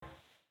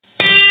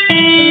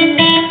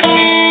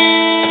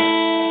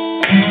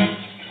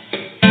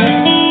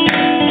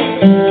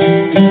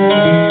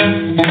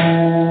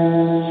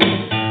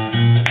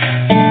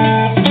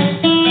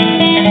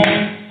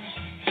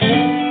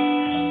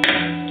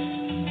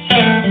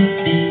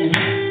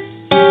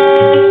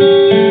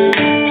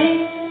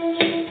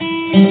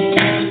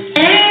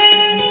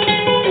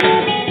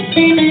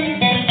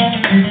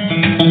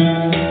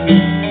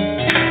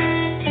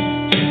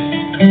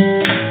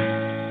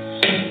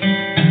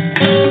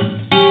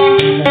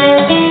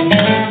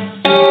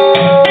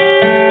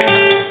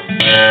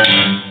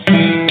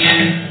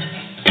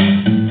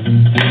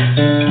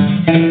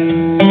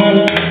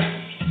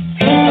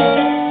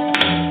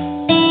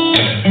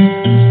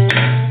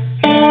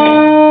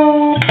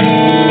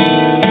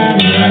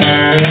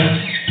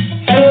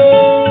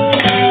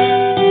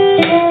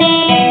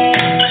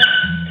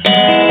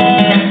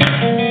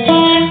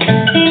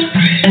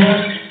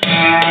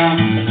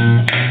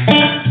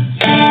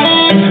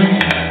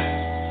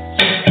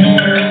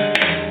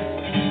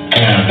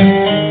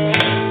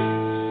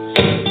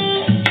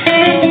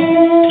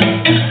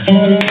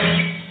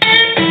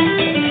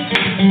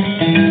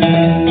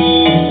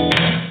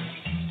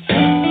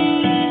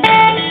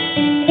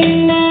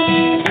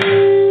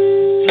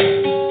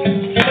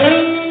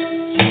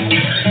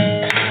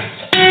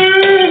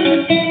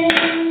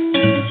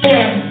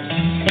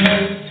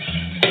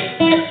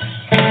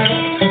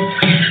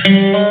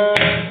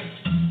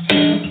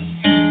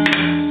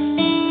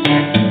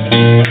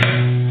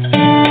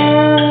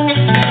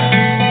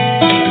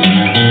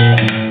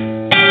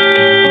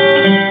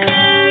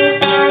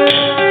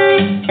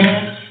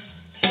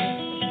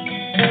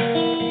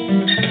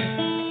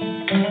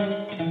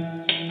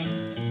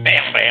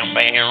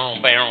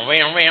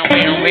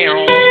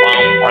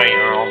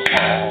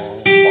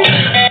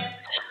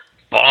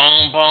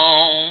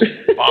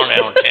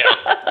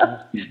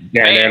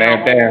Down, down,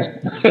 down,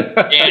 down.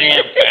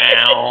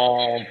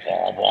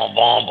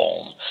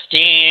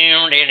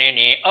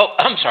 Oh,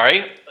 I'm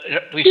sorry.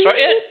 Did we start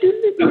yet?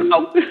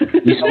 Oh,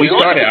 We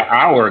started an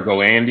hour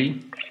ago,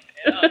 Andy.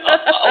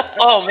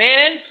 oh,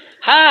 man.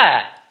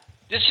 Hi.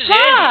 This is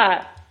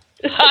Hi.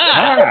 Andy.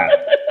 Hi. Hi.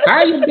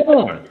 How you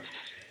doing?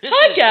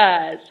 Hi,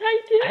 guys. How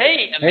you doing?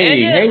 Hey, Amanda.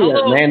 Hey,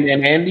 Hello. Amanda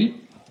and Andy.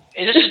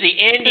 Hey, this is the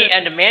Andy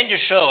and Amanda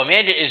show.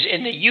 Amanda is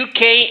in the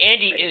UK.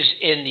 Andy is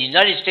in the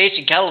United States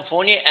in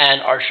California.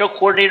 And our show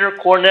coordinator,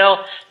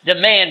 Cornell, the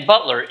man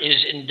Butler,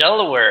 is in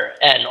Delaware.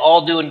 And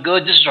all doing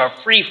good. This is our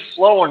Free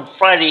Flowin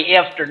Friday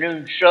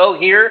afternoon show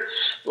here,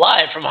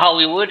 live from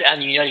Hollywood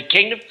and the United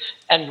Kingdom.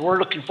 And we're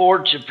looking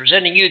forward to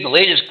presenting you the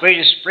latest,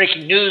 greatest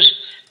breaking news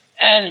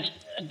and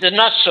the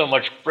not so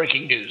much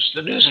breaking news.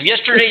 The news of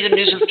yesterday, the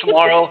news of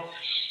tomorrow,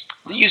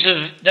 the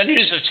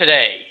news of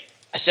today,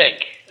 I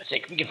think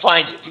we can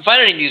find it. If we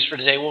find any news for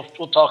today, we'll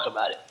talk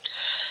about it.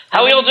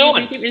 How are we all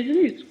doing?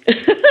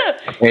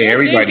 Hey,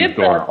 everybody's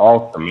doing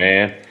awesome,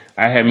 man.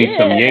 I had me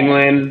some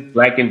Yingling,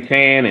 black and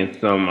tan, and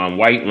some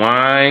white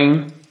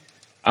wine.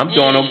 I'm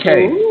doing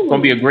okay. It's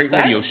gonna be a great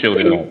radio show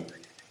tonight.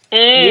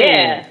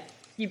 Yeah,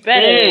 you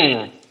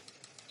better.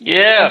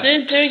 Yeah.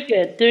 I'm doing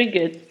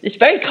good. It's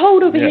very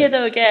cold over here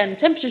though. Again,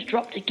 temperature's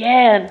dropped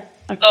again.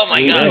 Oh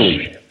my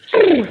gosh.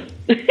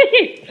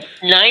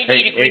 90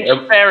 degrees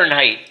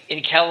Fahrenheit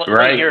in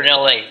California, here in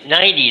LA.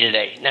 90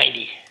 today.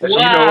 90. Wow. You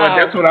know what?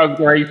 That's what I was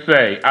going to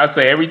say. I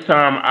say every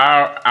time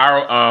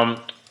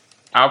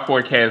our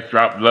forecast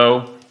drop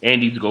low,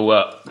 Andy's go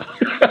up.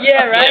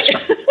 Yeah, right.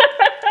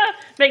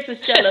 Makes us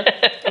jealous.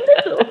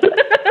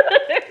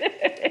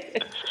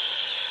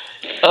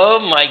 Oh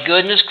my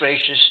goodness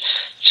gracious!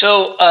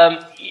 So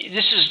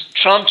this is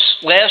Trump's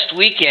last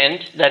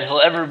weekend that he'll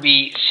ever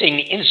be seeing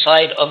the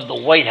inside of the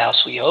White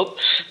House. We hope.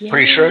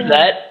 Pretty sure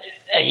that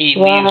he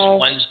leaves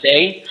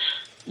Wednesday,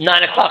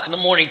 9:00 in the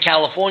morning,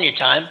 California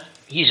time.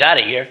 He's out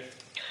of here,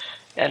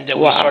 and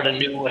we'll start a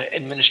new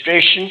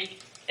administration.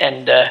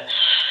 And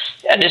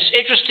it's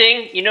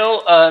interesting, you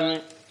know.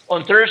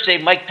 On Thursday,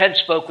 Mike Pence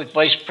spoke with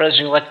Vice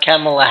President-elect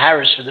Kamala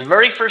Harris for the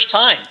very first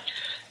time.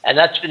 And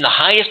that's been the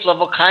highest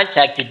level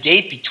contact to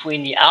date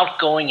between the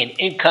outgoing and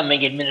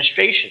incoming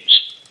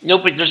administrations.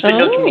 There's been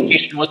no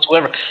communication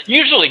whatsoever.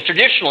 Usually,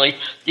 traditionally,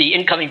 the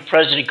incoming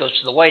president goes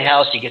to the White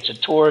House, he gets a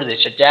tour, they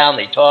sit down,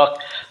 they talk.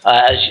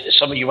 As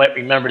some of you might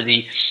remember,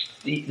 the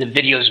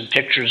videos and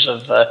pictures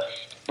of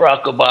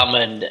Barack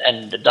Obama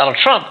and Donald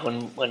Trump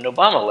when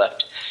Obama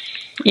left.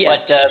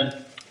 Yeah. But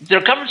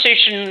their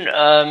conversation,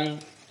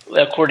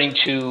 according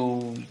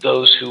to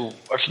those who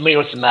are familiar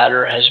with the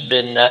matter, has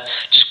been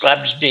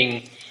described as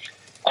being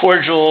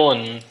cordial,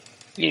 and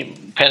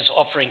Pence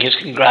offering his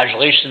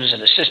congratulations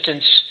and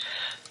assistance,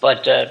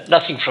 but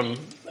nothing from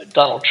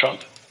Donald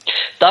Trump.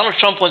 Donald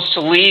Trump wants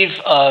to leave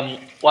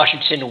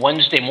Washington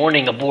Wednesday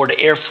morning aboard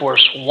Air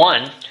Force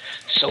One,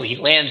 so he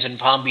lands in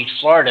Palm Beach,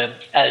 Florida,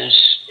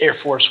 as Air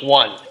Force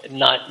One,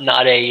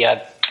 not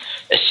a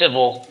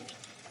civil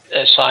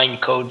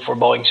assigned code for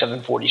Boeing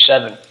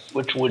 747,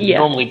 which would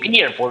normally be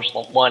Air Force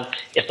One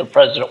if the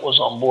president was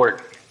on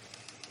board.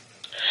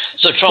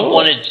 So Trump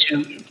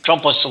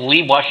wants to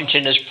leave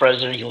Washington as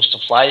president. He wants to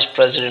fly as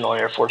president on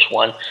Air Force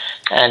One,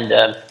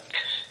 and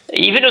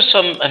even though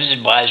some of his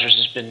advisors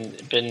has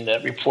been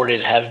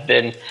reported have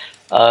been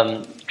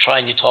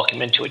trying to talk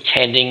him into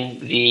attending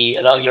the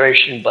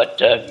inauguration, but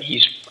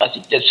he's, I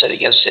think, dead set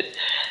against it.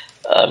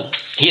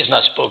 He has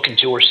not spoken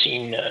to or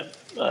seen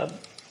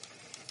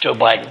Joe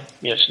Biden,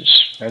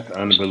 since that's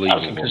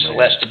unbelievable. Since the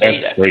last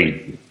debate. That's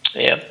crazy.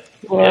 Yeah.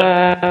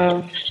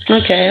 Wow.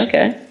 Yeah.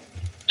 Okay.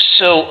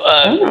 So,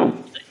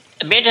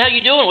 Amanda, how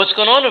you doing? What's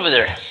going on over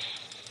there?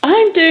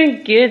 I'm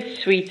doing good,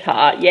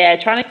 sweetheart. Yeah,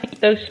 trying to keep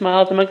those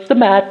smiles amongst the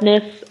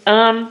madness.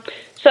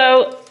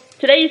 So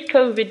today's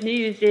COVID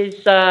news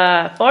is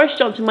Boris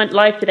Johnson went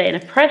live today in a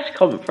press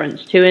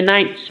conference to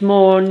announce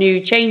more new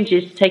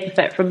changes to take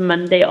effect from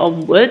Monday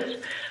onwards,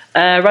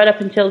 right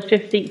up until the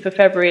 15th of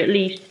February at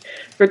least,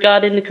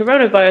 regarding the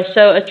coronavirus.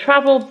 So a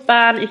travel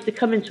ban is to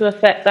come into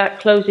effect that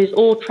closes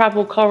all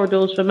travel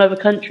corridors from other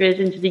countries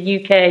into the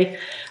UK,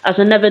 as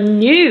another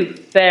new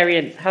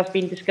variant has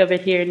been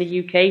discovered here in the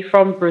UK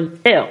from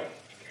Brazil.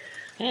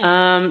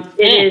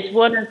 It is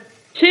one of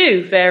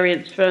two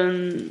variants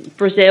from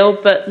Brazil,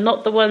 but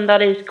not the one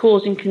that is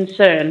causing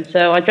concern.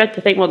 So I dread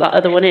to think what that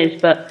other one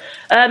is. But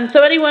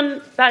so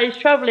anyone that is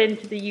travelling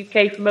to the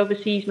UK from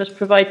overseas must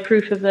provide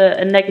proof of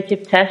a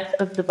negative test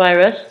of the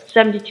virus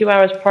 72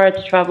 hours prior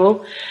to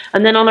travel,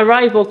 and then on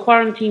arrival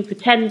quarantine for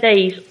 10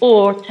 days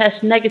or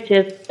test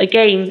negative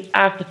again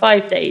after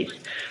 5 days.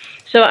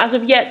 So as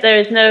of yet, there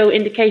is no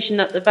indication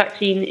that the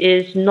vaccine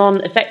is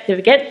non-effective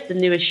against the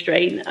newest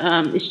strain.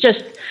 It's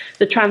just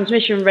the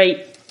transmission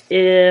rate.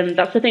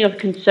 That's the thing of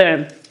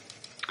concern.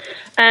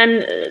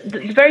 And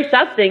the very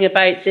sad thing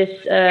about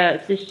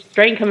this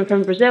strain coming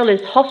from Brazil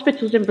is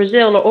hospitals in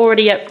Brazil are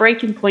already at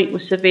breaking point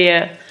with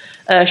severe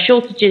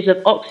shortages of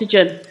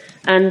oxygen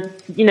and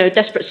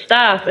desperate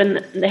staff,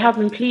 and they have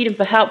been pleading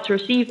for help to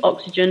receive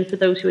oxygen for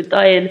those who are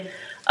dying.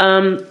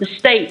 the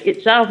state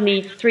itself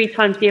needs 3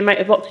 times the amount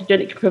of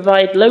oxygen it can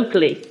provide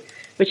locally,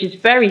 which is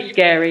very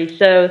scary.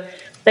 So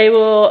they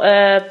will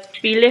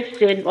be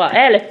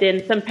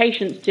airlifting some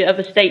patients to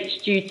other states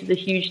due to the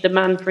huge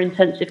demand for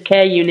intensive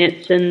care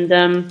units.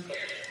 And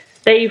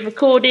they've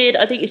recorded,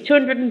 I think it's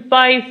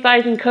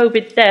 205,000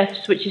 COVID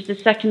deaths, which is the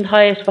second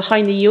highest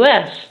behind the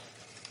US.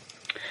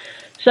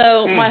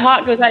 So my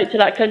heart goes out to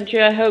that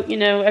country. I hope,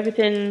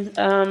 everything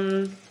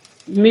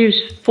moves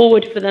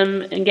forward for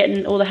them and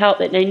getting all the help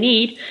that they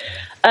need.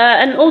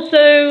 And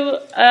also,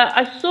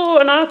 I saw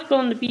an article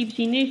on the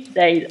BBC News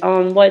today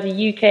on why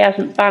the UK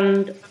hasn't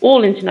banned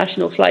all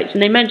international flights.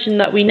 And they mentioned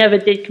that we never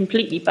did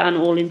completely ban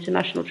all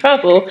international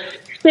travel.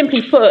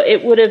 Simply put,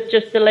 it would have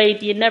just delayed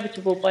the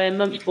inevitable by a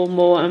month or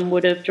more and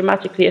would have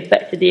dramatically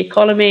affected the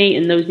economy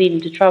and those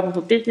needing to travel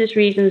for business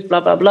reasons,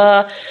 blah, blah,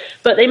 blah.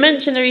 But they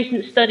mentioned a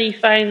recent study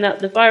found that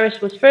the virus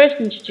was first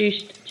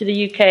introduced to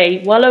the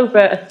UK well over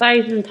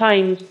 1,000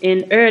 times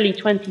in early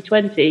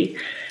 2020,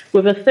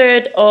 with a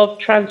third of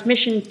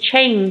transmission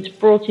chains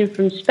brought in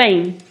from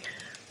Spain,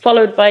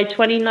 followed by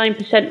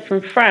 29% from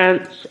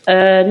France,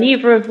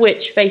 neither of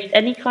which faced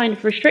any kind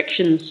of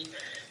restrictions.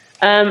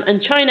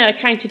 And China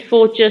accounted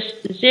for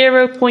just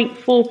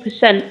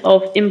 0.4%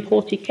 of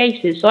imported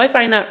cases. So I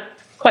find that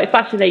quite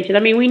fascinating. I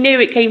mean, we knew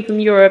it came from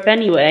Europe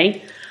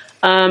anyway.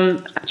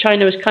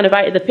 China was kind of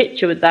out of the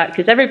picture with that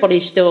because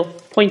everybody's still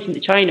pointing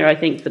to China, I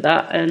think, for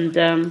that. And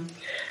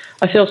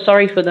I feel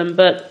sorry for them.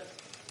 But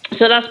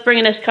so that's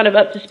bringing us kind of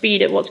up to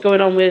speed at what's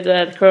going on with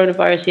the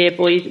coronavirus here,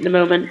 boys, at the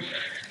moment.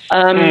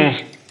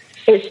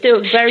 It's still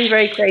very,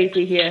 very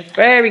crazy here.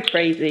 Very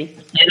crazy.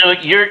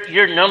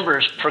 Your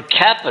numbers per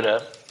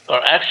capita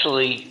are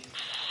actually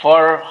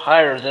far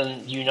higher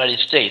than the United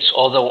States,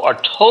 although our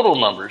total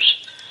numbers,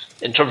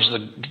 in terms of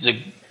the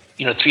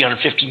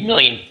 350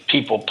 million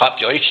people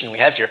population we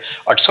have here,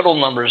 our total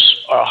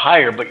numbers are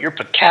higher, but your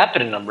per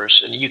capita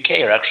numbers in the UK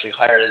are actually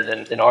higher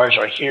than ours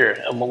are here.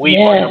 And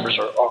our numbers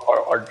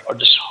are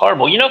just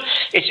horrible.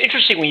 It's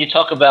interesting when you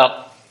talk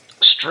about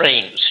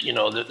strains,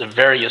 the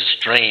various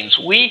strains.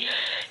 We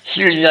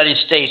here in the United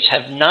States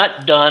have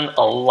not done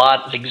a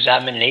lot of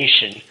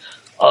examination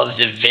of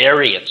the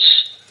variants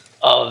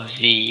of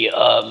the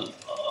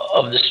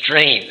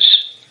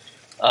strains.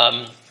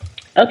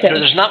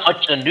 There's not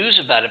much in the news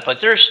about it, but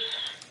there's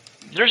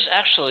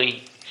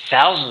actually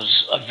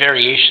thousands of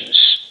variations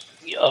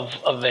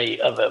of the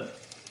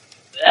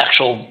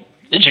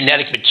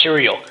genetic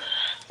material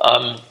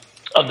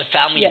of the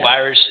family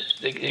viruses.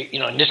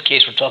 In this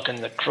case, we're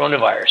talking the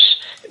coronavirus,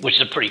 which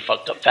is a pretty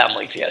fucked up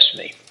family, if you ask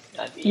me.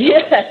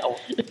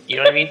 You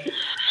know what I mean?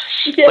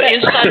 Yeah. But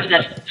inside of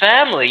that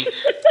family,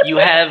 you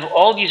have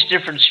all these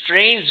different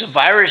strains of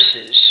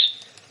viruses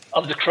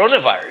of the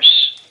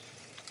coronavirus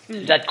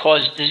that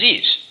cause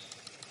disease.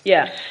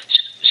 Yeah.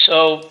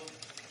 So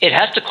it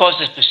has to cause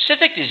a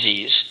specific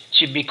disease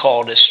to be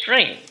called a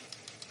strain.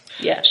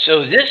 Yeah.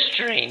 So this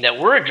strain that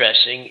we're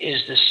addressing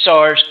is the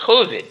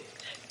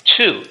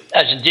SARS-CoV-2,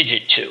 as in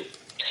digit 2.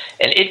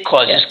 And it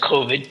causes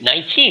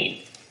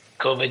COVID-19,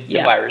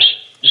 the virus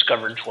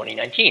discovered in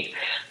 2019.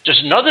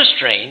 There's another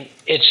strain.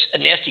 It's a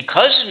nasty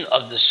cousin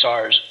of the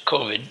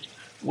SARS-CoV,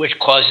 which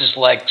causes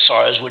like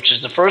SARS, which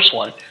is the first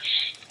one.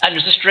 And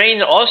there's a strain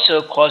that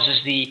also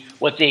causes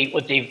what they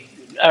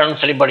I don't know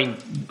if anybody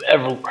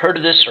ever heard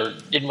of this or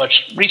did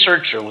much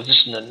research or was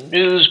this in the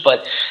news,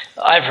 but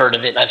I've heard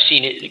of it and I've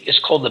seen it. It's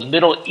called the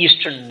Middle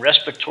Eastern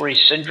Respiratory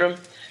Syndrome.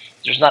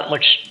 There's not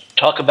much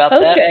talk about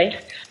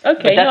that. Okay. But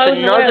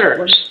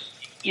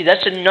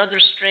that's another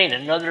strain,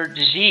 another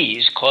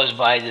disease caused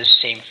by this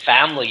same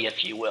family,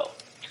 if you will.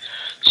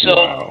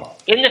 So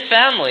in the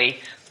family,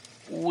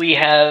 we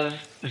have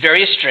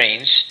various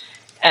strains,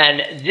 and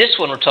this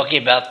one we're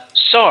talking about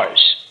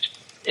SARS.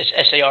 It's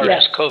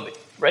SARS, COVID,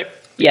 right?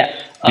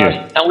 Yeah.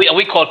 And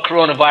we call it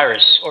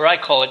coronavirus, or I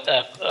call it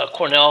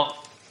Cornelius.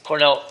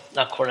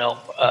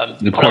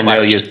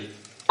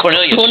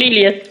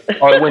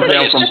 Oh, it went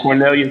down from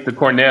Cornelius to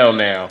Cornell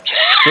now.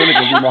 Then it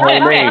can be my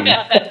whole name.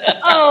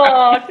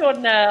 Oh,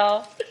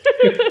 Cornell.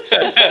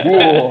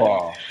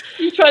 Whoa.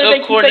 So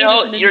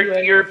Cornell,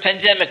 you're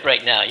pandemic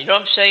right now. You know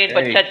what I'm saying? Hey.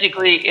 But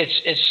technically,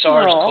 it's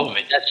SARS-CoV.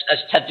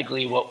 That's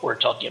technically what we're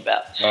talking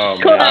about. Oh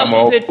man, I'm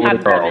all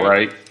Carl,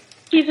 right?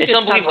 He's a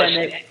good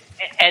pandemic.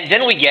 And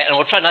then and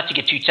we'll try not to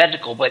get too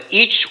technical, but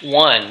each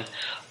one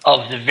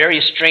of the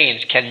various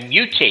strains can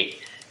mutate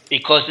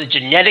because the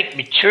genetic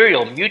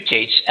material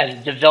mutates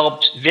and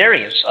develops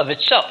variants of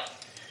itself.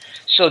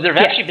 So there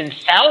have actually been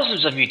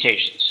thousands of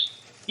mutations.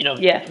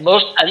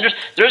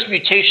 There's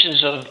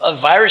mutations of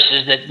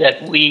viruses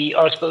that we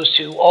are exposed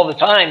to all the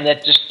time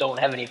that just don't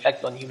have any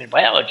effect on human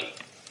biology.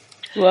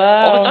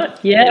 Wow. All the time.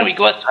 Yeah. We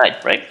go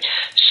outside, right?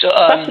 So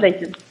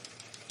fascinating.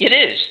 It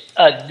is.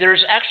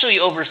 There's actually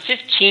over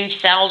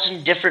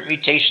 15,000 different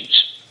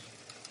mutations.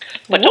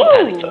 But don't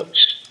panic,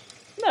 folks.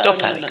 Don't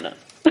panic. No.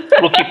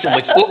 We'll keep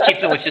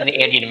them within the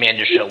Andy and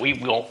Amanda show. We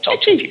won't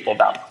talk to people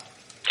about them.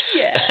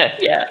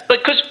 Yeah.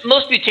 But because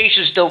most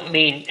mutations don't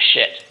mean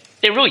shit.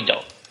 They really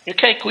don't.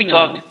 Okay, can we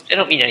talk? They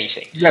don't mean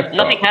anything. Yes,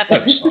 nothing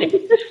happens. They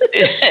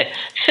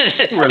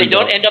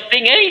don't end up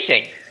being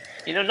anything.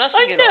 Nothing.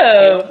 I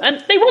know,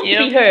 and they want to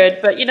be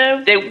heard, but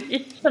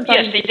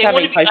sometimes they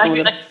want to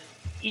be.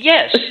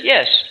 Yes.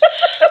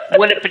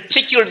 When a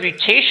particular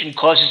mutation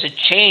causes a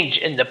change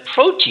in the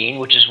protein,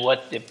 which is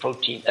what the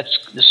protein, that's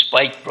the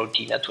spike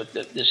protein, that's what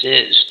this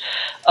is.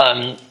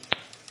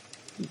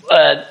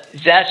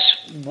 That's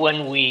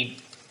when we,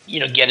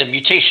 get a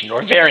mutation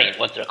or variant,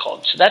 what they're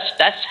called. So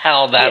that's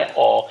how that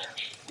all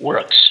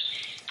works.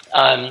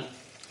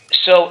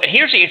 So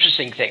here's the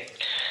interesting thing,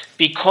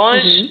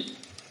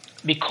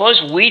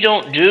 because we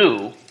don't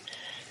do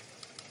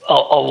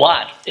a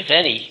lot, if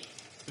any,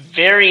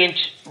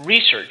 variant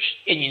research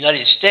in the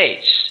United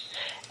States,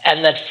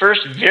 and that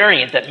first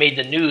variant that made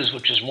the news,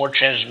 which was more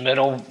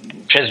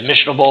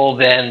transmissible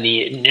than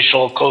the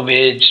initial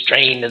COVID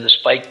strain of the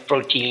spike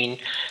protein,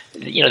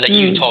 that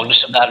you told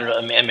us about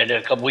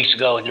a couple weeks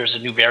ago, and there's a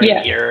new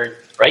variant here,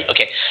 right?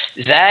 Okay,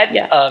 that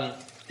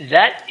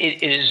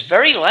it is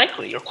very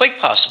likely, or quite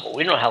possible,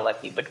 we don't know how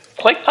likely, but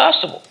quite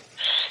possible,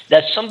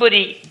 that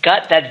somebody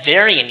got that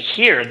variant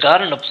here,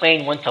 got on a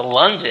plane, went to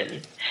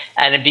London,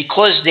 and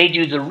because they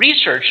do the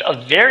research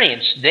of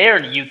variants there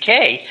in the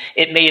UK,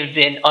 it may have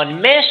been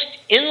unmasked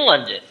in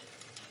London.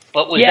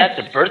 But was that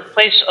the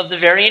birthplace of the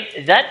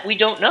variant? That we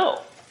don't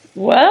know.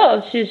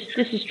 Well, this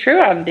is true,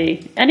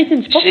 Andy.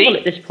 Anything's possible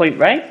at this point,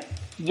 right?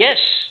 Yes.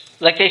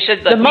 Like they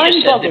said, the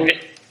mind boggles.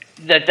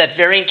 That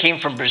variant came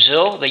from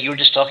Brazil that you were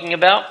just talking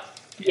about?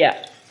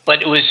 Yeah.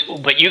 But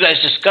you guys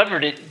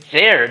discovered it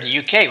there in the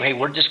UK. Hey,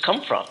 where did this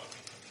come from?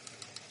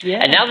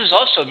 Yeah. And now there's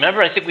also,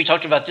 remember, I think we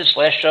talked about this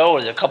last show or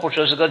a couple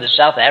shows ago, the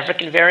South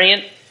African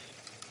variant?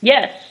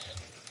 Yes.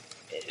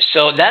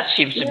 So that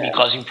seems to be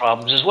causing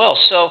problems as well.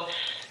 So,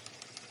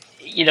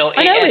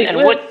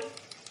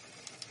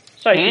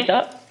 Sorry,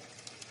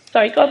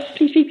 Sorry, go on,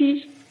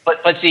 please.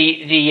 But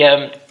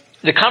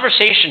the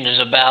conversation is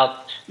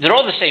about, they're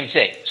all the same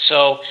thing.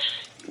 So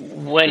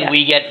when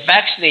we get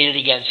vaccinated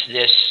against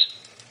this,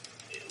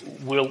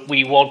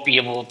 we won't be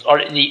able,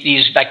 or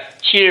these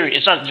bacteria,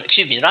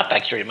 they're not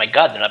bacteria. My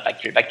God, they're not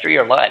bacteria. Bacteria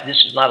are alive.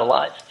 This is not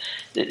alive.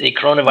 The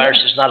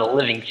coronavirus is not a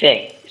living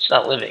thing. It's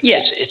not living.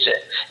 Yeah.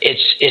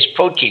 It's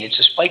protein. It's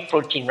a spike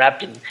protein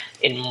wrapped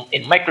in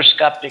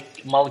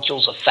microscopic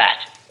molecules of fat.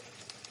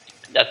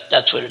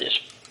 That's what it is.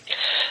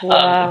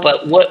 Wow.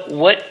 But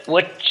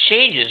what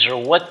changes, or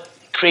what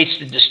creates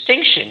the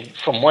distinction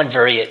from one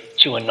variant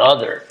to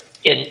another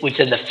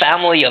within the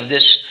family of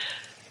this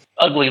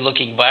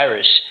ugly-looking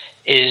virus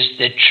is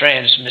the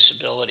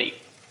transmissibility.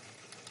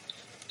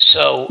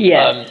 So,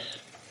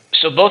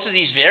 so both of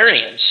these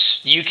variants,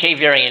 the UK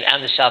variant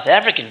and the South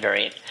African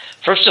variant,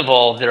 first of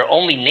all, they're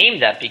only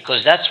named that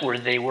because that's where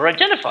they were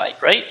identified,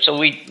 right? So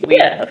we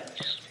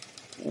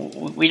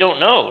don't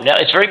know. Now,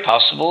 it's very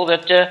possible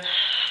that,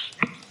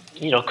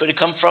 could have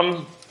come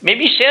from,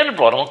 maybe Santa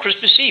brought on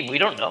Christmas Eve. We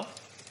don't know.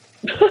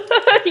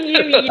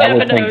 you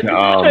never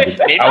know.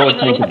 I would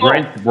think the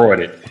Grinch brought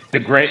it. The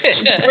Grinch.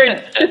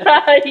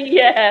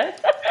 Yeah.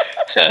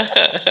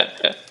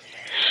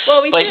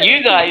 Well, but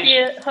you guys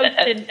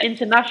hosting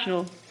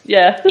international.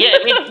 Yeah. Yeah,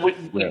 I mean,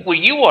 where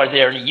you are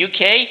there in the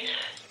UK,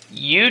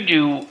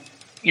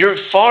 you're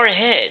far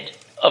ahead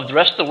of the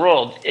rest of the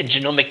world in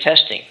genomic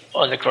testing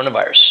on the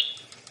coronavirus.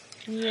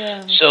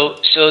 Yeah.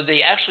 So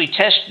they actually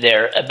test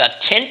there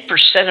about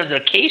 10% of their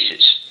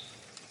cases.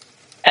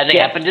 And they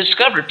happen to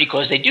discover it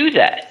because they do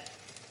that.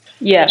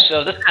 Yeah.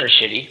 So that's kind of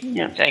shitty.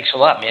 Yeah. Thanks a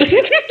lot, man.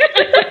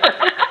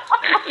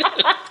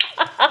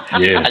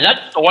 And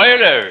that's the way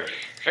it is.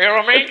 See what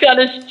I mean? It's kind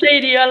of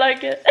shady. I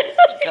like it.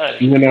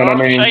 You know what I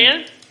mean?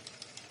 Saying?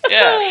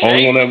 Yeah.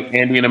 On one of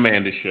Andy and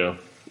Amanda's show.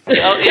 Oh,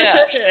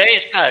 yeah.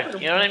 It's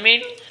good. You know what I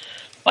mean?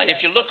 But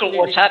if you look at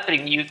what's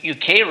happening in the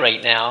UK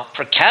right now,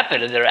 per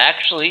capita, they're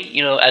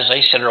actually, as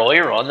I said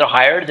earlier on, they're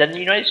higher than the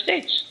United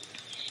States.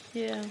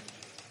 Yeah.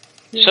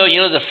 So,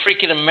 the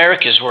freaking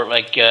Americas were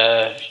like,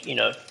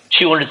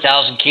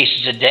 200,000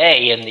 cases a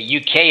day. In the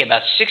UK,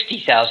 about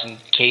 60,000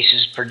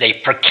 cases per day.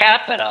 Per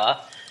capita,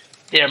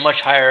 they're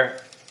much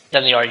higher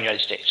than they are in the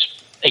United States.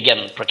 Again,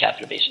 on a per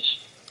capita basis.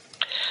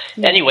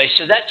 Yeah. Anyway,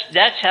 so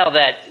that's how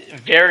that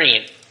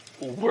variant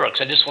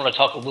works. I just want to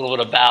talk a little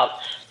bit about,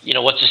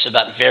 what's this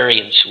about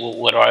variants?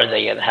 What are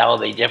they and how are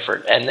they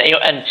different? And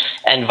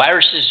and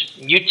viruses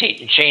mutate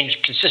and change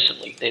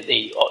consistently.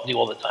 They do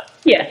all the time.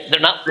 Yes.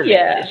 They're not living.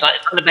 Yeah. It's not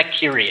a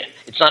bacteria.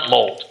 It's not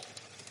mold.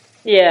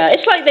 Yeah,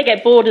 it's like they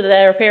get bored of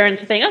their appearance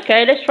and think,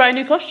 okay, let's try a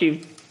new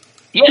costume.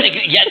 Yeah. Here's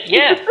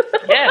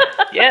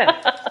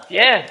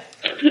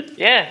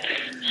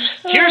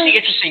the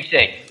interesting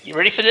thing. You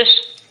ready for this?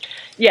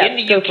 Yeah, in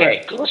the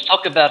UK, let's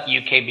talk about the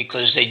UK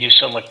because they do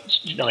so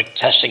much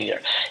testing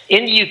there.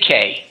 In the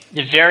UK,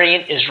 the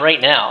variant is right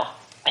now,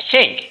 I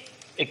think,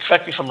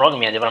 correct me if I'm wrong,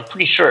 Amanda, but I'm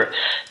pretty sure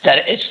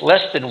that it's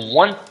less than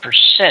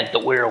 1%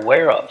 that we're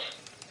aware of.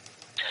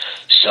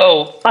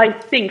 So I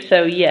think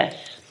so, yes.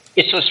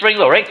 It's very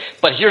low, right?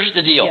 But here's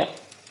the deal. Yeah.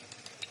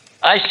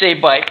 I say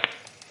by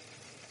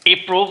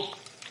April,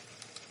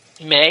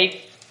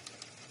 May,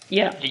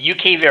 Yeah. The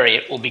UK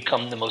variant will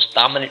become the most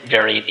dominant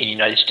variant in the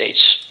United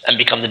States and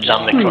become the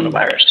dominant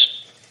coronavirus.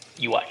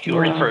 You watch. You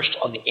heard it first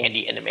on the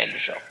Andy and Amanda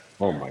show.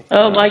 Oh my God.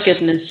 Oh my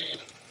goodness.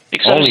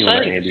 Because Only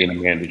on the Andy and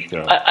Amanda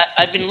show.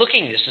 I've been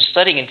looking at this and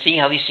studying and seeing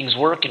how these things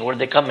work and where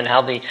they come and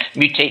how they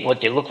mutate and what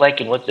they look like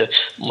and what the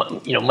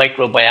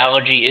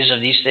microbiology is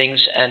of these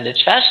things, and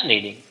it's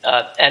fascinating.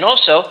 And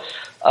also,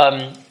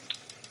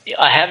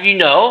 I have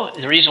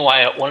the reason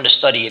why I wanted to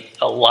study it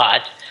a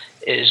lot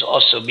is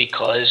also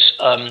because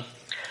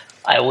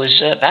I was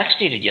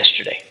vaccinated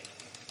yesterday.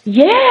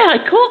 Yeah, I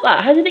caught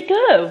that. How did it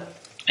go?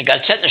 I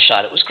got a tetanus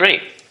shot. It was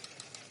great.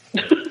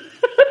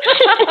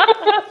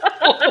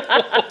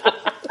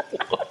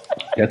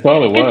 That's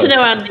all it was. Good to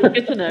know, Andy.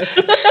 Good to know.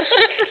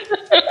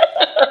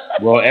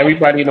 Well,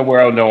 everybody in the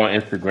world know on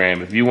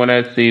Instagram. If you want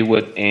to see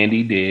what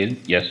Andy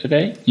did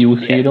yesterday, you will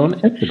see it on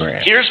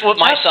Instagram. Here's what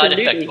my side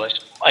effect was.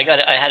 I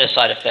had a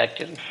side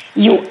effect.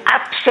 You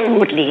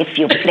absolutely, if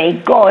you play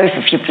golf,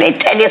 if you play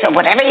tennis, or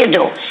whatever you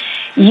do,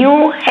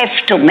 you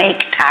have to make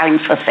time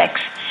for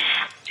sex.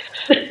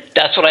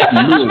 That's what I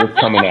knew it was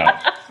coming out.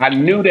 I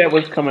knew that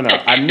was coming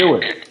out. I knew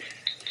it.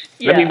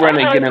 Let me run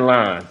and get in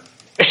line.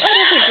 I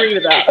don't agree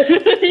with that.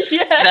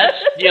 Yeah.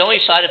 That's the only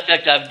side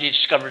effect I've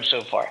discovered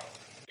so far.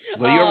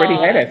 Well, you already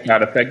had that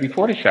side effect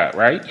before the shot,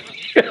 right?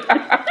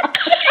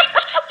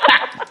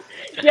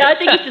 Yeah, I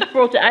think it just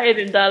brought it out of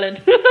him,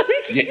 darling.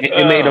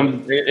 It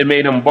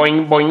made him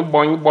boing, boing,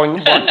 boing,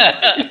 boing, boing.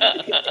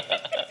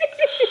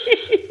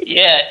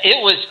 Yeah,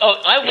 it was.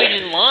 Oh, I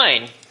waited in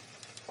line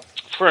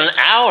for an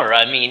hour.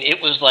 I mean, it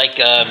was like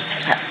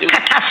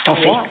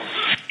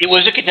it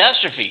was a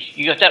catastrophe.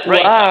 You got that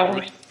right.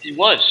 Wow. It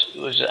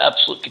was an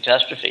absolute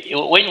catastrophe.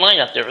 Wait in line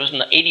out there. It was in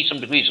the 80-some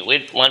degrees. I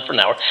waited in line for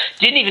an hour.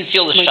 Didn't even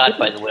feel the shot,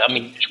 by the way. I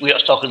mean, I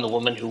was talking to the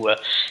woman who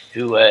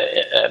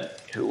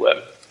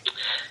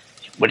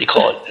what do you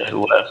call it?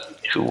 Who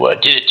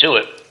did it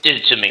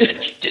to me?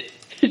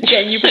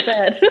 Getting you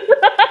prepared.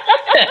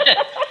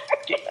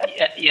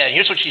 Yeah.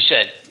 Here's what she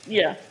said.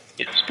 Yeah.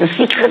 The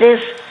secret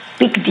is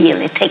big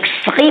deal. It takes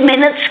 3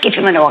 minutes. Give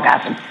him an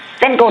orgasm.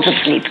 Then go to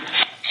sleep.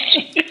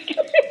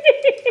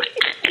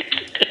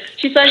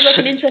 She sounds like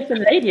an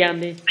interesting lady,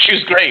 Andy. She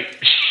was great.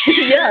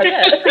 Yeah.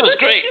 It was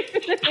great.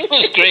 It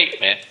was great,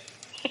 man.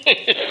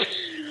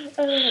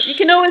 You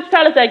can always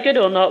tell if they're good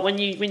or not when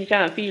you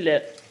can't feel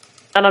it.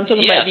 And I'm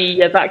talking about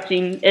the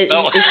vaccine. It's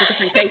a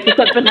different case of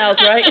something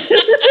else, right?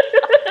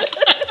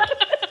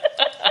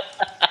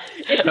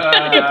 It's a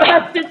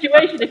bad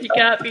situation if you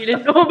can't feel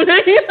it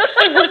normally.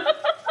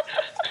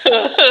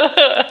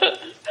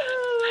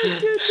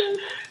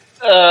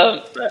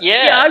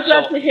 I'm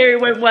glad to hear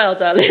it went well,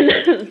 darling.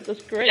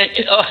 That's great.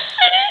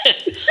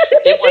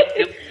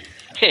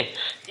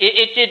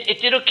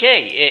 It did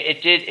okay.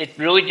 It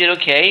really did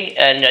okay,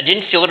 and I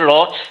didn't feel it at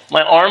all.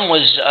 My arm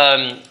was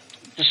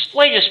the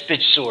slightest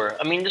bit sore.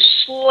 I mean, the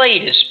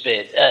slightest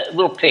bit.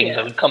 Little pings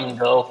that would come and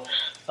go.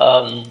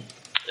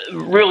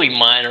 Really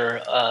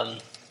minor.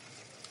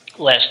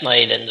 Last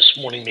night and this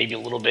morning, maybe a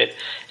little bit,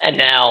 and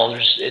now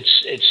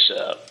it's.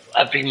 I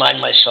have to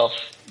remind myself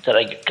that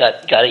I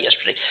got it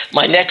yesterday.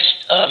 My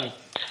next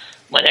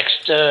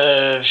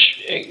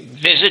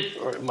visit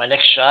or my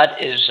next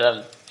shot is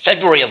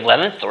February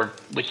 11th, or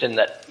within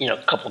that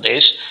couple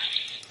days,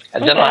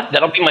 and then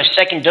that'll be my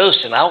second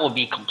dose, and I will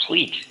be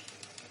complete.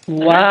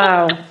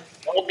 Wow, I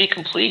will be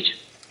complete.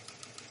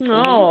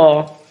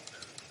 Oh,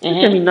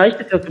 it's gonna be nice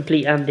to feel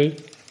complete, Andy.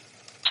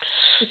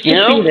 It's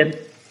feeling.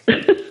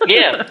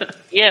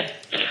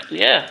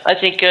 Yeah. I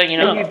think And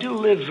you do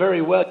live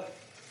very well.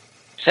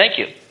 Thank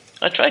you.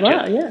 I tried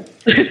to. Yeah.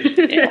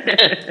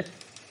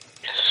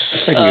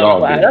 Wow,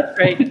 that's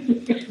great.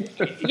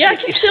 Yeah, I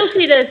can still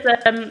see there's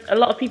a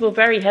lot of people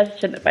very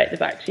hesitant about the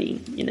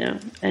vaccine,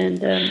 and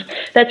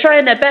they're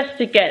trying their best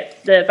to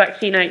get the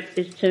vaccine out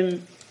to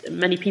as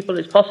many people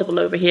as possible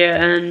over here.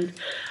 And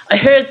I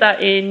heard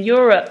that in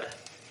Europe,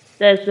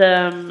 there's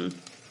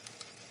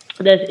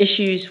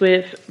issues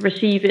with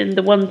receiving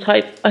the one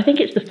type. I think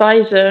it's the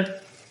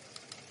Pfizer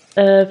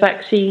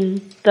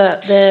vaccine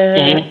that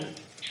their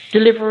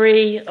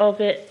delivery of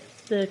it,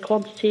 the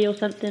quantity or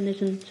something,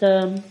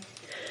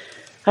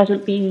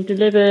 hasn't been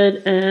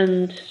delivered,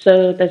 and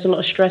so there's a lot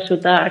of stress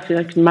with that. Actually,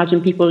 I can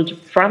imagine people are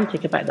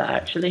frantic about that.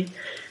 Actually,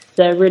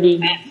 they're really,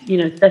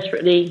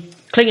 desperately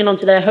clinging on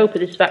to their hope of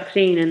this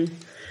vaccine, and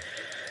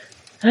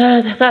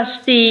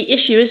that's the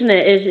issue, isn't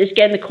it? Is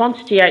getting the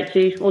quantity out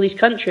to all these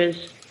countries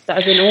that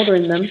have been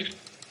ordering them.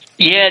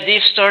 Yeah,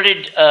 they've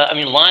started.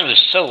 Line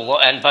was so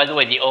long. And by the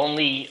way,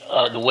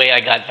 the way I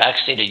got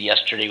vaccinated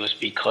yesterday was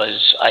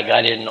because I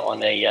got in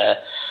on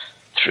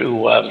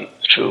through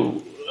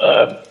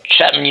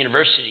Chapman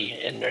University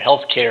in their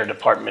healthcare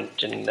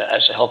department, and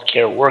as a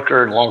healthcare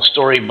worker. Long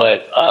story,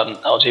 but I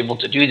was able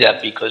to do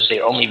that because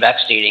they're only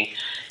vaccinating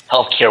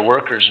healthcare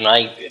workers, and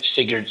I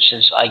figured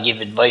since I give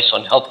advice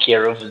on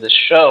healthcare over this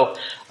show,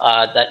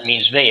 that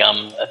means me.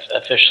 I'm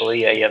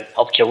officially a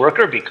healthcare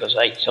worker because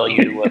I tell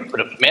you to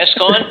put a mask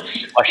on,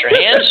 wash your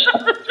hands.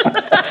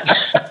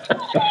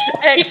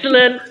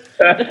 Excellent.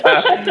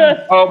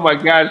 Oh my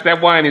gosh,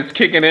 that wine is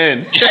kicking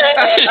in.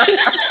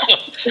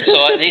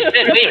 So they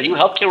said, "Wait, are you a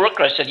healthcare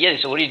worker?" I said, "Yeah." They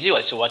said, "What do you do?"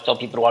 I said, "Well, I tell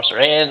people to wash their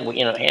hands,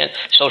 hand,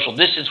 social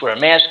distance, wear a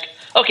mask."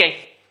 Okay,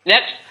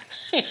 next.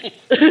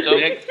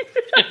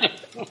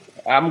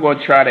 I'm going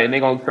to try that, and they're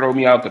going to throw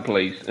me out the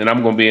place, and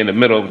I'm going to be in the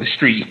middle of the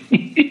street.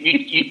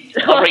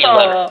 I'll write you a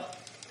letter.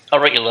 I'll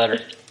write you a letter.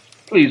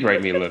 Please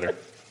write me a letter.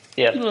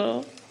 Yeah.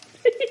 Oh.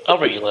 I'll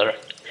write you a letter.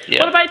 Yeah.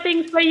 What about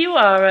things where you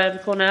are,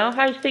 Cornell?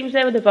 How's things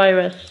there with the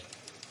virus?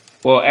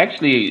 Well,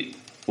 actually,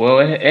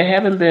 it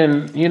haven't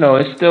been,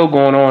 it's still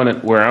going on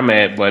where I'm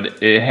at,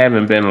 but it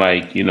haven't been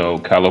like,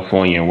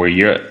 California where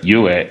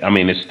you at. I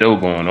mean, it's still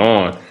going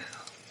on,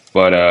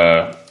 but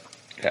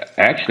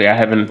actually, I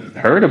haven't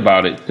heard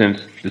about it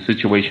since the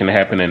situation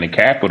happened in the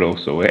Capitol.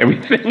 So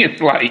everything is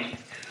like,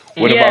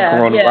 what about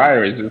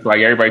coronavirus? Yeah. It's like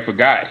everybody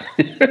forgot.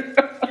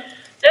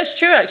 That's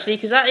true, actually,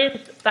 because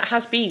that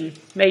has been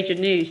major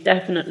news.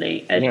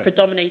 Definitely, it's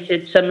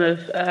predominated some of,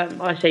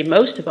 I say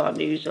most of our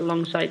news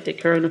alongside the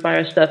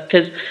coronavirus stuff.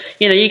 Because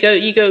you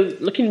go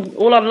looking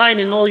all online,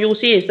 and all you'll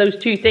see is those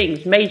two things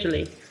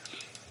majorly.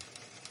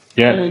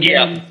 Yeah,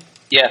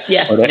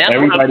 yeah. But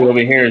everybody over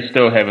here is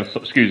still having.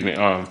 Excuse me.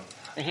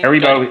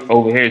 Everybody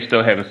over here is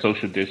still having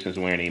social distance,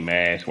 wearing their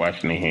masks,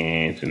 washing their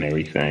hands, and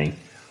everything.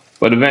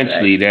 But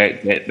eventually,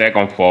 that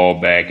gonna fall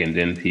back, and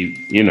then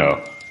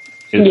people,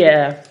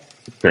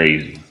 it's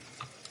crazy.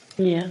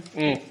 Yeah.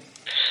 Do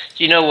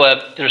you know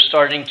they're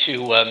starting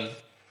to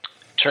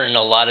turn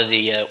a lot of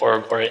the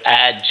or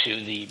add to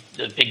the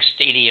big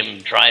stadium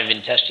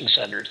drive-in testing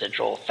centers that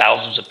draw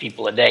thousands of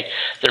people a day.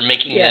 They're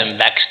making them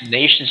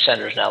vaccination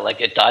centers now,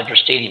 like at Dodger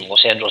Stadium,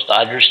 Los Angeles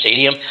Dodger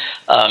Stadium,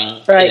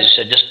 is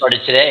just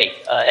started today.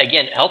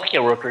 Again,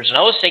 healthcare workers, and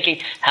I was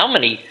thinking, how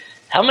many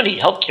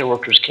healthcare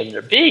workers can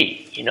there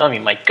be? I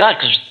mean, my God,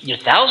 because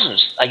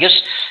thousands. I guess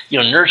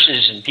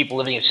nurses and people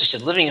living in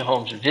assisted living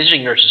homes and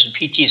visiting nurses and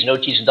PTs and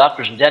OTs and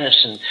doctors and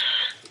dentists and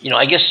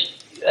I guess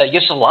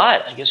a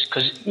lot. I guess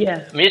because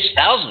I mean it's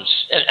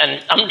thousands,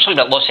 and I'm talking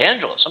about Los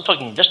Angeles. I'm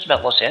talking just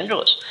about Los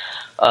Angeles.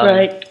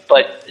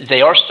 But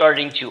they are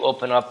starting to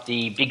open up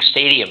the big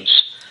stadiums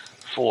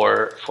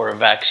for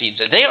vaccines,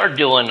 and they are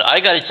doing. I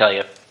got to tell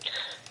you,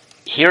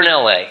 here in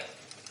LA,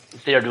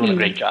 they are doing a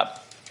great job.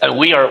 And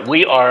we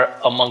are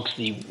amongst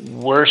the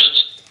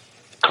worst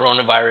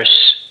coronavirus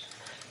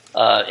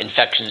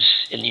infections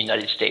in the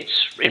United States.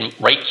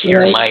 Right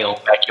here in my own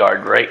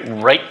backyard,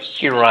 right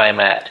here where I'm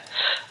at.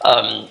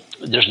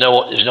 There's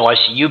no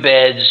ICU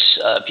beds.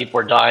 People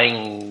are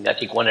dying, I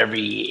think, one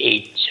every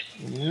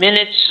 8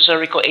 minutes, as I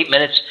recall, 8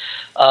 minutes.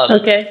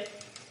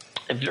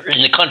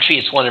 In the country,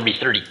 it's one every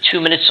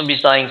 32 minutes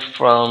somebody's dying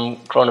from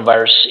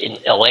coronavirus. In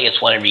LA,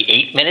 it's one every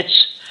 8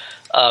 minutes.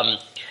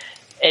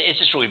 It's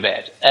just really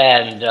bad.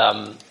 And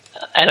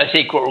I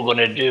think what we're going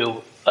to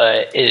do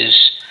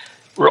is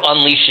we're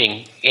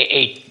unleashing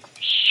a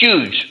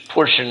huge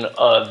portion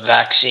of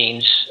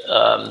vaccines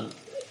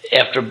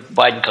after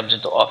Biden comes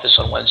into office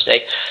on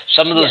Wednesday.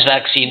 Some of those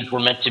vaccines were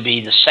meant to be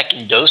the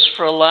second dose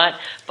for a lot,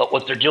 but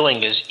what they're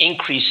doing is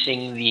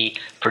increasing the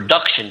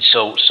production.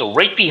 So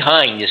right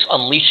behind this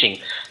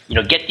unleashing,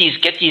 get these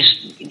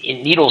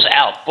needles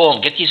out, boom,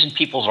 get these in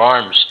people's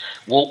arms.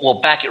 We'll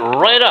back it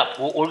right up.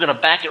 We're going to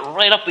back it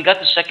right up. We got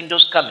the second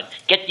dose coming.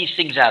 Get these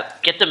things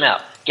out. Get them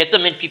out. Get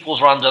them in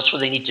people's arms. That's where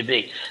they need to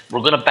be. We're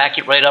going to back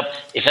it right up.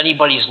 If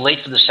anybody is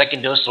late for the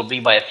second dose, it'll be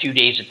by a few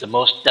days at the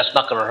most. That's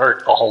not going to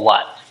hurt a whole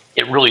lot.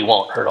 It really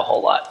won't hurt a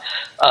whole lot.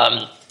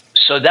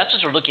 So that's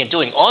what we're looking at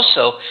doing.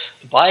 Also,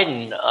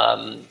 Biden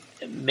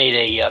made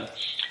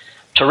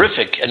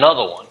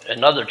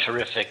another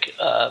terrific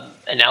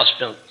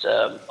announcement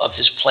of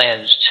his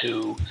plans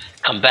to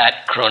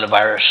combat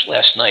coronavirus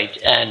last night,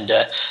 and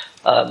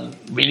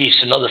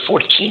released another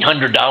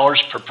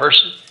 $1,400 per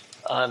person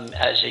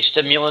as a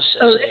stimulus.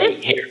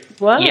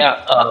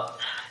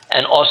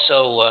 And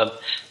also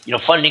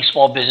funding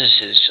small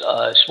businesses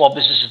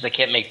that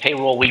can't make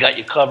payroll. We got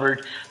you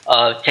covered.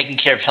 Taking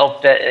care of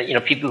health,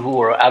 people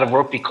who are out of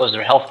work because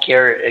their health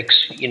care,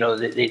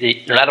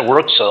 they're out of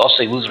work, so also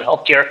they lose their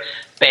health care.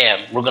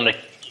 Bam, we're going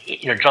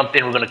to jump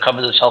in. We're going to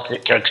cover those health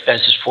care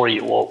expenses for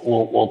you.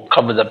 We'll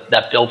cover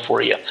that bill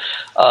for you.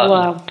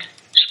 Wow.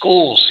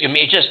 Schools. I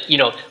mean,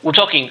 we're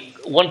talking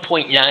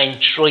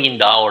 $1.9 trillion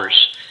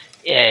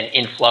in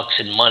influx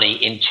in money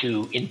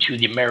into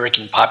the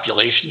American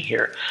population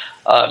here,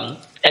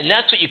 and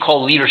that's what you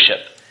call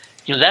leadership.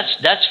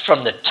 That's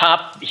from the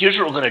top. Here's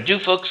what we're going to do,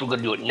 folks. We're going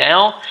to do it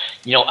now.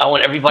 I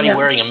want everybody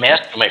wearing a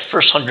mask for my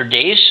first 100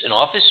 days in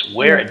office.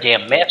 Wear a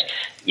damn mask.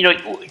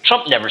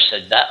 Trump never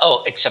said that.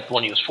 Oh, except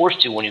when he was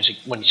forced to, when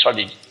he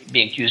started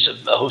being accused of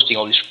hosting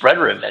all these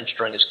spreader events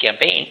during his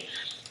campaign,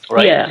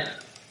 right? Yeah.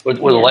 Where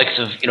the likes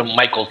of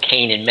Michael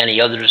Caine and many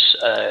others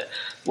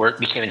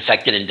became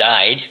infected and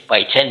died by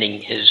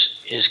attending his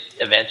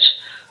events.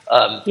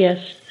 Yes.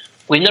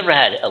 We've never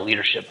had a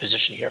leadership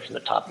position here from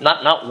the top.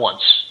 Not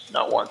once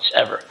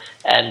ever.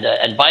 And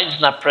Biden's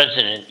not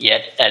president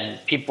yet, and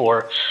people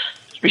are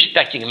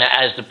respecting him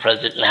as the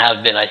president and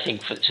have been, I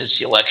think, since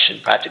the election,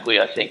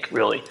 practically. I think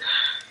really.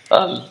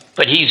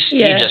 But he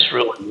just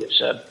really is.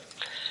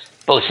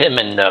 Both him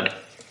and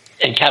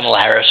Kamala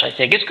Harris, I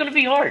think it's going to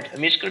be hard. I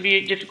mean, it's going to be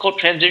a difficult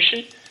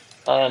transition.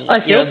 I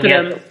feel for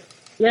them.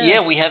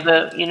 Yeah, we have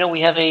a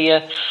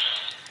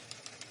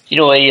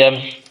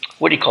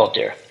what do you call it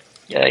there?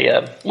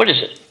 What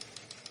is it?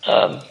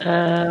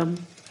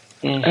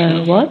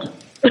 What?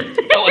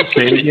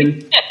 Say it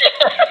again.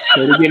 Say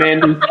it again,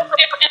 Andy.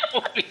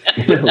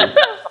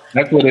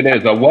 That's what it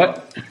is. A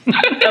what?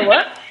 A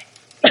what?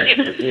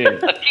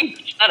 Yeah. A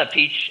peach, not a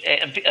peach.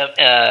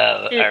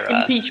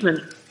 Impeachment.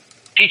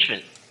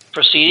 Impeachment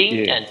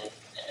proceeding, Yeah. and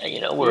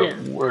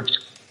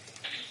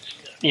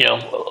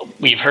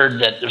we've heard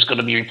that there's going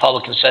to be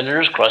Republican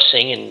senators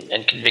crossing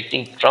and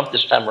convicting Trump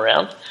this time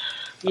around.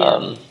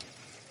 Yeah.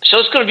 So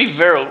it's going to be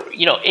very,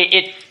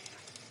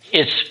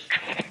 it's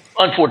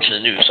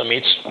unfortunate news. I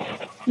mean, it's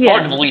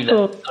hard to believe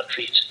that the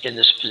country's in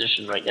this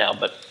position right now,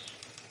 but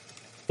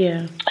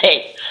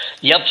hey,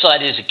 the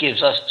upside is it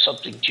gives us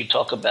something to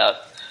talk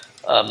about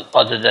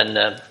other than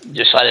the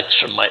side effects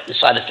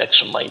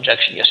from my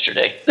injection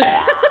yesterday.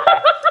 Yeah,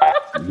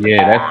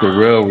 that's the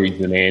real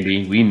reason,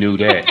 Andy. We knew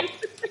that.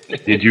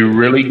 Did you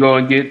really go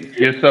and get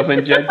yourself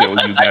injected, or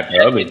you got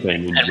the other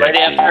thing injected?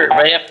 And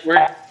right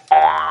afterward.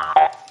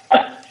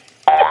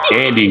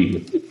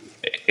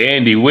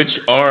 Andy, which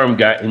arm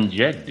got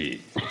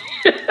injected?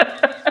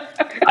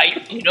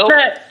 Like,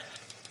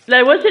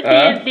 was it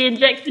the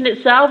injection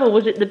itself, or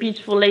was it the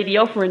beautiful lady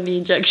offering the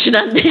injection,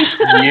 Andy?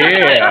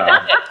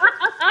 Yeah.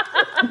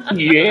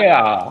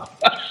 Yeah.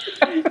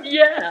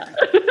 Yeah.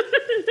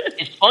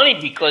 It's funny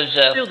because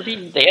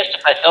they asked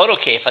if I felt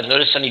okay, if I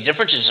noticed any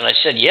differences, and I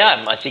said,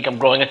 yeah, I think I'm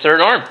growing a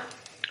third arm.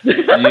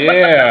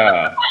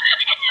 Yeah.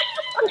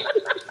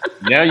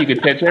 Now you can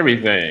touch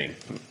everything.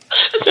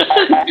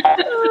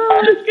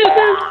 Oh,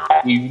 goodness.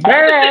 He's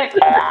back.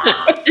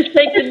 It's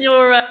taking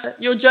your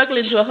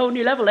juggling to a whole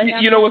new level.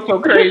 You know what's so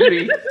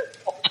crazy?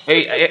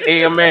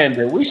 Hey,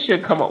 Amanda, we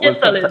should come up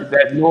with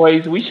that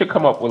noise. We should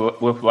come up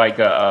with like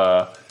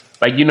a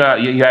like you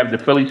have the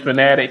Phillies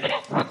fanatic.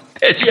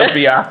 That should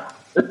be our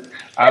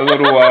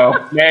little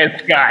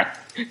mascot.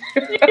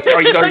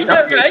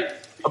 Right?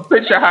 A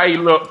picture how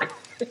you look.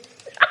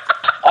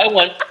 I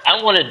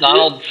want a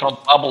Donald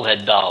Trump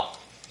bobblehead doll.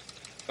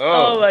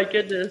 Oh my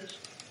goodness.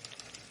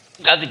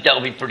 I think that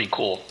would be pretty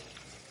cool.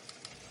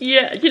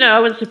 Yeah, it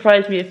wouldn't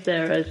surprise me if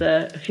there is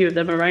a few of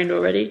them around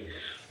already.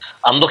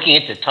 I'm looking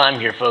at the time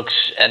here, folks,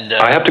 and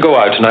I have to go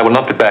out, and I will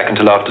not be back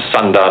until after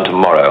sundown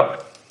tomorrow.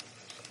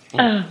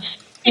 Darn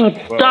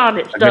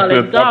it,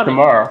 darling, darn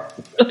tomorrow.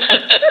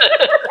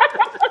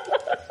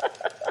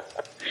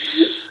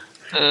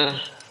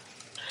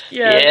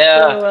 Yeah.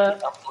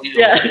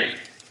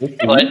 It's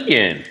the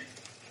weekend.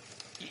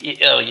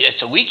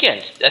 It's a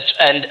weekend.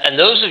 And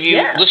those of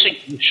you listening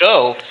to the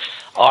show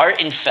are,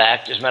 in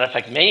fact, as a matter of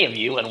fact, many of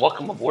you, and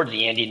welcome aboard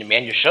the Andy and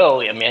Amanda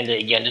show. Amanda,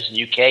 again, is in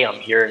the UK. I'm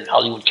here in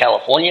Hollywood,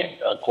 California.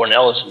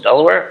 Cornell is in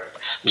Delaware,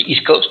 the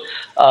East Coast.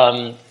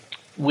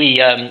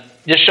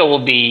 This show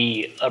will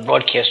be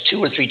broadcast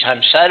 2 or 3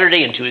 times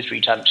Saturday and 2 or 3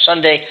 times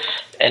Sunday.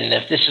 And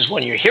if this is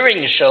when you're hearing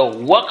the show,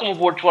 welcome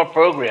aboard to our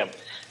program.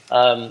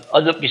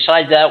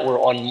 Besides that, we're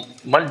on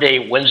Monday,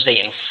 Wednesday,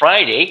 and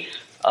Friday,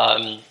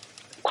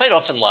 quite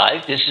often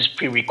live. This is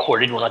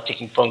pre-recorded. We're not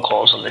taking phone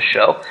calls on the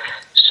show.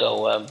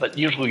 So, but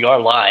usually we are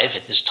live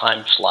at this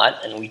time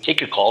slot, and we take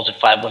your calls at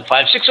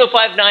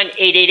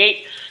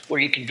 515-605-9888, where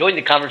you can join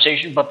the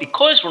conversation. But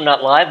because we're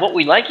not live, what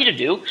we'd like you to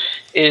do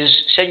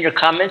is send your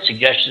comments,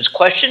 suggestions,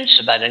 questions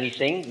about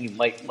anything you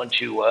might want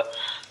to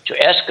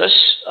ask us,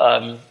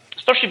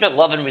 especially about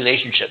love and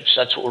relationships.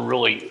 That's what we're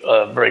really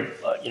very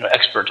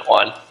expert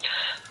on.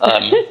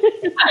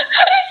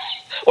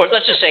 Or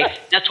let's just say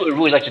that's what we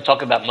really like to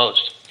talk about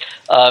most.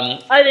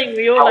 I think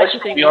we all like to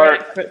think we're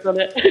experts on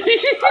it.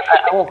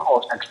 I won't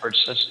call us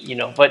experts,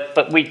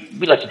 but we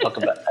like to talk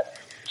about that.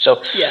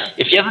 So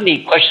if you have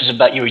any questions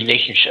about your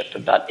relationship,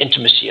 about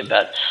intimacy,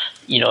 about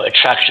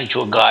attraction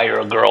to a guy or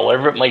a girl,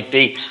 whatever it might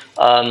be,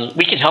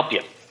 we can help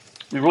you.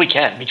 We really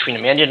can. Between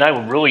Amanda and I,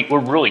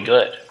 we're really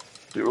good.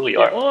 We really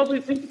are. Well,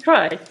 we can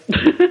try.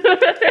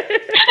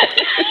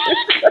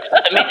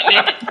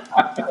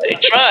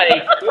 Try.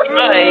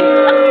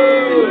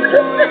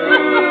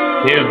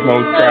 There's no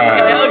try.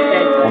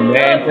 Okay.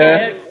 Amanda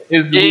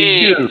is we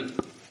do.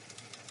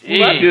 We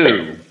do.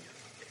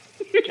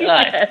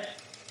 Yes.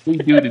 We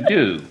do the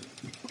do.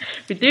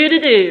 We do the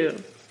do.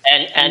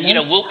 And we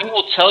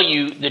will tell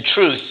you the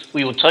truth.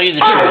 We will tell you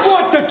the truth. I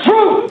want the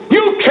truth.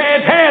 You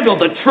can't handle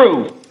the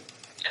truth.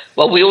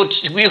 Well, we will.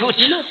 After he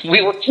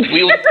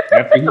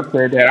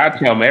said that, I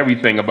tell him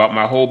everything about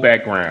my whole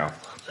background.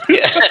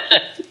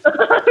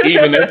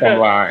 Even if I'm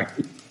lying.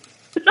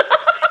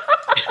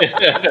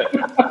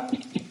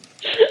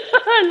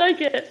 I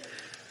like it.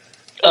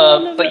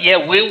 But yeah,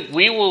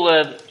 we will.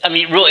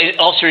 Really, in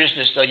all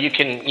seriousness, though, you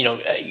can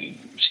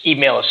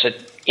email us at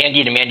Andy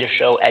and Amanda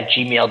Show at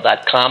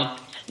gmail.com.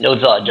 No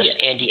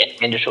just Andy and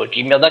Amanda Show at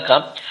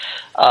gmail.com.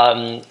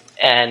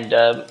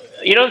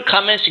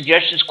 Comments,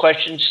 suggestions,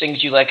 questions,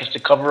 things you'd like us to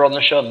cover on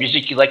the show,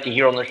 music you'd like to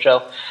hear on the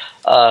show.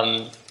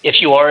 If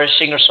you are a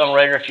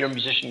singer-songwriter, if you're a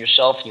musician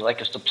yourself and you'd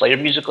like us to play your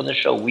music on the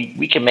show,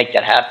 we can make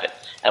that happen.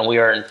 And we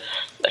are in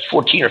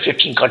 14 or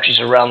 15 countries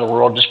around the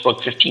world. Just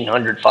broke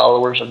 1,500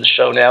 followers of the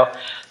show now.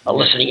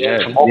 Listening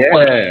in from all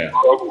places.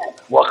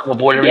 Welcome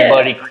aboard,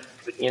 everybody.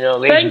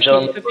 Ladies and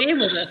gentlemen. Thank you for being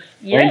with us.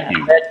 Thank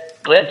you.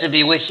 Glad to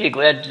be with you.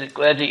 Glad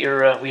that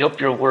you're. We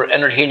hope we're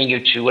entertaining you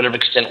to whatever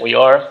extent we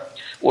are,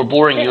 or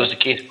boring you, as the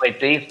case might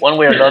be. One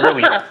way or another,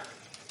 we.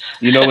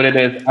 You know what it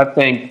is? I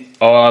think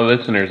all our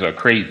listeners are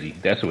crazy.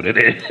 That's what it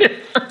is.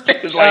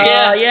 It's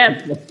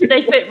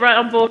They fit right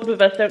on board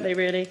with us, don't they?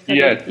 Really?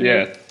 Yes.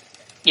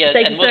 Yeah,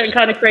 they certain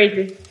kind of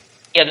crazy.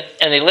 Yeah,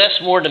 and they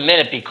last more than a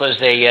minute because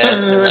they.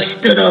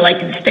 Stood all I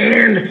can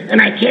stand,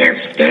 and I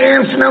can't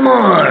stand no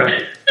more.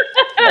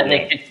 And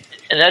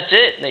that's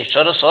it. And they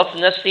shut us off,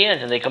 and that's the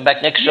end. And they come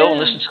back next show and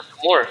listen to some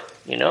more.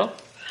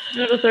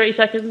 Another 30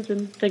 seconds,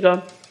 and they're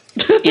gone.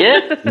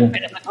 Yeah,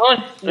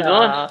 they're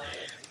gone.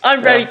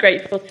 I'm very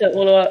grateful to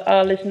all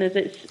our listeners.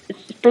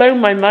 It's blown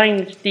my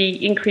mind,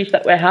 the increase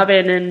that we're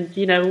having, and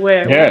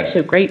we're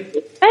so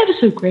grateful. Ever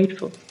so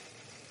grateful.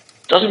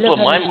 Doesn't blow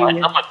my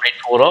mind. I'm not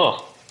grateful at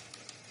all.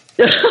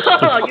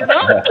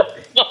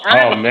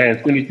 Oh man,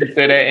 as soon as you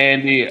said that,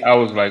 Andy, I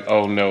was like,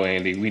 oh no,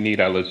 Andy, we need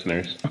our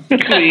listeners.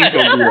 Please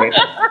don't do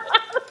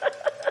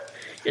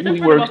that.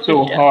 We work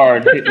so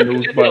hard hitting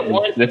those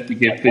buttons just to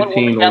get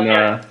 15 on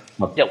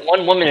that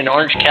one woman in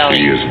Orange County.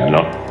 He is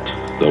not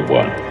the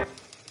one.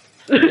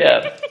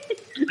 Yeah.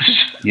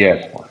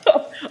 Yes.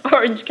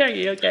 Orange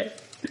County, okay.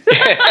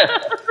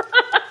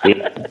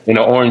 In an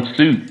orange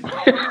suit.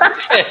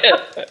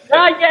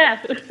 Yeah.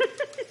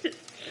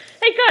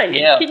 Hey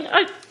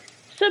guys,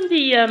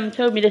 somebody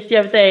told me this the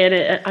other day, and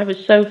I was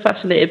so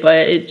fascinated by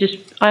it.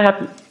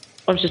 I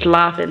was just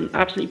laughing,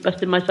 absolutely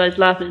busting my sides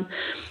laughing.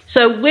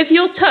 So with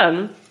your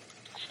tongue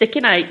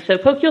sticking out, so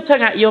poke your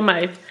tongue out of your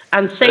mouth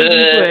and say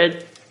these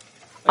words.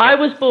 I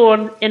was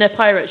born in a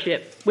pirate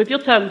ship. With your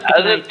tongue sticking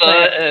out. I was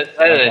born in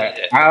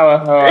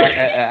a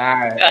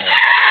pirate ship.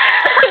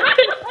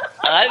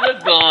 I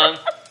was born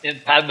in a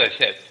pirate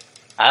ship.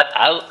 Try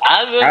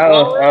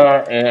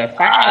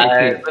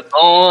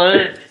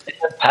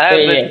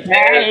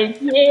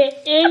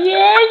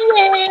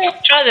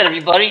that,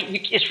 everybody.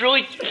 It's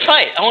really,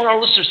 try it. I want our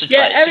listeners to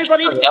try it.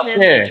 Everybody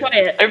listening, try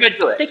it. Everybody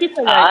do it. Stick your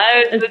tongue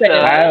out and say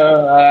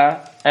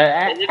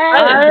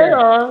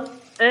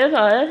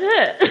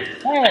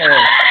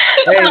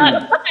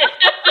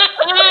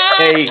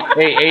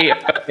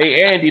Hey,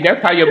 Andy,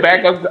 that's how your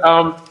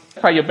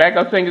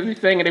backup singers be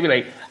singing. They be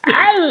like,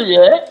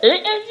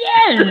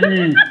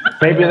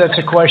 maybe that's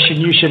a question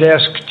you should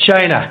ask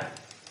China.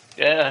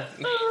 Yeah.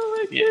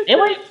 It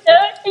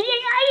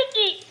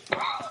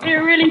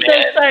really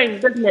does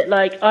sound, doesn't it?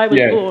 Like I was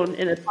born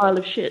in a pile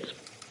of shit.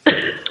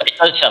 It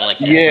does sound like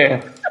that.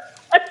 Yeah.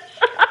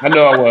 I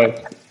know I was.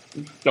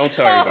 Don't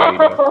tell everybody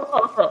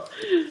that.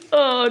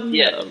 Oh, no.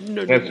 Yeah.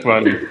 No. That's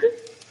funny.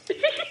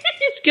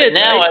 It's good.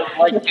 Now I'd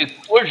like to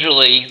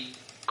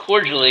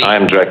cordially. I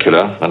am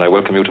Dracula, and I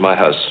welcome you to my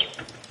house.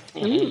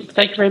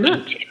 Thank you very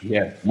much.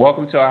 Yeah.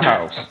 Welcome to our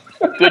house.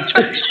 Good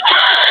choice.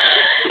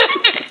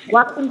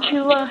 Welcome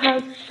to our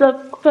house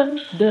of fun.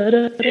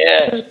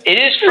 Yeah. It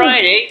is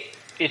Friday.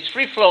 It's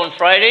Fee Flowin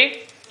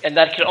Friday, and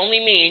that can only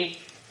mean.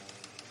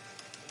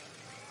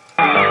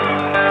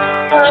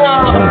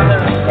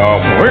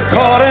 We're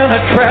caught in a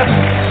trap.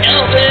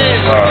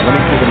 Elvis. Let me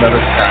take another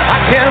shot. I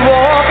can't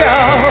walk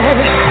out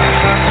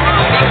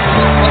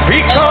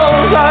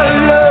because I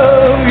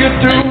love you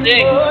too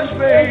much,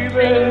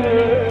 baby.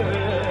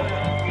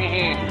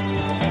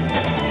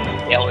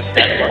 Elvis.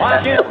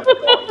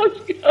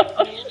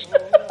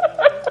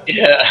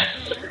 Yeah.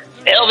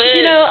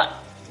 Elvis.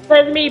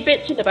 There's me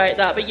bitching about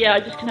that, but I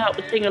just can't help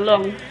but sing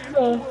along.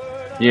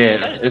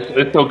 Yeah,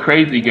 it's so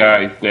crazy,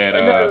 guys, that I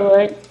know,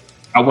 right?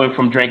 I went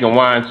from drinking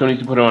wine. As soon as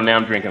you put it on, now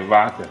I'm drinking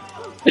vodka.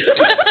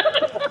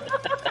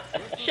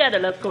 Share the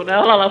love corner.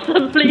 I'll have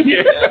some,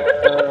 please.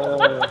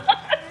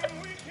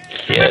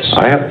 Yes.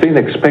 I have been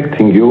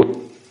expecting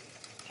you.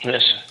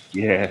 Yes.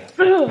 Yeah.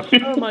 Oh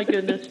my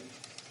goodness.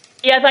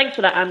 Yeah, thanks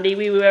for that, Andy.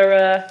 We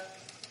were,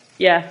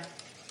 Yeah.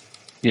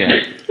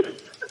 Yeah.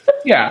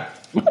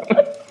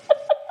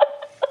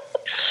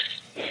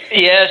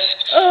 Yes.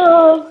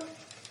 Oh,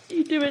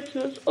 you do it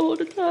to us all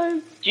the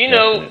time. Do you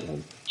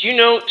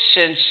know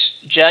since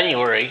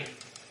January?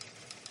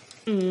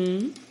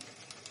 20.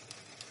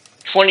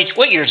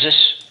 What year is this?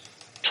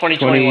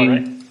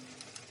 2021,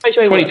 right?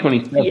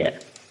 2027. Yeah.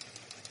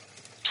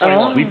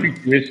 21. We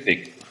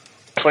futuristic.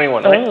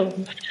 21, right? Oh,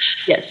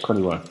 yes.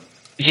 21.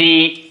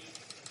 The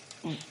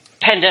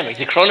pandemic,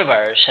 the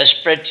coronavirus, has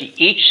spread to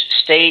each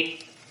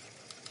state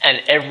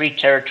and every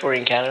territory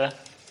in Canada.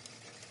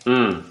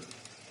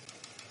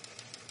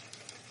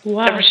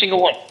 Wow. Every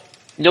single one.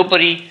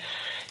 Nobody,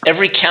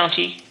 every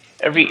county,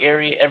 every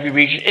area, every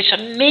region. It's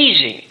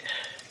amazing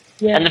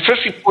Yeah. And the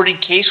first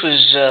reported case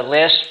was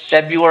last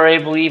February, I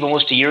believe,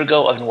 almost a year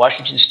ago, in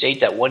Washington State.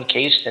 That one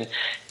case, and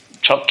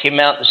Trump came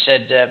out and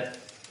said,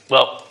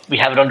 "Well, we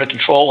have it under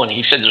control." And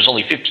he said, "There's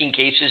only 15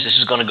 cases. This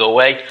is going to go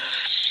away."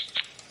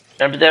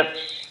 Remember that?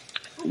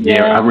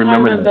 Yeah, I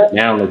remember that.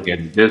 Now look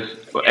at this.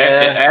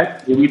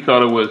 Actually, we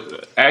thought it was.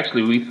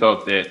 Actually, we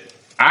thought that.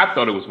 I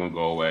thought it was going to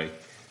go away.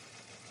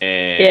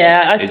 And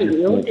I it think just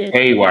we all went did.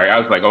 haywire. I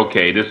was like,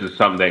 okay, this is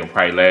something that will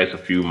probably last a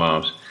few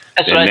months.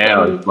 That's and what I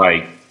now thought. it's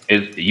like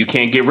you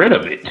can't get rid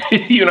of it.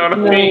 You know what I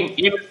mean?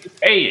 Even if you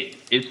pay it,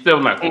 it's still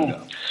not going to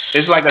go.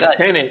 It's like a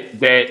tenant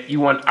that you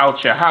want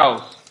out your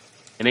house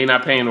and they're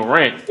not paying the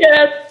rent.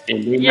 Yes.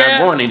 And they're not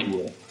going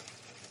anywhere.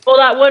 Or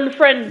that one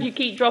friend you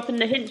keep dropping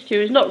the hints to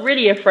is not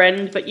really a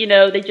friend, but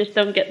they just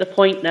don't get the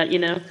point that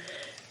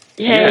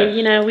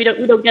hey, we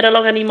don't get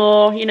along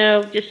anymore.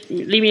 Just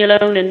leave me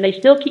alone, and they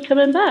still keep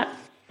coming back.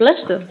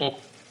 Bless them.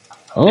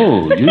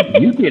 Oh,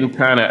 you getting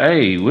kind of?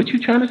 Hey, what you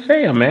trying to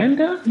say,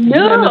 Amanda?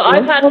 No,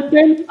 I've had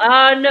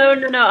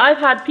no. I've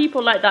had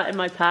people like that in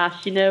my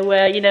past.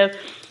 Where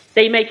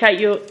they make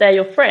out they're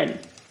your friend.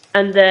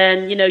 And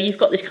then, you've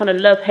got this kind of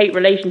love-hate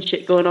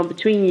relationship going on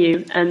between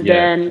you. And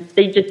then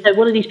they're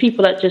one of these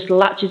people that just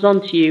latches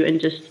onto you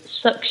and just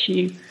sucks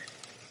you.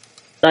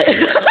 Like,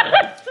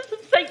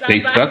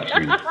 they suck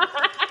you.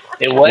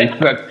 They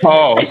suck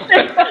Paul. I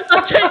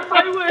take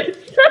my words.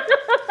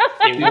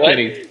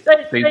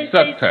 They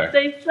suck her.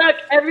 They suck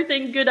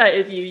everything good out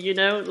of you,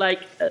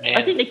 Like,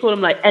 I think they call them,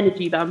 like,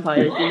 energy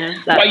vampires,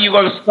 Why are you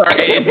going to start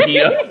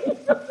India?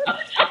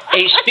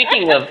 Hey,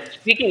 speaking of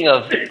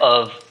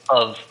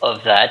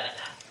that,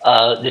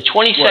 the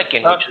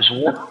 22nd, which is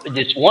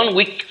this 1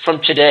 week from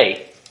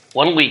today,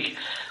 we'll be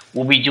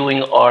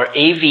doing our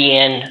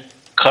AVN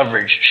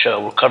coverage show.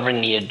 We're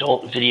covering the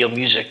Adult Video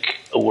Music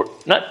Award,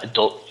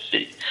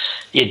 the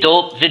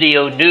Adult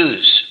Video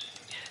News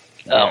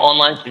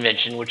online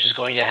convention, which is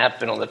going to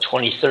happen on the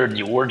 23rd.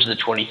 The awards are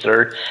the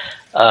 23rd.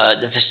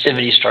 The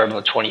festivities start on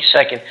the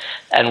 22nd,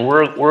 and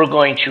we're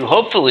going to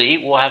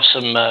we'll have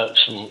some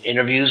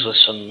interviews with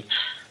some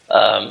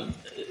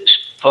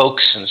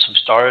folks and some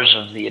stars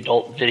of the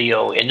adult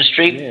video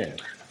industry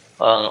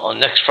on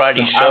next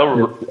Friday's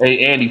show.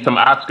 Hey Andy, some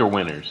Oscar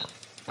winners.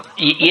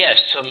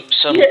 Yes, some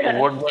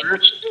award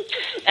winners,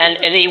 and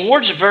the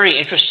awards are very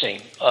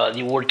interesting.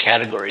 The award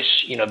categories,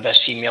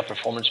 best female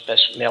performance,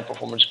 best male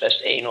performance,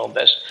 best anal,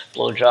 best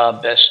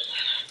blowjob, best.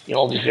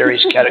 All these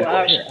various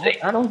categories.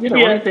 I don't get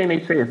it. Only thing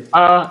they say is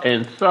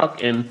and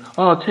suck and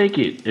take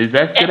it. Is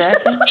that good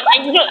acting?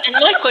 And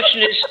my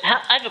question is,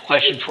 I have a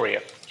question for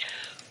you.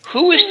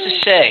 Who is to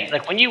say,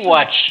 like when you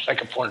watch like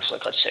a porn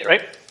flick, let's say,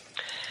 right?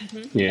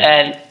 Mm-hmm. Yeah.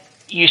 And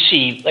you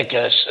see like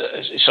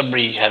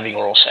somebody having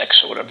oral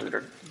sex or whatever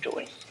they're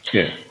doing.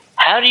 Yeah.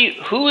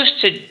 Who is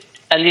to,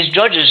 and these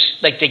judges,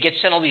 like they get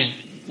sent all these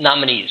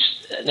nominees.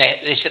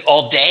 They sit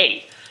all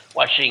day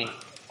watching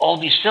all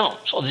these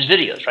films, all these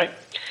videos, right?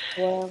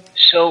 Yeah.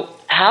 So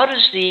how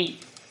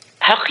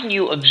can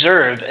you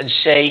observe and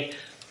say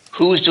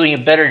who is doing a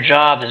better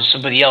job than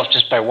somebody else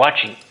just by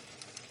watching?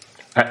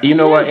 You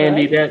know what,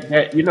 Andy?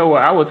 That you know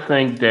what? I would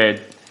think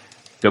that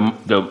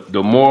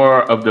the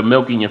more of the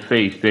milk in your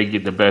face, they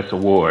get the best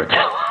award.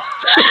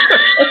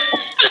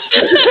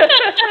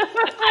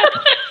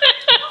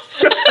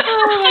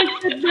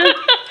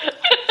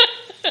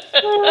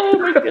 Oh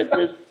my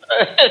goodness.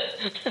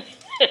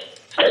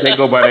 They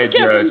go by that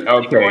judge.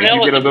 Okay,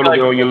 you get a little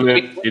bit on your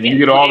lip, and you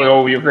get all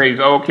over your face.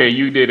 Okay,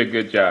 you did a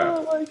good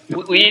job.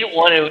 We didn't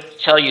want to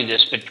tell you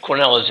this, but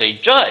Cornell is a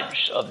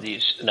judge of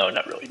these. No,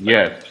 not really.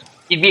 Yes.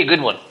 He'd be a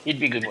good one. I'll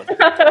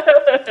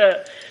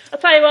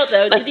tell you what,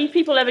 though. Do these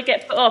people ever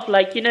get put off?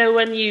 Like,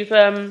 when you've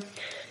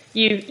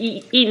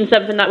eaten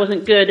something that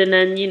wasn't good, and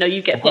then,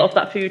 you get put off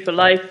that food for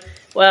life.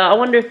 Well, I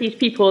wonder if these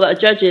people that are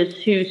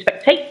judges who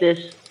spectate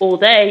this all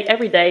day,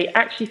 every day,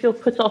 actually feel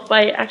put off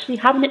by actually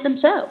having it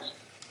themselves.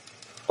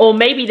 Or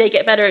maybe they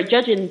get better at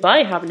judging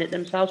by having it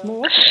themselves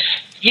more often.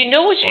 You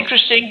know what's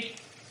interesting?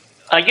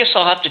 I guess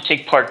I'll have to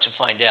take part to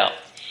find out.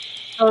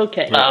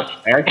 Okay.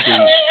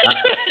 Actually,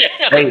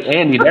 hey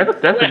Andy, that's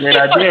a great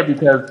idea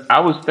because I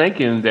was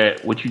thinking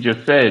that what you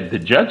just said, the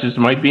judges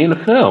might be in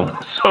the film,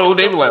 so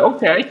they were like,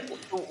 okay.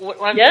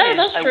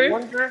 That's true.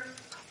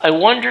 I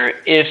wonder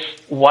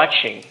if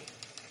watching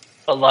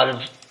a lot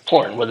of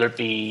porn, whether it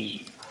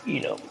be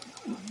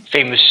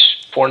famous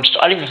porn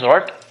stars, I don't even know if there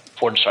are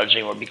porn stars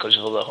anymore because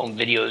of all the home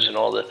videos and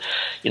all the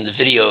the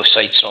video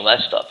sites and all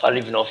that stuff. I don't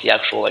even know if the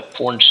actual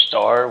porn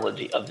star of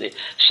the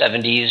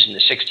 70s and the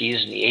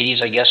 60s and the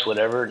 80s, I guess,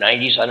 whatever,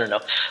 90s, I don't know,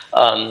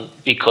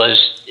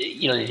 because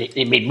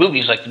they made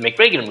movies like they make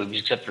regular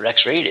movies except they're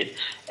X-rated,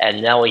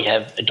 and now we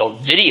have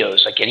adult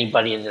videos like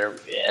anybody and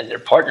their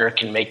partner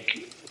can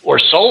make, or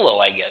solo,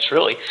 I guess,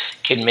 really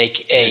can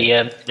make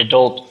a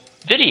adult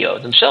video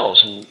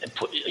themselves and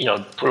put it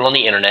on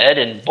the internet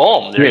and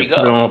boom, there you go.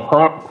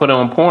 Put it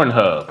on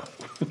Pornhub.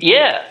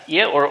 Yeah,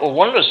 or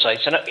one of those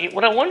sites. And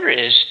what I wonder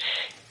is,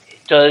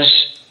 does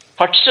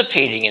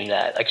participating in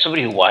that, like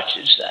somebody who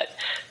watches that,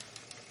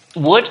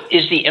 what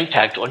is the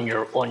impact on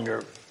your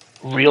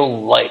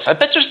real life? I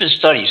bet there's been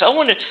studies. I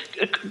want to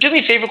do me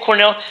a favor,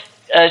 Cornell.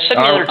 Send me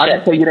another I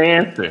text. can tell you the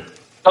answer.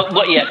 Oh,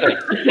 what? Yeah. Go ahead.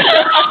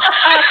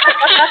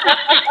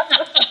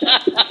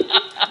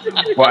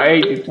 Well, I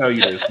hate to tell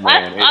you this,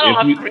 man. I don't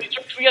have to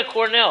research. We got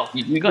Cornell.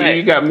 Go ahead.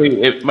 You got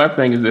me. My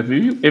thing is,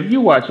 if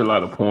you watch a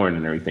lot of porn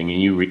and everything,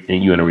 and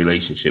you're in a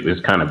relationship,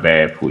 it's kind of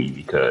bad for you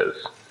because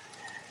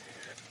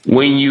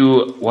when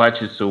you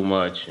watch it so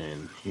much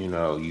and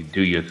you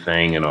do your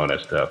thing and all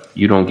that stuff,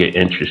 you don't get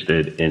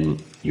interested in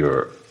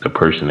the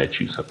person that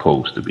you're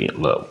supposed to be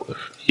in love with.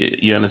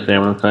 You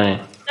understand what I'm saying?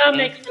 That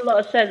makes a lot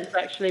of sense,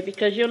 actually,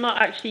 because you're not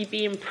actually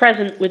being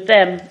present with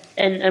them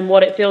and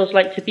what it feels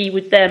like to be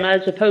with them,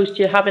 as opposed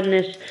to having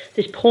this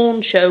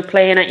porn show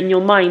playing out in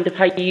your mind of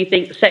how you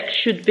think sex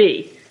should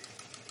be,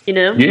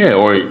 Yeah,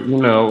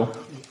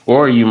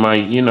 or you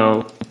might,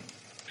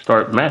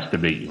 start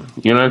masturbating.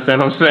 You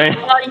understand what I'm saying?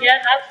 Oh, yeah,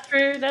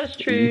 that's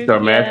true. You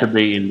start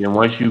masturbating, and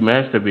once you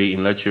masturbate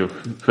and let your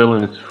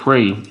feelings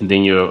free, and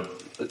then your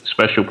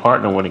special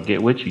partner want to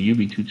get with you, you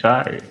be too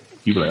tired.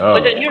 You be like, oh.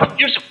 But then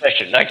here's the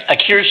question.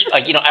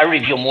 I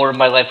reveal more of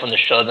my life on the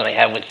show than I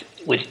have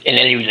with in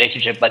any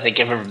relationship I think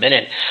I've ever been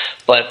in.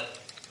 But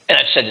and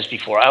I've said this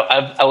before.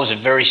 I was a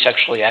very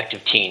sexually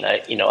active teen.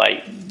 I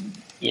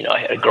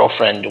had a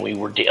girlfriend, and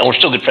we're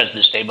still good friends to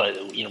this day, but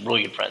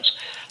really good friends.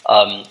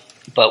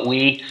 But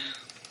we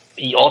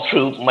all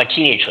through my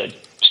teenagehood,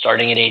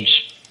 starting at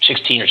age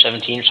 16 or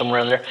 17 or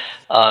somewhere around there.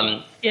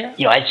 I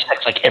had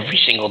sex like every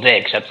single day,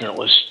 except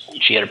when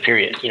she had her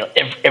period.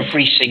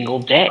 Every single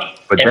day.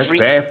 But that's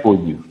bad for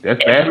you.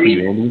 That's bad for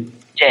you, Andy.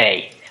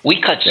 Day. We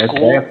cut school.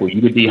 That's bad for you.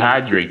 You could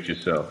dehydrate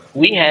yourself.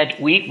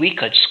 We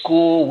cut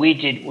school. We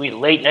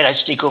late night. I'd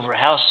sneak over her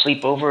house,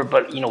 sleep over.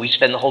 But we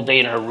spend the whole day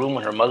in her room.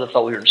 When her mother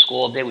thought we were in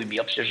school all day, we'd be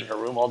upstairs in her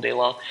room all day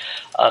long.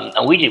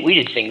 And we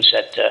did things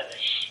that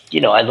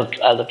I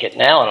look at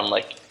now and I'm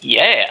like,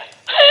 yeah.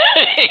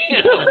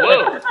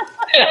 Whoa.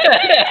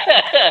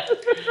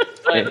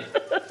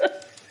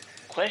 But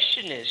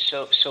question is,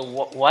 so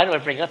why do I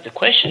bring up the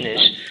question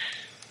is,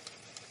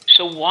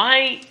 so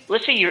why,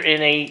 let's say you're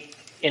in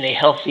a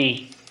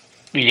healthy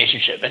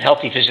relationship and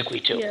healthy physically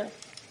too.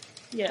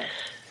 Yeah.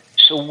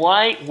 So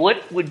what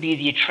would be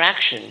the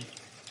attraction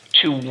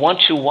to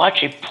want to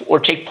watch or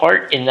take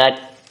part in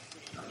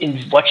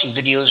watching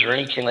videos or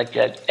anything like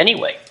that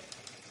anyway?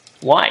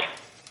 Why?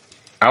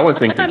 I would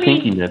think the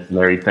kinkiness and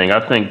everything. I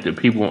think the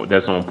people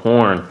that's on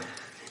porn,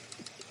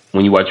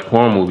 when you watch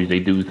porn movies, they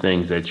do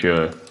things that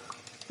your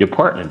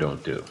partner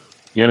don't do.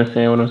 You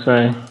understand what I'm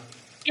saying?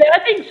 Yeah, I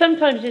think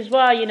sometimes as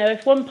well,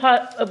 if one of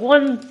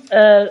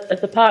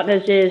the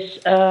partners is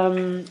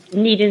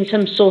needing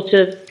some sort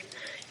of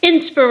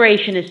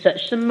inspiration as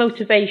such, some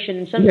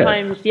motivation,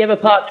 sometimes the other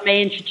partner may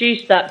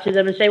introduce that to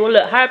them and say, well,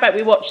 look, how about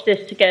we watch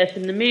this to get us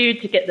in the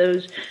mood, to get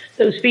those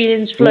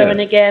feelings flowing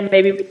again.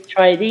 Maybe we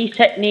try these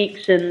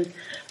techniques. And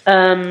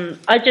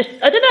I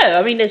don't know.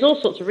 I mean, there's all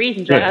sorts of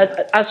reasons, right?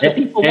 As for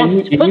people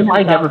wanting to put you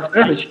might have a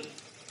themselves fetish.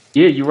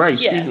 Yeah, you're right.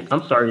 Yeah. Steve,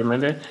 I'm sorry,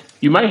 Amanda.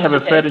 You might have a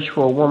fetish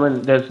for a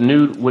woman that's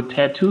nude with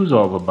tattoos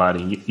all over her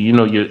body.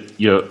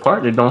 Your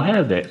partner don't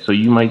have that, so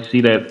you might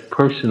see that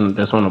person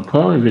that's on a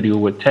porn video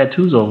with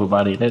tattoos all over her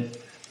body. That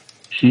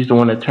she's the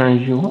one that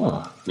turns you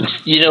on.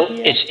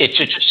 It's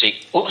interesting.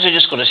 What was I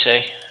just going to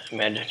say,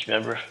 Amanda? Do you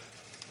remember?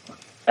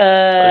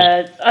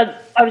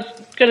 I was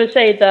going to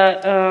say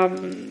that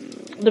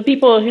the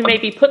people who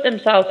maybe put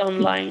themselves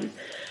online,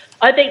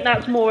 I think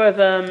that's more of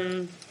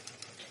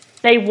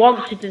they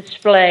want to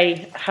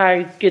display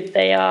how good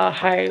they are,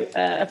 how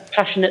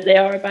passionate they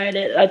are about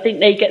it. I think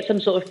they get some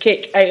sort of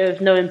kick out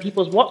of knowing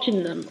people's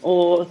watching them,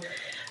 or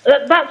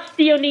that's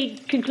the only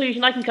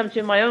conclusion I can come to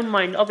in my own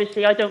mind.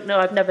 Obviously, I don't know.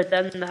 I've never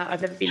done that.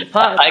 I've never been a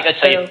part of that. I got to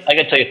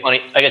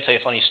tell you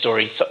a funny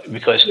story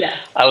because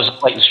I was a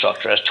flight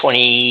instructor. I was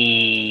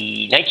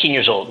 19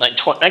 years old,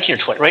 19 or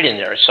 20, right in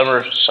there. A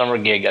summer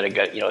gig. I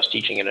was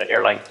teaching at an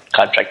airline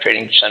contract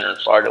training center in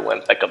Florida.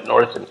 Went back up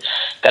north and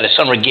got a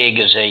summer gig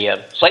as a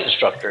flight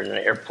instructor in an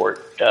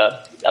airport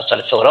outside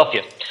of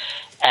Philadelphia.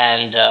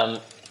 And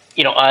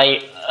I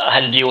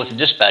had to deal with a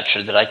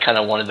dispatcher that I kind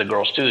of wanted the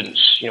girl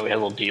students. We had a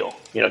little deal.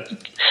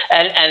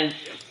 And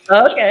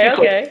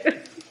okay.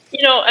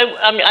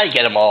 I mean, I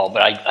get them all,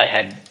 but I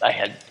had,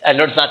 and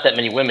there's not that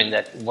many women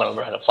that want to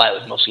learn how to fly. It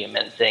was mostly a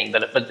men thing,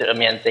 but a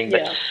man thing.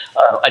 But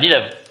I did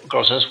have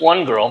girls, and this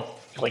one girl,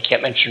 I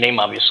can't mention her name,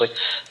 obviously.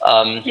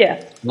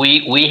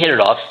 We hit it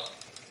off.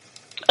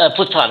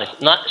 Platonic.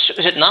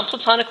 Is it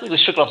non-platonically?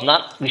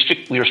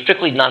 We were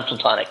strictly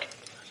non-platonic.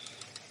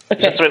 Okay.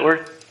 Is that the right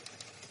word?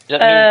 Does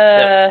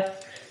that mean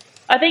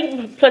I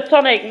think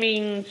platonic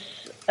means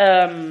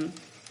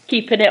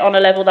keeping it on a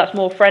level that's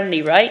more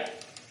friendly, right?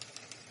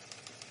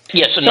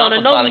 Yeah, so on a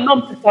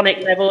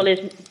non-platonic level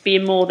is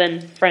being more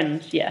than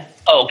friends, yeah.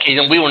 Oh, okay,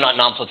 then we were not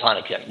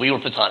non-platonic then. We were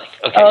platonic.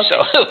 Okay,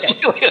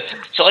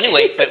 so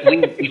anyway, but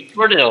we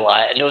flirted a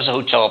lot, and there was a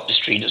hotel up the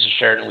street, it was a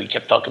Sheraton, we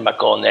kept talking about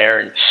going there,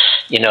 and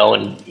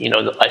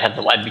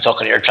I'd be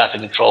talking to air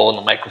traffic control, and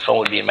the microphone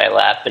would be in my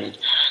lap, and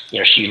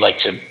she'd like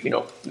to,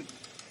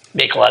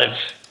 make a lot of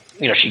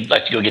she'd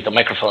like to go get the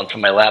microphone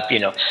from my lap,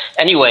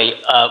 Anyway,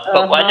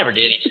 but I never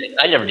did anything.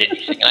 I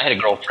had a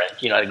girlfriend,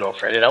 I had a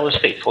girlfriend, and I was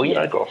faithful, I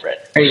had a girlfriend.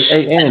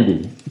 Hey,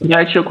 Andy, can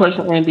I ask you a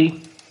question,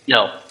 Andy?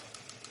 No.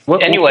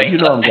 Anyway, I'm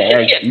going to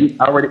ask you.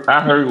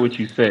 I heard what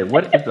you said.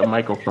 What is a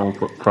microphone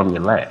from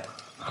your lap?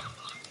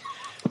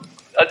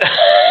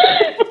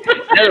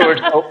 In other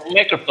words, a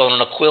microphone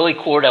on a quilly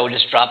cord, I would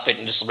just drop it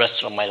and just rest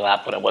it on my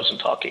lap when I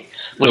wasn't talking.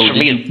 Which for me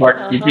did you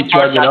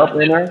plug it up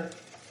in there?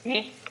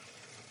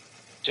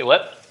 Say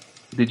what?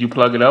 Did you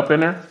plug it up in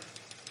there?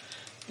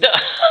 No.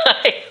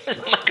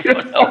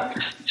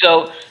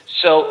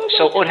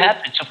 So what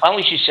happened? So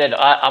finally she said,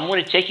 I'm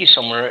going to take you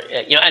somewhere,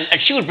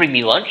 and she would bring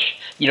me lunch.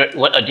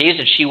 Days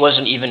that she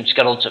wasn't even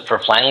scheduled for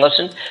a flying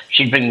lesson,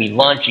 she'd bring me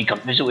lunch, she'd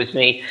come visit with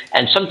me,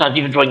 and sometimes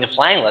even during the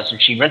flying lesson,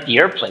 she'd rent the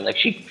airplane. Like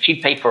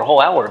she'd pay for a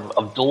whole hour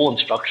of dual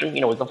instruction,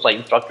 with the flight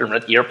instructor, and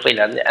rent the airplane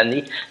and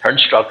her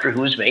instructor, who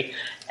was me,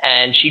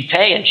 and she'd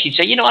pay, and she'd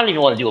say, I don't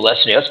even want to do a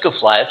lesson today. Let's go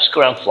fly. Let's go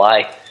around and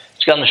fly.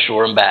 Let's go on the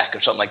shore and back,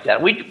 or something like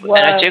that. And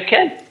I'd say,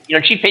 okay.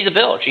 She'd pay the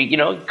bill. She,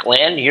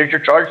 land, here's your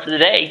charge for the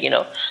day,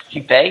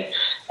 she'd pay.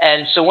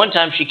 And so one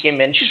time she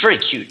came in, she's very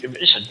cute,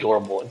 just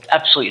adorable,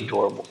 absolutely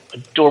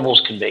adorable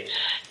as can be.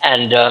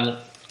 And so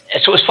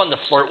it was fun to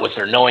flirt with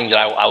her, knowing that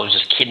I was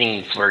just kidding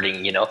and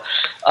flirting, Yeah.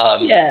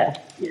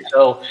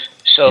 So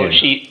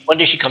one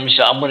day she comes and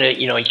said, I'm going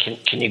to,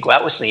 can you go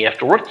out with me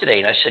after work today?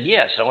 And I said,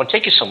 yes, I want to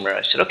take you somewhere.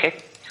 I said, okay.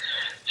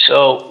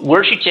 So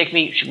where she take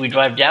me, we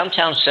drive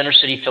downtown Center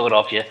City,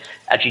 Philadelphia,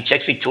 and she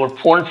takes me to her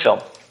porn film.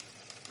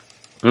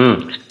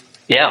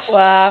 Yeah.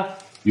 Wow.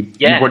 You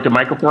brought the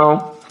microphone?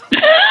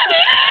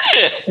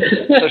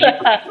 So she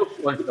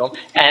porn film.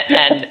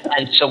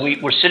 And so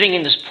we're sitting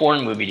in this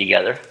porn movie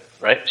together,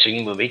 right?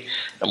 Singing movie.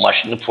 I'm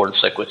watching the porn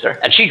flick with her.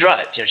 And she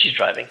drives, she's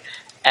driving.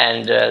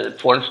 And the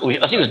porn, I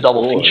think it was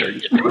double feature.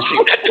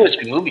 Two or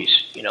three movies,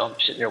 I'm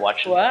sitting there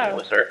watching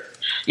with her.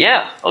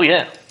 Yeah. Oh,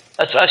 yeah.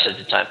 That's what I said at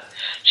the time.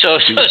 So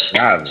then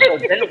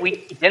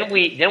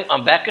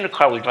I'm back in the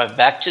car. We drive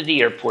back to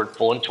the airport,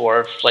 pull into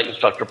our flight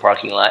instructor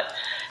parking lot,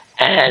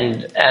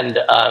 and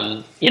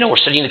we're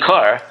sitting in the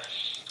car.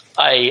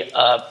 I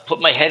put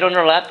my head on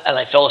her lap, and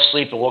I fell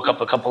asleep and woke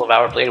up a couple of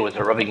hours later with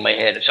her rubbing my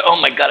head. And said, "Oh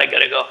my God, I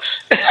gotta go."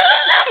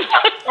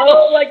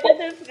 Oh my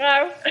goodness,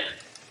 wow!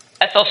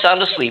 I fell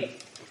sound asleep.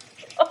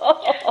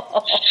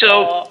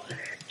 So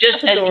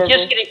just getting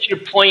to your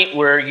point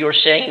where you're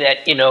saying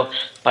that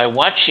by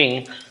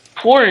watching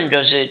porn,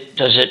 does it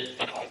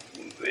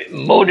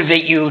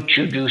motivate you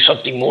to do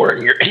something more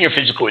in your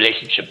physical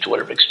relationship to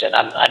whatever extent?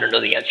 I don't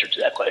know the answer to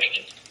that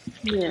question.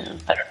 Yeah,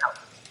 I don't know.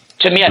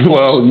 To me,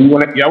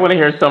 y'all want to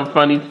hear something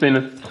funny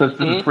since this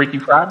is Freaky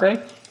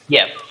Friday?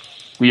 Yeah.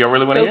 Y'all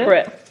really want to hear? Go for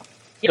it.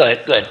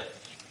 Go ahead.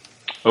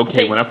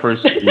 Okay, when I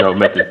first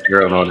met this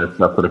girl and all this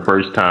stuff for the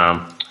first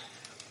time,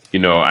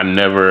 I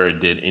never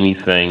did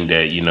anything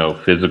that,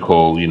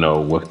 physical,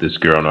 with this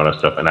girl and all that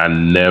stuff. And I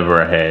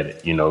never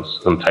had,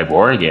 some type of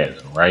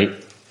orgasm, right?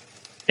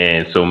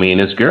 And so me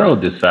and this girl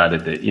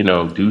decided to,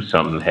 do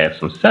something, have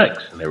some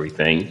sex and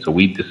everything. So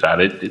we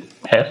decided to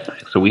have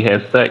sex. So we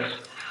had sex.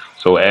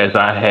 So as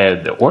I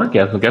had the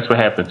orgasm, guess what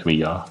happened to me,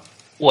 y'all?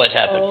 What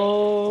happened?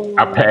 Oh,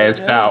 I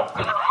passed out.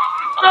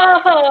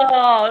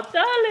 Oh,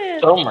 darling.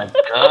 Oh, my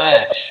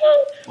gosh.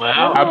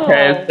 Wow. I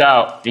passed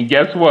out. And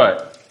guess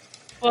what?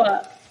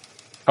 What?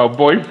 Her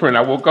boyfriend,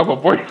 I woke up, her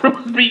boyfriend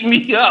was beating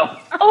me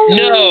up. Oh,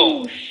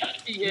 no.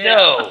 Yeah.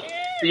 No.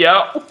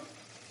 Yep.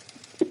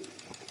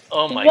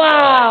 Oh, my God.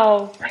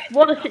 Wow.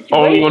 What a situation.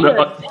 Only on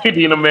the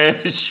Indian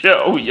Amanda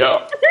show,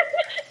 y'all.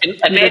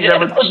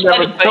 Amanda, she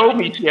never told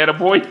me she had a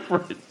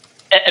boyfriend.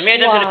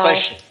 Amanda, I've got a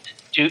question.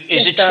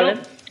 Is it true?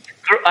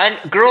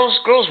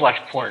 Girls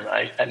watch porn,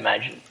 I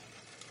imagine.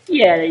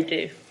 Yeah, they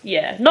do.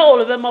 Yeah, not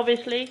all of them,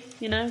 obviously,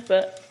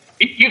 but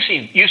you've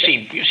seen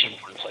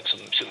porn flicks,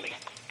 I'm assuming.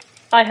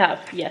 I have,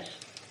 yes.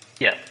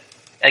 Yeah,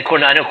 and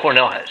I know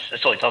Cornell has.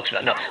 That's all he talks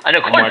about. No, I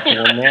know Cornell. I'm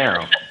watching them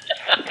now.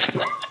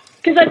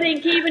 Because I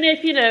think even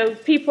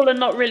if people are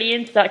not really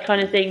into that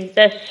kind of thing,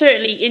 they're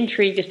certainly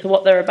intrigued as to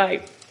what they're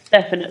about.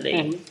 Definitely.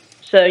 Mm-hmm.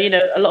 So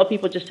a lot of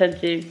people just tend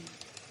to.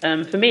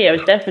 For me, I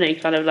was definitely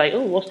kind of like,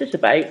 oh, what's this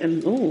about?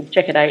 And oh,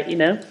 check it out,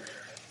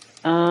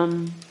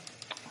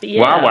 But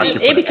yeah, I watch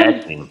it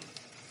becomes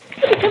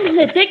an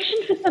addiction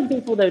for some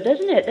people, though,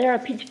 doesn't it? There are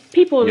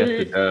people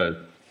it does.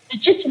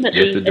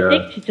 Legitimately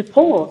addicted to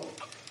porn.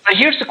 But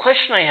here's the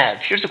question I have.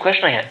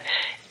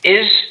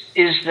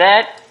 Is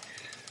that,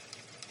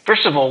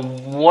 first of all,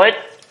 what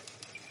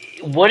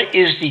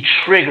is the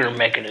trigger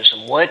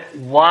mechanism?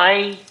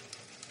 Why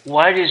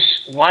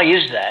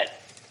is that?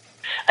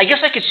 I guess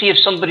I could see if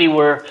somebody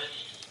were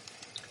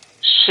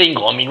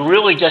single,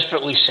 really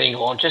desperately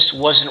single, and just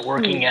wasn't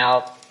working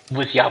out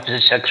with the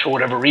opposite sex for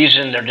whatever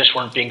reason. They just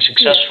weren't being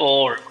successful,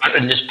 or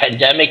in this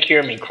pandemic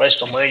here.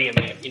 Christ Almighty.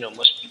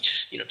 Must be,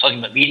 talking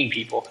about meeting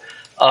people.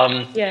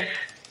 I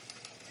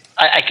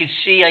could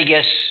see. I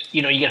guess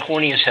you get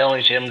horny as hell,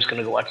 and you say, "I'm just going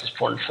to go watch this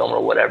porn film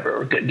or whatever,"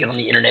 or get on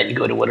the internet and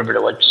go to whatever the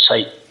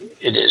website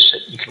it is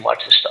that you can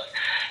watch this stuff.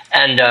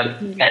 and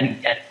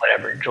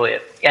whatever, enjoy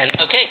it. And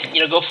okay,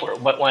 go for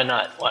it. Why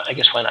not? Well, I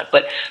guess why not?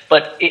 But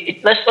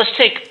let's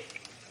take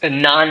a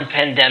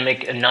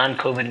non-pandemic, a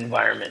non-COVID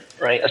environment,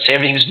 right? Let's say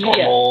everything's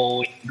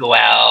normal. You go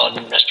out,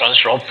 and restaurants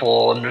are all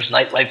full, and there's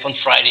nightlife on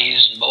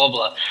Fridays, and blah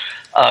blah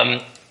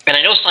blah. And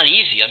I know it's not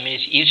easy. I mean,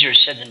 it's easier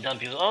said than done.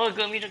 People,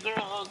 go meet a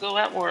girl, go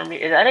out more. I mean,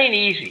 that ain't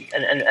easy,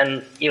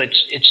 and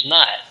it's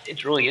not.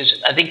 It really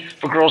isn't. I think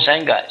for girls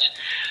and guys.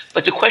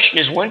 But the question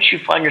is, once you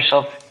find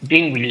yourself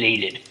being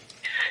related,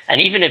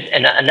 and even if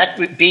and that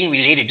being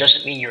related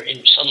doesn't mean you're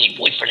in suddenly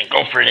boyfriend and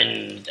girlfriend,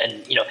 and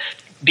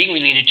being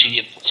related to the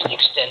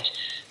extent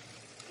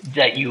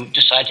that you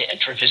decide to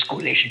enter a physical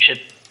relationship,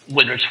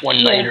 whether it's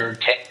one night or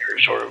 10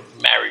 years or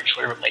marriage,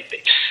 whatever it might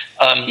be.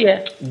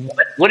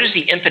 What is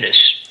the impetus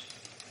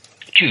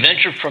to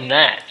venture from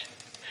that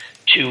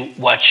to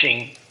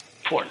watching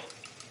porn?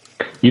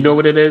 You know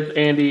what it is,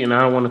 Andy, and I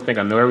don't want to think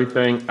I know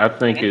everything. I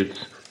think it's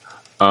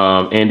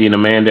Andy and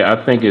Amanda.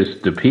 I think it's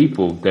the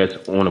people that's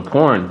on the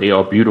porn. They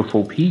are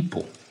beautiful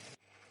people.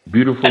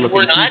 Beautiful and looking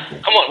we're not?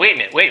 people. Come on, wait a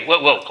minute.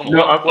 Whoa, come on.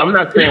 No, I'm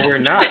not saying we're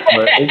not,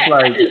 but it's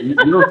like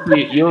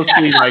you'll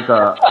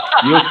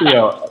see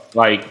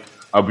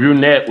a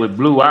brunette with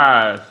blue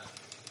eyes,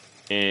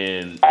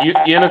 and you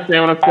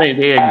understand what I'm saying?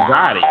 They're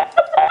exotic.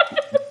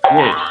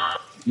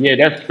 Yeah,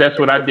 that's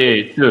what I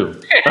did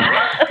too.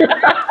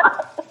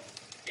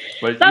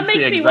 But that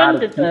makes me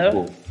wonder,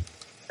 though.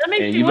 That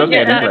makes and me you look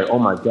wonder. at it like, oh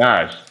my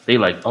gosh. They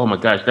like, oh my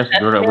gosh, that's the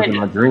girl that was in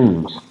my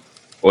dreams,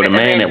 or the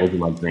man that was in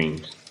my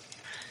dreams.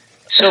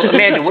 So,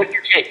 Amanda, what's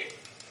your take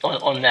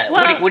on that?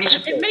 Well, what do you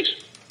suppose?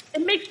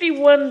 It makes me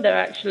wonder,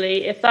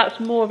 actually, if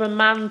that's more of a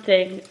man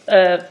thing.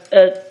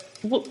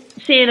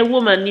 Seeing a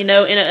woman, in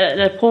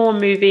a porn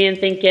movie and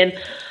thinking,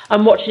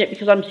 I'm watching it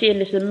because I'm seeing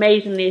this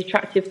amazingly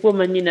attractive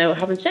woman,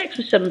 having sex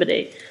with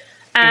somebody.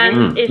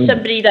 And it's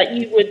somebody that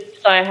you would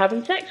desire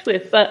having sex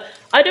with. But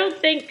I don't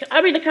think,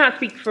 I can't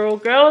speak for all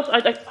girls. I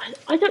don't,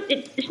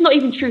 it's not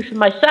even true for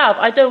myself.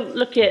 I don't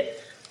look at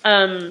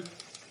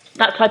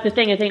that type of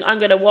thing and think, I'm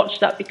going to watch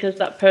that because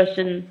that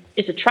person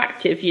is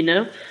attractive,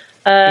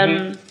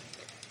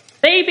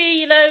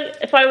 Maybe,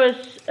 if I was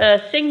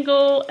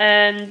single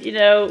and,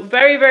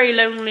 very, very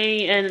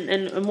lonely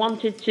and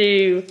wanted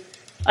to,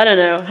 I don't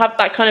know, have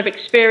that kind of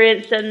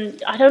experience,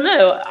 and I don't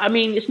know. I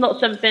mean, it's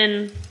not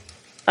something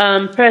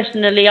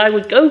personally I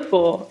would go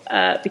for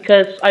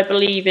because I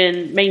believe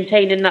in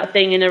maintaining that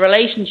thing in a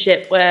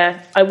relationship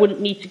where I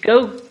wouldn't need to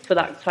go for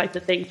that type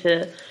of thing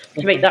to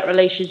make that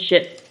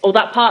relationship or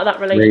that part of that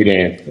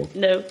relationship.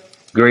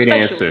 Great answer. Great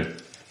special. answer.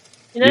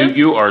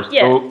 You are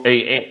so,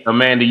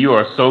 Amanda, you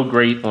are so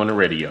great on the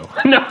radio.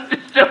 No,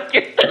 just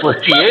joking. Well,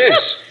 she is.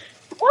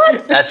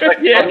 What? That's what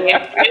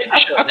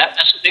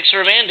that's what makes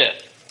her Amanda.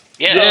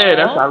 Yeah,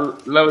 that's I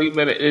love it.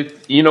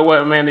 But you know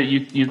what, Amanda,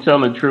 you're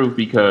telling the truth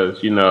because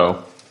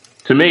to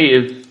me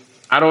it's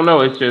I don't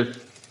know. It's just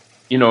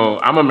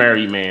I'm a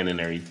married man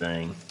and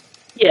everything.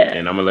 Yeah.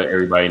 And I'm gonna let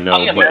everybody know.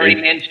 I'm a married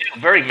man too.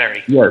 Very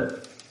married. Yes.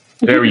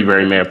 Very,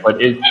 very married.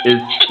 But it's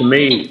to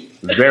me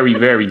very,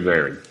 very,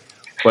 very.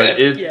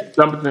 But it's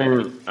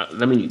something.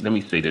 Let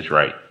me say this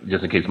right,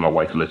 just in case my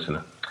wife's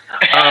listening.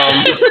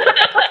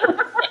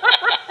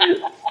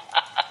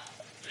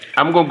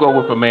 I'm gonna go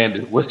with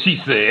Amanda. What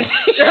she said.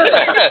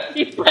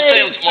 She's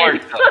playing tomorrow.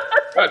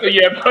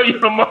 Tell you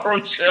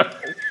tomorrow show.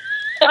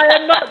 I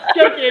am not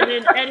judging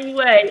in any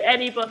way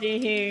anybody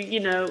who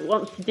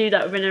wants to do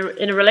that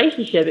in a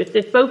relationship.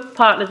 If both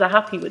partners are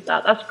happy with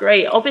that, that's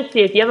great.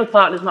 Obviously, if the other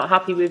partner's not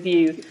happy with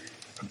you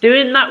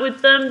doing that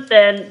with them,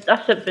 then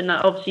that's something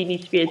that obviously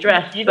needs to be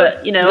addressed. I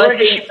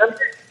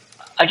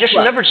just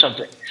remembered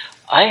something.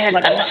 I had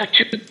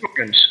two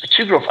girlfriends.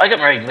 I got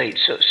married late,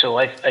 so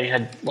I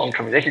had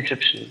long-term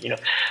relationships,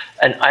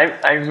 and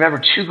I remember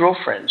two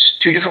girlfriends,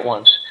 two different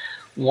ones.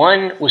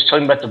 One was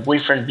talking about the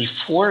boyfriend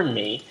before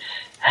me,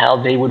 how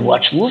they would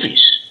watch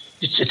movies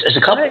it's as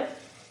a couple,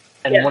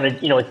 and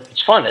wanted,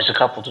 it's fun as a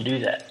couple to do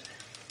that.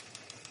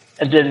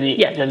 And then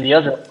the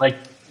other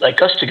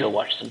like us to go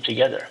watch them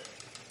together.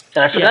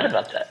 And I forgot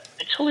about that.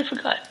 I totally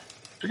forgot.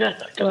 About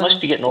that. Wow.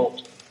 Must be getting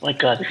old. My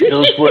God,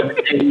 those were the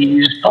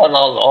days.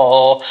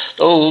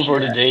 Those were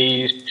the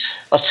days.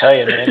 I'll tell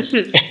you, man.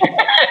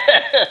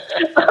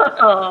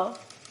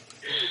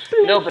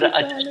 No, but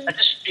I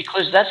just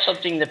because that's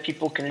something that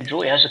people can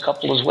enjoy as a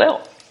couple as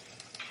well.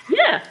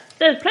 Yeah,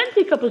 there's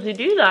plenty of couples who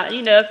do that.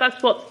 If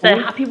that's what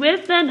they're happy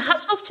with, then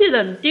hats off to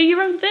them. Do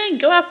your own thing.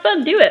 Go have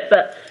fun. Do it.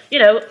 But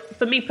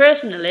for me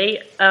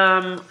personally,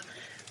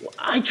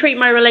 I treat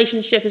my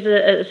relationship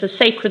as a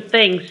sacred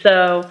thing.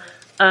 So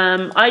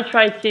I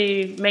try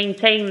to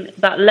maintain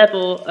that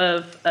level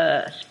of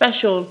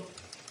special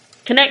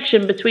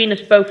connection between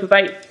us both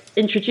without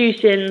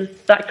introducing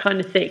that kind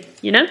of thing,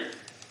 That's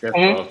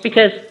awesome.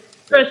 Because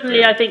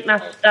personally, I think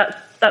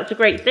that's a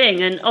great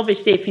thing. And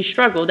obviously, if you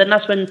struggle, then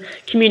that's when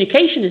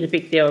communication is a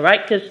big deal,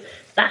 right? Because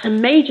that's a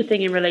major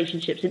thing in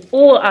relationships, in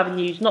all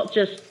avenues, not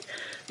just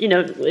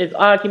with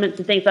arguments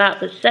and things like that,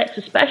 but sex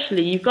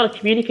especially. You've got to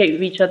communicate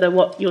with each other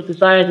what your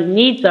desires and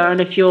needs are, and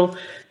if you're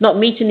not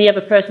meeting the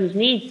other person's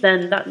needs,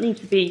 then that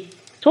needs to be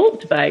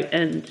talked about,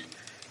 and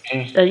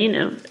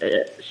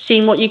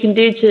seeing what you can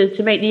do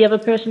to make the other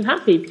person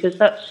happy, because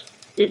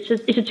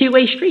it's a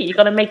two-way street. You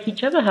got to make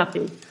each other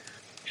happy.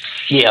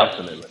 Yeah,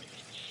 absolutely.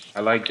 I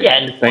like that.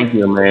 Yeah, thank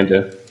you,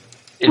 Amanda.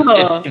 You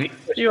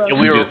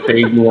just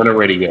saved me on the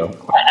radio.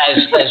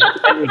 As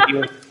many of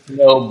you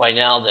know by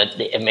now that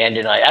Amanda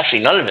and I,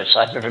 actually none of us,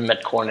 I've never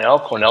met Cornell.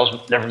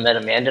 Cornell's never met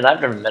Amanda, and I've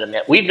never met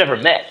Amanda. We've never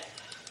met.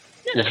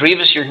 The three of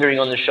us you're hearing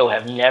on the show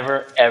have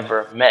never,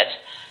 ever met.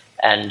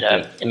 And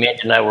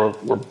Amanda and I were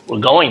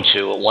going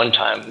to at one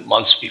time,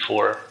 months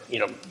before,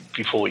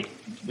 before we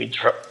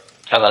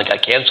found out it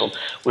got canceled,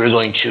 we were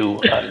going to,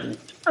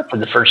 for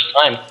the first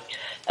time,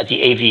 at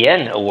the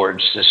AVN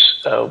Awards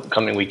this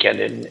coming weekend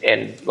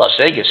in Las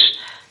Vegas,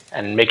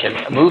 and make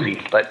a movie,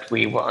 but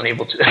we were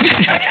unable to. We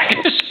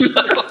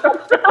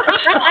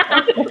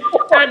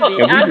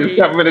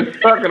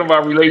just talking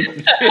about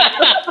relationships.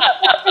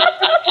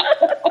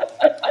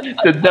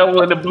 The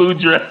devil in the blue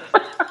dress.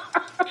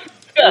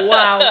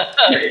 Wow.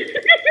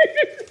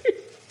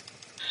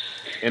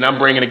 And I'm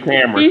bringing a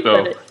camera,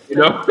 so you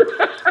know.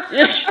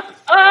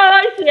 Oh,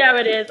 I see how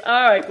it is.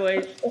 All right,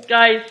 boys,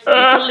 guys,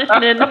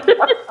 listening.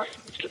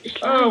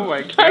 Oh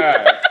my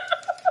God!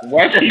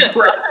 Why are you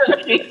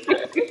crying?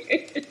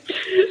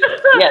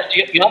 Yes,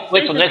 you have to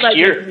wait till next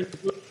year.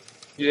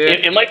 Yeah.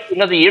 It might be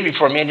another year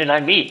before Amanda and I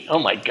meet. Oh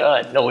my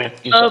God! No, we have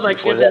to do something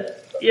before that.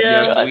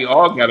 Yeah, we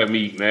all gotta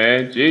meet,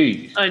 man.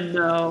 Jeez. I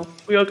know.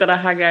 We all gotta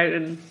hang out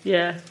and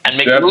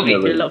make a movie.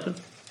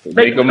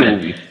 Make a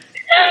movie.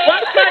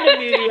 What kind of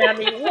movie,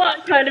 Andy?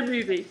 What kind of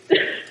movie?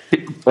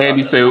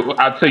 Andy said,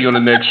 "I'll tell you on the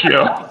next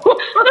show."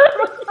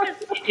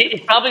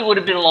 It probably would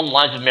have been along the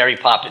lines of Mary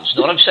Poppins.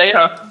 Know what I'm saying?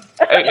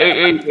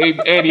 Hey,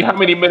 Andy, how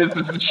many minutes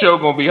is the show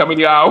gonna be? How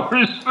many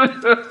hours?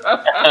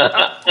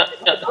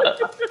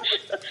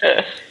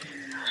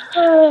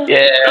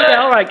 Yeah.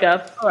 All right,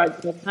 Gav. All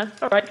right,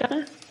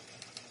 Gav.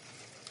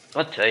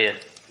 I'll tell you,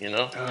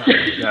 Oh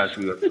gosh,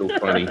 we are so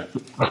funny.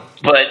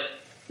 But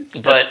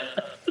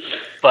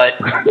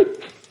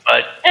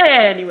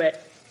anyway.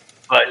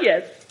 But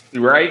yes.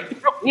 Right?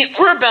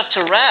 We're about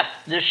to wrap.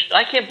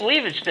 I can't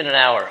believe it's been an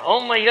hour. Oh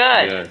my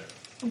God. Yeah.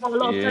 What a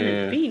long time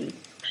it's been.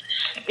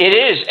 It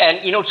is,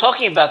 and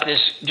talking about this,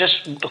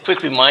 just a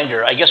quick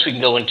reminder. I guess we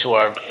can go into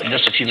our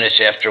just a few minutes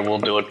after. We'll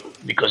do it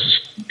because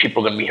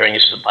people are going to be hearing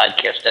this as a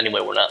podcast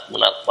anyway. We're not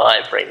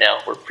live right now.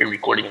 We're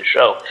pre-recording the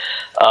show,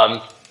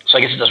 so I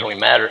guess it doesn't really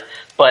matter.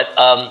 But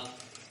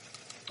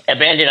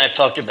Amanda and I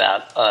talked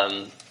about,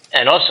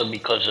 and also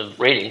because of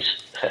ratings,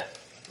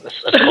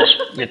 that's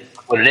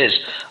what it is.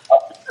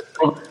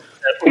 We're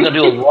going to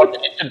do a Love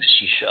and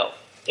Intimacy show,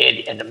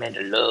 Andy and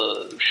Amanda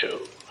Love Show.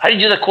 How do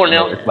you do that,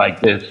 Cornell? It's like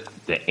this.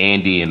 The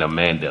Andy and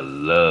Amanda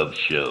Love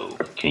Show.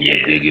 Can you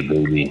dig it,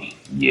 baby?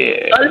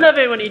 Yeah. I love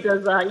it when he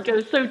does that. He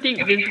goes so deep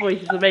with his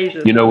voice. It's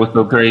amazing. You know what's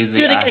so crazy? Do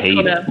it again, I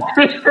hate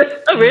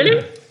it. Oh,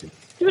 really?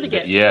 Do it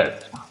again.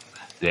 Yes.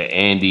 The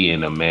Andy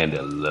and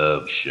Amanda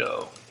Love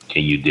Show.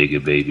 Can you dig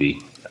it, baby?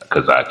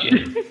 Because I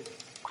can.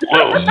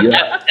 Whoa,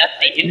 yeah. That's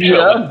the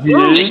intro.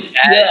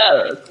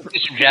 Yeah,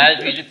 Put some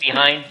jazz music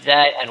behind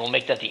that, and we'll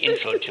make that the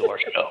intro to our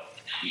show.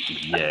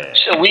 Yeah.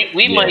 So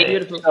we might,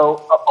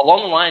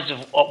 along the lines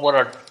of what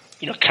our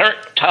current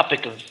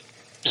topic of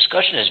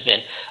discussion has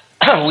been,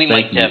 we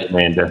might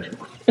Amanda.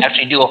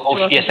 actually do a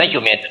whole. Yeah, thank you,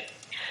 Amanda.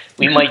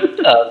 We might we're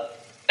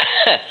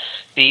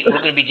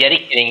going to be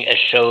dedicating a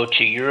show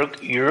to your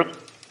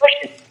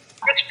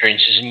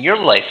experiences in your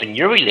life and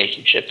your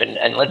relationship,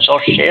 and let's all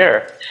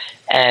share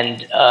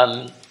and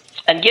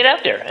get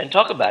out there and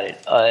talk about it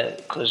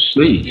because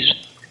these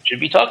should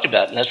be talked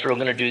about, and that's where we're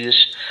going to do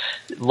this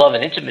Love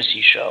and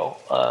Intimacy show.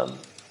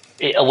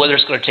 Whether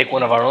it's going to take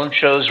one of our own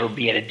shows or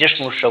be an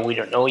additional show, we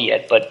don't know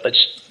yet. But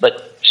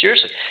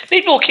seriously,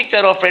 maybe we'll kick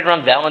that off right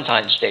around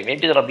Valentine's Day.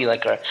 Maybe that'll be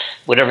like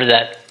whatever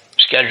that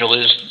schedule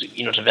is.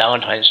 To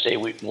Valentine's Day,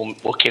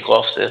 we'll kick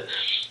off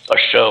our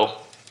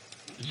show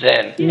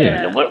then.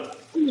 Yeah. What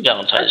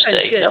Valentine's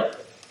Day? No?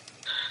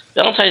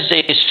 Valentine's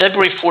Day is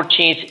February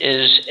 14th.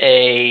 Is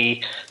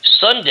a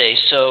Sunday,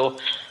 so.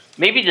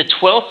 Maybe the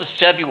 12th of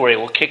February,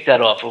 we'll kick that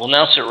off. We'll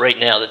announce it right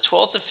now. The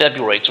 12th of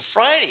February. It's a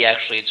Friday,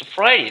 actually. It's a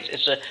Friday.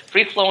 It's a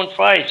Fee Flowin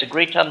Friday. It's a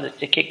great time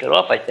to kick it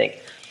off, I think.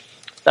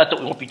 Not that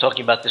we won't be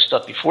talking about this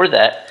stuff before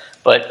that,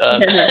 but...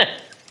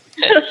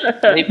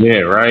 maybe,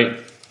 yeah, right.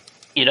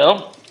 It's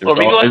all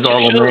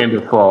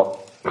Amanda's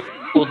fault.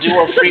 We'll do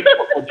our free...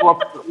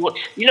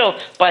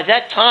 by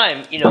that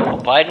time,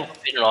 Biden will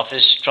be in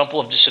office. Trump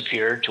will have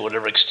disappeared to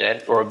whatever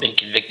extent, or have been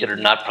convicted or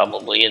not,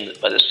 probably,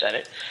 by the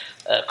Senate.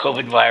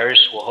 COVID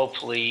virus will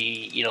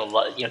hopefully,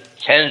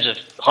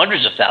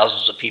 hundreds of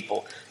thousands of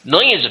people,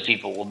 millions of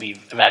people will be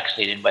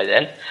vaccinated by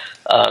then,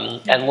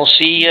 and we'll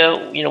see,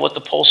 what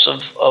the pulse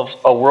of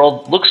our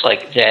world looks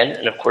like then.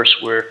 And of course,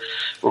 we're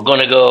going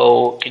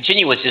to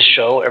continue with this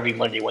show every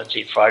Monday,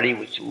 Wednesday, Friday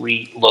with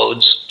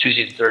reloads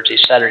Tuesdays,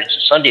 Thursdays, Saturdays,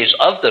 and Sundays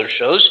of those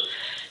shows.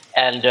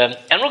 And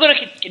we're going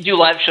to do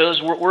live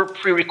shows. We're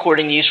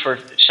pre-recording these for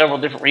several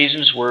different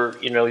reasons. We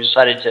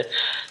decided to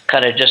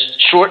kind of just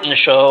shorten the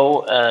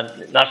show,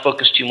 not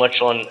focus too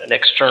much on an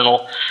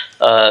external,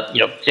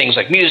 things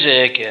like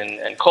music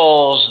and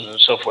calls and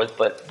so forth.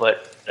 But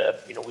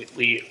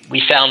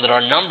we found that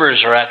our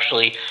numbers are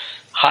actually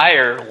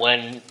higher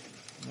when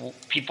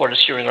people are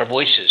just hearing our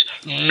voices.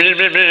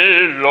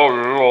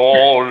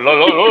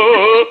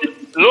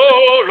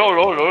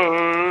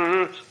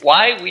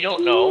 Why? We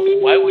don't know.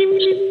 Why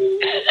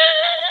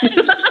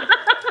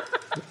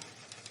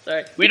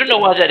Sorry. We don't know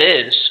why that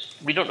is.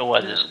 We don't know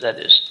why that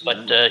is.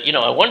 But,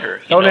 I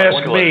wonder. Don't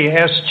ask me.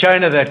 Ask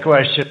China that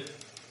question.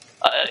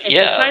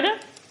 Yeah. China?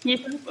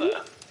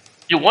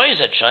 Why is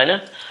that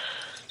China?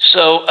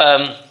 So,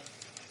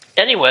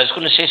 anyway, I was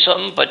going to say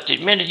something, but,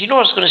 man, did you know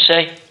what I was going to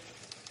say?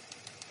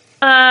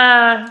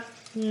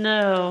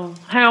 No.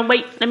 Hang on,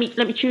 wait. Let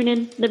me tune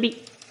in.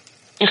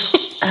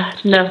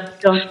 No,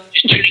 go on.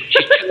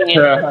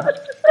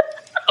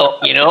 Oh,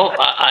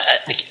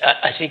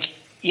 I think,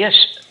 yes,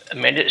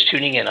 Amanda is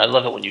tuning in. I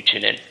love it when you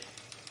tune in.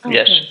 Okay.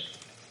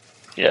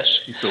 Yes.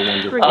 She's so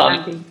wonderful.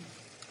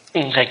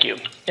 Thank you.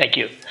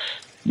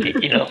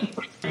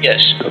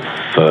 Yes. The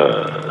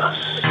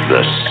first,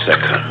 the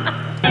second,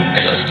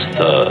 the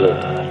third.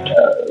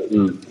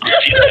 I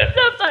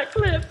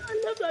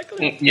love that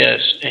clip.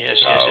 Yes.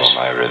 Now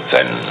my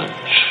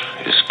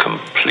revenge is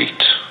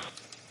complete.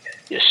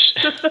 Yes.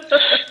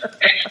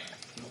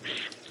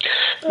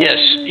 Yes.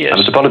 I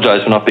must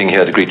apologize for not being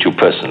here to greet you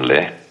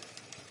personally.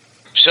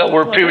 So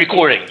we're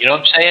pre-recording, you know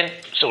what I'm saying?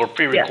 So we're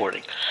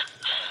pre-recording.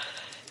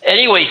 Yeah.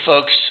 Anyway,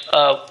 folks,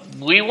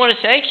 we want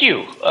to thank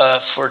you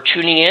for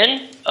tuning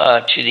in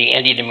to the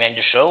Andy and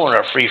Amanda Show on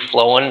our Free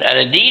Flowin'. And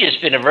indeed, it's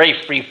been a very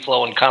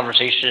free-flowing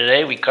conversation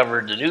today. We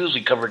covered the news.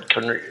 We covered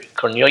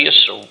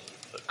Cornelius, or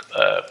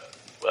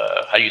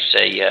how do you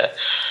say,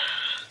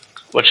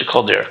 what's it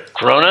called there?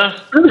 Corona?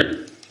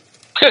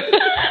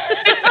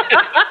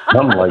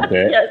 Something like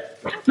that. Yes.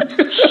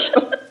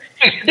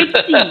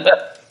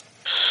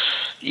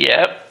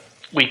 Yeah,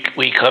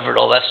 we covered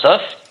all that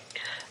stuff,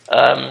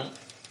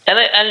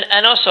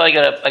 and also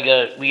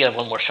we got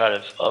one more shot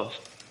of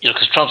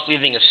because Trump's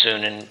leaving us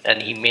soon,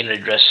 and he made an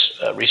address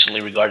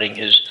recently regarding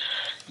his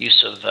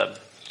use of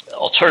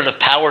alternative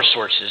power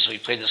sources. We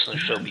played this on the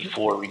show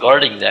before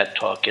regarding that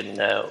talk, and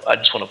I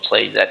just want to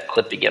play that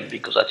clip again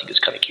because I think it's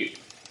kind of cute.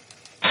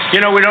 We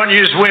don't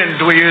use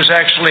wind. We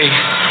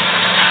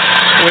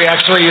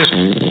actually use.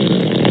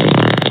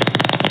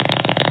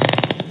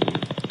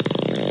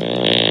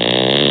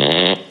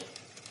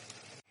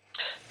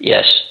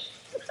 Yes.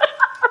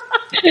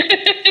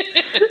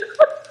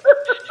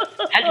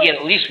 Had to get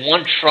at least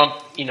one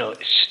Trump,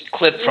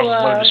 clip from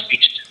one of his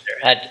speeches. There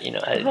had to do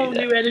that. A whole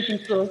new energy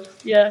source.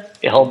 Yeah.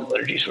 A whole new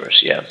energy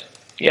source. Yeah.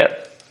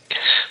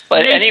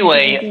 But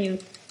anyway,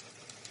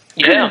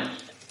 yeah.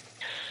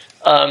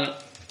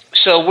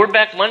 So we're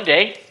back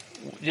Monday.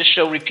 This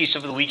show repeats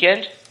over the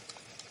weekend.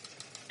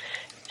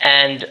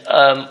 And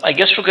I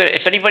guess we're good.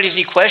 If anybody has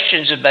any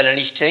questions about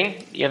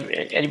anything,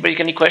 anybody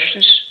got any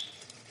questions?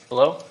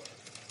 Hello?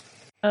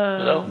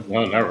 Hello?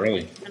 No, not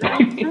really.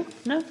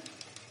 No.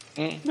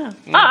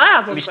 I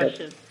have one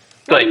question.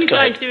 What are you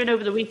guys doing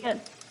over the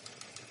weekend?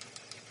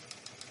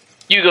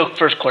 You go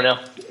first, Cornell.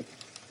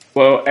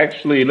 Well,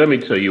 actually, let me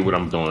tell you what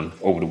I'm doing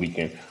over the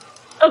weekend.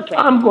 Okay.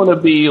 I'm going to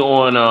be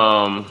on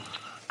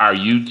our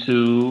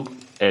YouTube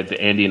at the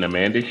Andy and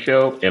Amanda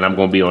Show, and I'm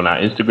going to be on our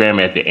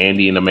Instagram at the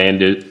Andy and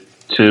Amanda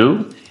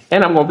 2,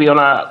 and I'm going to be on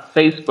our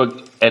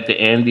Facebook at the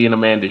Andy and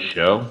Amanda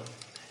Show,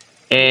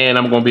 and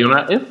I'm going to be on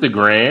our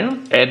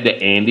Instagram at the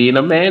Andy and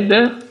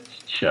Amanda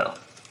Show.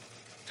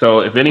 So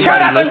if anybody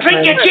Shut up and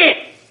drink your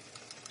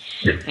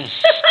shit!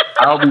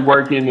 I'll be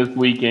working this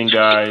weekend,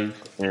 guys,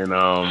 and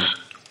on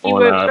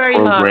our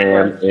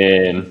program,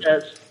 and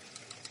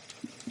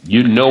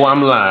you know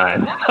I'm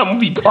lying. I'm going to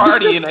be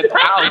partying at the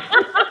house.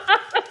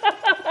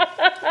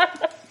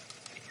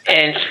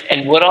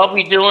 And what I'll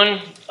be doing,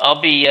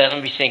 I'll be,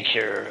 let me think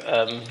here.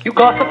 You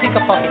got to pick a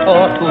pocket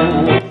or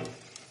two.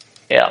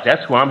 Yeah.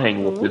 That's who I'm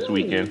hanging with this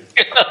weekend.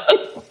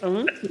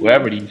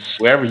 Whoever he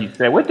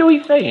said. What do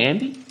he say,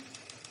 Andy?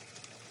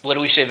 What do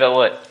we say about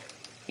what?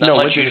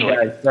 What do the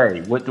guys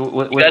say?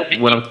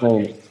 What I'm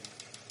saying?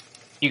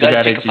 You got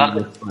to pick a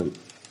pocket.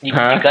 You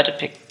got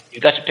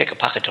to pick a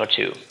pocket or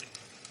two.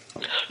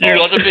 You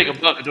got to pick a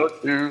pocket or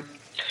two.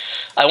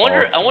 I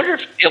wonder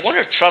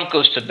if Trump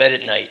goes to bed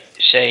at night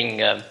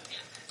saying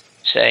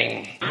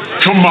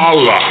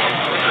Kamala.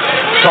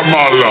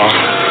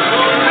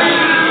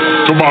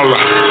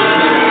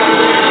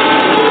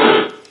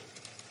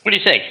 What do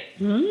you think?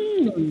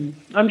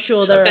 I'm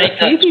sure there are a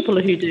few people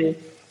who do.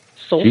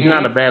 She's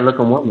not a bad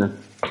looking woman.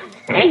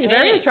 She's a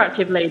very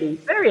attractive lady.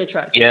 Very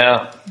attractive.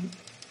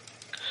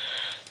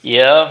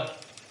 Yeah.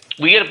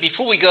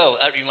 Before we go,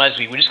 that reminds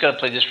me, we just got to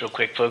play this real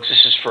quick, folks.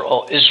 This is for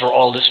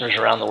all listeners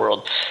around the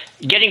world.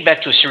 Getting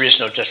back to a serious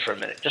note just for a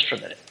minute.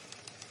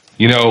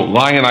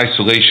 Lying in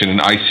isolation in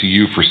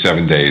ICU for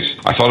 7 days,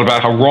 I thought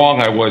about how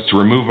wrong I was to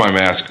remove my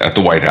mask at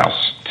the White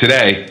House.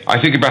 Today, I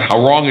think about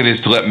how wrong it is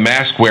to let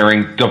mask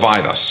wearing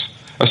divide us,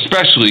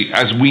 especially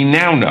as we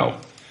now know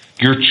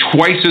you're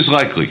twice as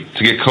likely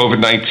to get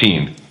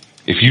COVID-19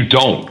 if you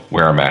don't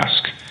wear a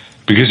mask.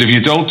 Because if you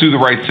don't do the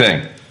right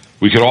thing,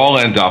 we could all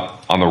end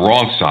up on the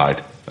wrong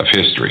side of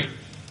history.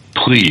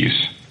 Please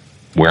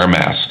wear a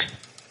mask.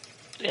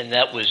 And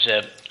that was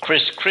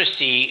Chris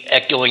Christie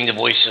echoing the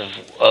voice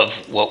of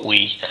what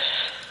we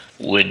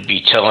would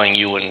be telling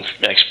you and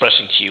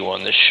expressing to you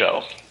on this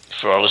show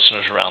for our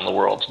listeners around the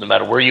world, no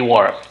matter where you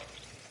are.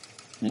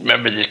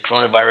 Remember, this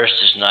coronavirus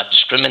does not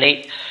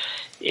discriminate.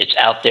 It's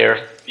out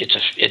there.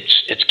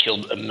 It's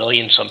killed 1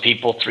 million some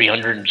people,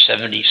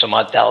 370 some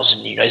odd thousand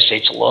in the United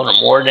States alone, or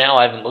more now.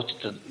 I haven't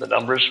looked at the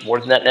numbers. More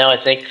than that now, I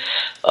think.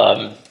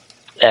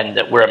 And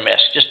wear a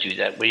mask. Just do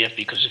that, will you?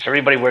 Because if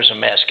everybody wears a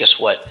mask, guess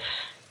what?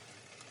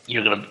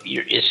 Your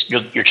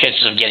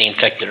chances of getting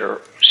infected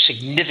are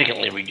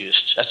significantly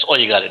reduced. That's all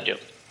you got to do.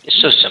 It's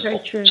so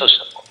simple. So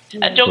simple.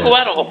 And don't go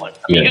out a whole bunch.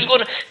 I mean,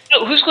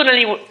 who's going to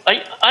anywhere?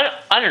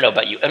 I don't know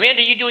about you,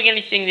 Amanda. Are you doing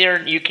anything there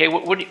in the UK?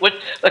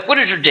 What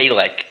is your day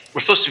like? We're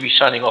supposed to be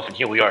signing off, and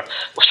here we are.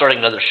 We're starting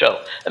another show.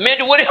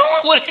 Amanda, what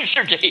is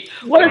your day?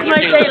 What is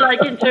my day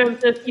like in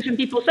terms of keeping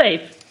people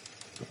safe?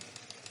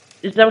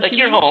 Is that what like?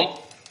 You're home.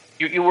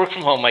 You work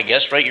from home, I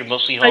guess, right? You're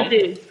mostly home. I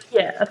do.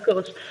 Yeah, of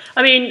course.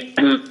 I mean,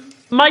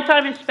 my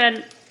time is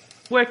spent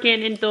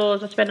working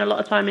indoors. I spend a lot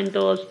of time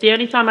indoors. The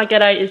only time I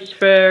get out is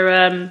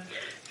for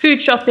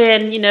food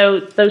shopping,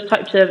 those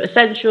types of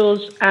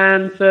essentials,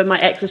 and for my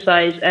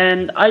exercise.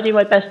 And I do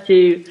my best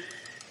to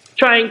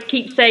try and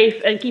keep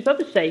safe and keep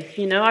others safe.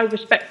 I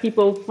respect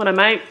people when I'm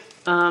out.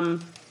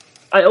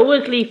 I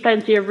always leave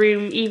plenty of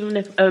room, even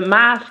if a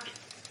mask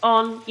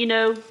on,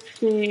 to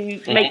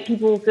make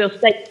people feel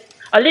safe.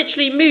 I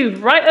literally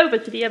move right over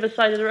to the other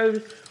side of the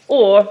road,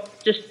 or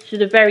just to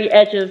the very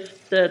edge of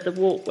the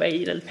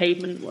walkway, the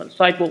pavement, or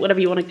sidewalk, whatever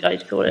you want to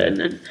guys call it.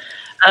 And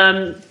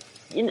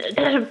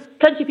there are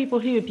plenty of people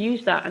who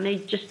abuse that, and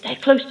they're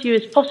close to you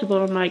as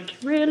possible. I'm like,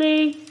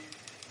 really?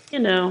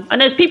 And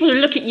there's people who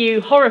look at you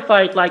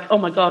horrified, like, oh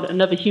my God,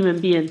 another human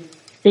being.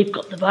 They've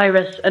got the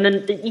virus. And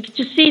then you can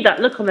just see that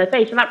look on their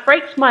face, and that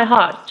breaks my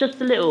heart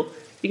just a little,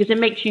 because it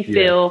makes you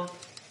feel...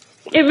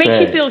 It makes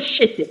you feel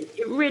shitty.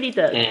 It really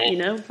does,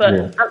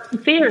 But that's the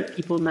fear of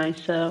people now,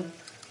 so...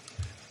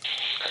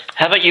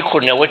 How about you,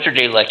 Cornell? What's your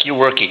day like? You're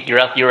working. You're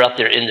out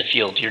there in the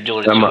field. You're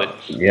doing it.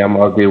 Yeah, I'm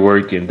out there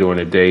working during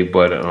the day,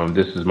 but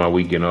this is my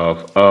weekend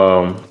off.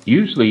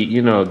 Usually,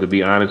 to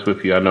be honest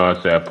with you, I know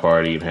I say I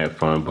party and have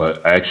fun,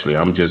 but actually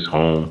I'm just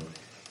home.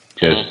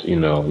 Just,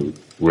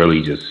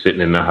 really just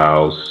sitting in the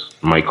house.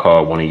 Might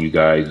call one of you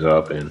guys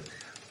up, and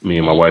me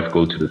and my wife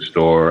go to the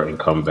store and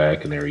come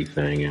back and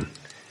everything. And,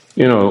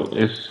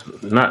 it's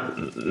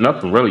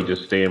nothing really,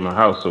 just stay in my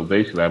house. So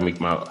basically I make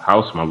my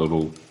house my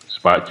little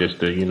spot just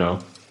to,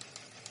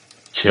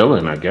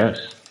 chilling, I guess.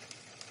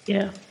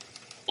 Yeah.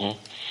 And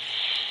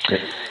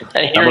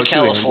here in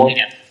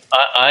California,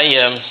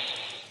 I'm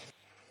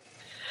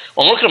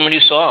looking at my new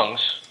songs.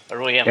 I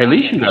really am. At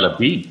least you got a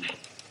beach.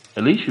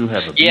 At least you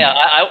have a beach. Yeah,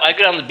 I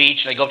go down the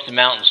beach and I go up to the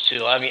mountains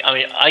too. I mean,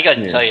 I got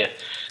to tell you,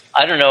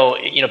 I don't know.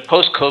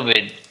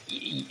 Post-COVID,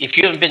 if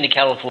you haven't been to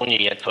California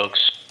yet, folks,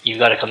 you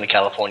got to come to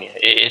California.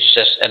 It's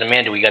just, and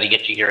Amanda, we got to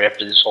get you here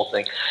after this whole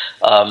thing.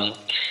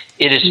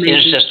 It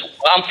is just,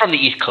 I'm from the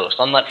East Coast.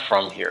 I'm not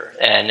from here.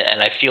 And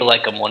I feel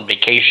like I'm on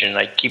vacation.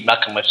 I keep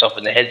knocking myself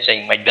in the head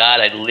saying, my God,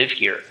 I live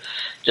here.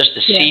 Just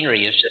the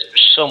scenery is just,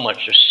 there's so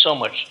much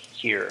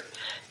here.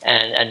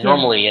 And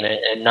normally in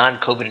a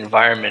non-COVID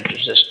environment,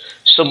 there's just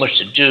so much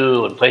to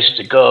do and places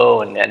to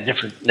go and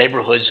different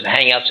neighborhoods and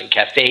hangouts and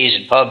cafes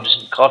and pubs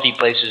and coffee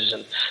places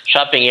and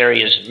shopping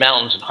areas and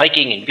mountains and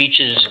hiking and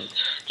beaches and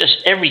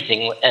just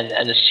everything.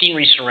 And the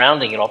scenery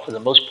surrounding it all, for the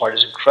most part,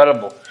 is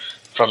incredible.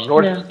 From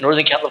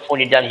Northern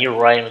California down here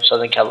where I am in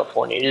Southern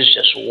California, it is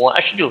just one.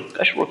 I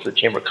should work for the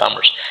Chamber of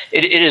Commerce.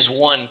 It is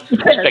one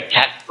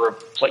spectacular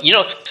place.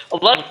 A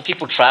lot of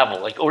people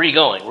travel. Like, where are you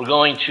going? We're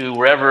going to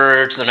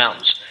wherever, to the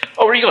mountains.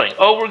 Oh, where are you going?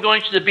 Oh, we're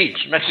going to the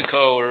beach,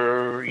 Mexico,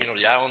 or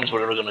the islands,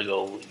 whatever. We're going to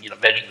go,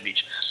 veg on the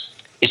beach.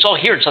 It's all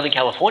here in Southern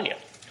California.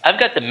 I've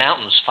got the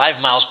mountains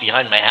 5 miles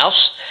behind my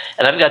house,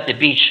 and I've got the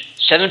beach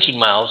 17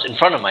 miles in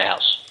front of my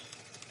house.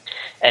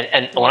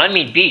 And when I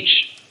mean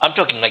beach, I'm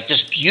talking like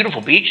just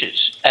beautiful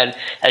beaches. And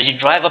as you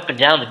drive up and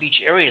down the beach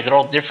area, they're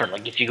all different.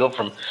 Like if you go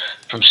from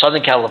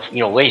Southern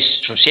California,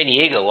 waste from San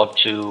Diego up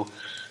to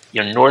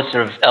north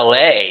of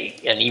LA,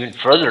 and even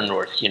further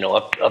north,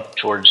 up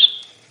towards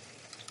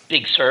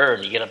Big Sur,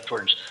 and you get up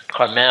towards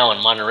Carmel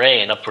and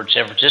Monterey and up towards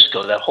San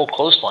Francisco. That whole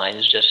coastline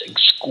is just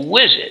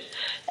exquisite,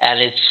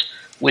 and it's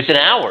within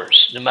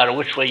hours, no matter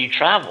which way you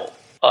travel.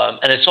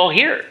 And it's all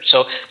here.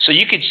 So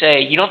you could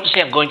say, you don't have to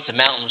say, I'm going to the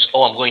mountains,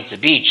 oh, I'm going to the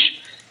beach.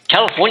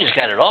 California's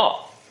got it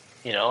all,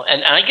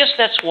 And I guess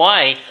that's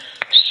why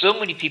so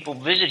many people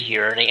visit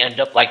here, and they end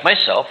up, like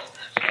myself,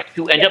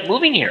 who end up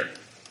moving here.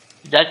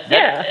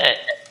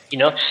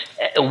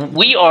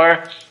 We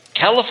are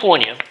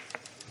California.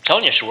 I'm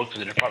telling you, I should work for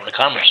the Department of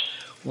Commerce.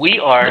 We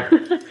are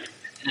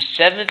the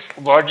seventh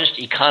largest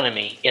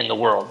economy in the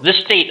world. This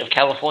state of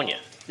California,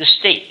 this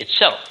state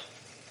itself,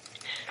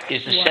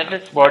 is the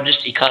seventh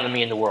largest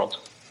economy in the world.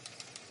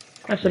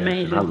 That's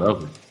amazing. I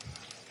love it.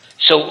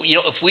 So,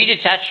 if we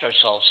detached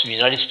ourselves from the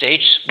United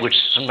States, which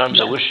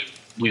sometimes I wish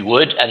we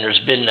would, and there's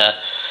been,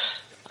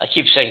 I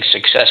keep saying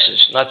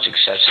successes, not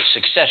successes,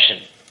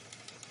 succession.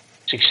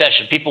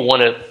 People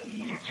want to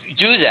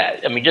do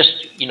that. I mean,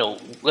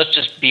 let's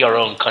just be our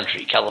own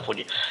country,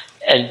 California.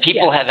 And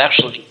people have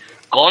actually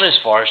gone as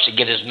far as to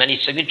get as many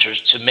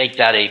signatures to make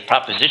that a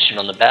proposition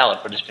on the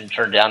ballot, but it's been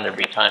turned down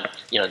every time.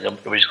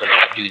 Nobody's going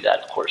to do that,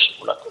 of course.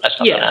 That's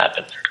not going to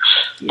happen.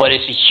 Yeah. But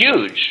it's a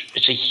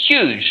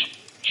huge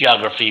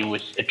geography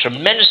with a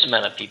tremendous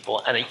amount of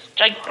people and a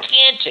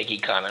gigantic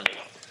economy.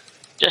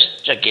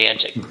 Just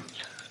gigantic.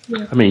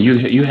 I mean,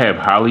 you have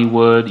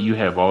Hollywood, you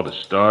have all the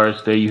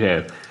stars there, you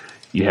have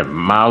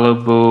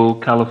Malibu.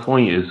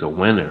 California is a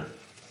winner.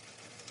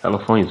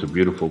 California is a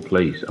beautiful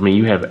place. I mean,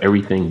 you have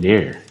everything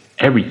there.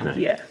 Everything.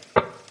 Yeah.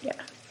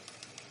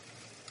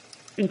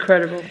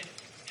 Incredible.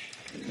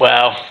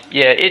 Wow.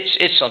 Yeah,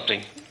 it's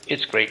something.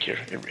 It's great here.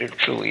 It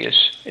truly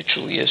is. It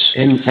truly is.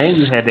 And you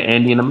had the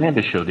Andy and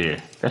Amanda show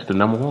there. That's the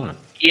number one.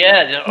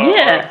 Yeah.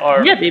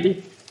 Yeah,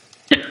 baby.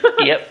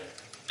 Yep.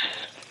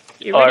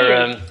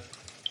 Our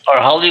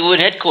Hollywood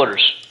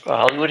headquarters.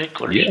 Yeah.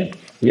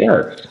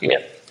 Yes.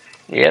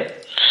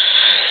 Yep.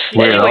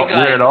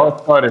 Where it all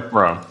started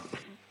from.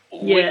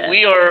 Yeah.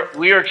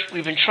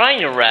 We've been trying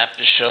to wrap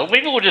the show.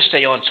 Maybe we'll just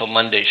stay on till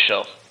Monday's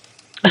show.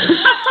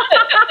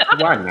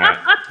 Why not?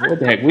 What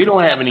the heck? We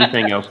don't have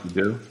anything else to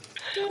do.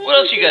 What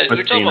else you guys?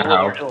 We're talking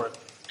about what we're doing.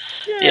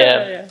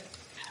 Yeah.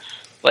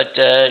 But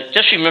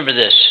just remember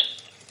this.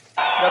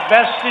 The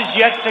best is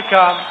yet to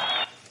come.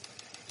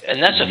 And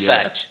that's a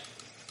fact.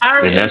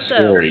 And that's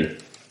scary.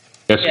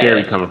 That's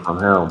scary coming from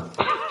him.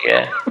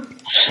 Yeah.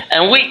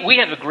 And we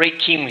have a great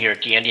team here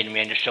at the Andy and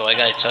Amanda Show, I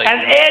got to tell you.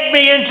 And add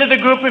me into the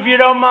group if you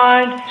don't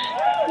mind.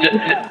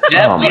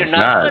 Oh, my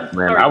God,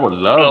 man. I would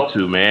love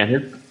to,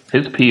 man.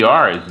 His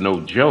PR is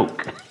no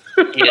joke.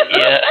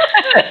 Yeah.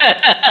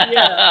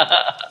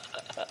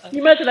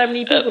 You imagine how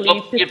many people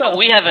he's pissed off.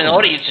 We have an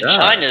audience in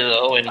China,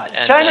 though. And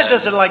China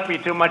doesn't like me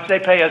too much. They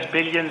pay us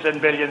billions and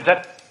billions.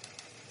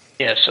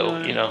 Yeah, so,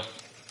 it's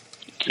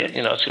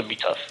going to be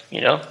tough,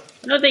 I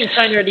don't think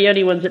China are the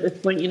only ones at this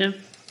point,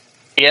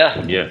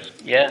 Yeah. Yes.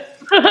 Yeah.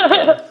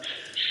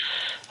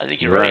 I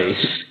think you're right.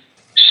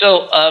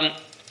 So,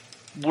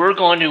 we're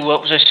going to,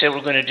 what was I say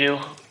we're going to do?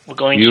 We're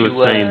going to... You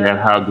were saying that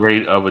how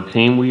great of a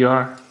team we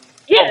are?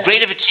 Yeah. Oh,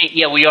 great of a team.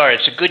 Yeah, we are.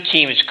 It's a good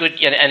team. It's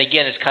good. And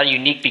again, it's kind of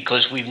unique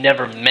because we've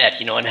never met,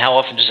 and how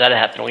often does that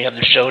happen? We have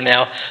the show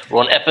now. We're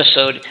on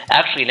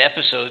actually in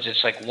episodes,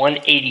 it's like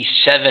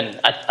 187.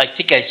 I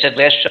think I said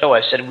last show,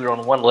 I said we were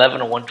on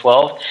 111 or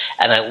 112.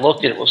 And I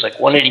looked at it, was like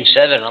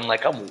 187. And I'm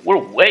like, we're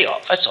way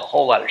off. That's a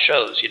whole lot of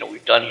shows,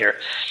 we've done here.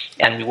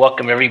 And we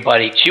welcome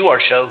everybody to our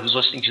show who's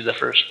listening to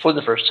for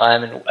the first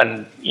time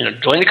and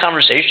join the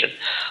conversation.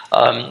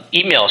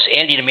 Email us,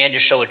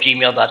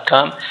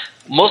 andyandamandaShow@gmail.com.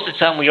 Most of the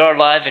time we are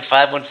live at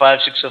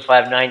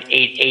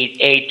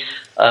 515-605-9888,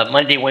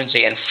 Monday,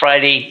 Wednesday, and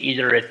Friday,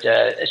 either at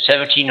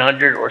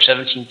 1700 or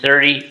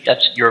 1730.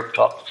 That's Europe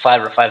talk,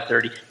 5 or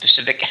 5:30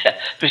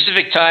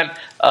 Pacific time.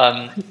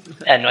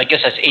 And I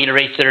guess that's 8 or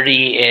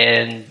 8:30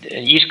 in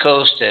the East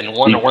Coast and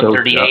 1 or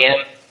 1:30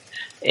 a.m.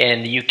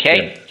 in the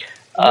UK.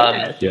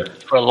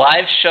 For a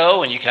live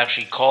show, and you can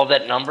actually call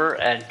that number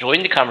and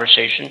join the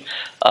conversation,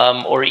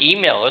 or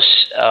email us.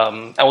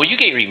 And you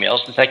get your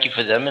emails, and thank you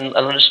for them, and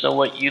let us know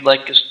what you'd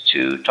like us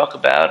to talk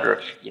about, or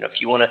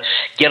if you want to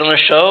get on the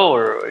show,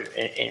 or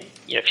if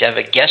you have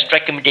a guest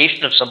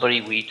recommendation of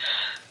somebody we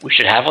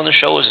should have on the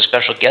show as a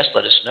special guest,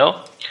 let us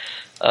know.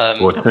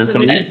 Or send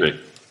some music.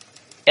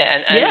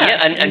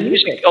 And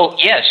music. Oh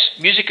yes,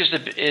 music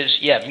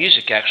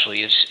music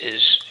actually is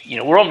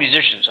we're all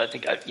musicians. I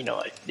think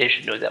they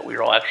should know that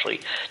we're all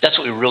actually, that's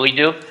what we really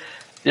do.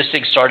 This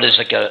thing started as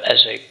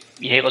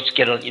hey, let's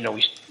get on.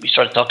 We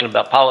started talking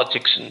about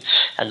politics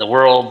and the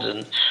world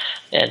and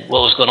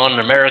what was going on in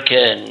America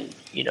and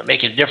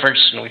making a difference.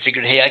 And we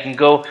figured, hey, I can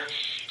go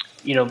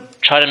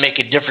try to make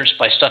a difference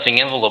by stuffing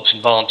envelopes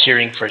and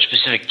volunteering for a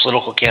specific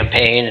political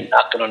campaign and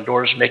knocking on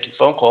doors and making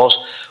phone calls,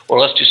 or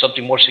let's do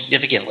something more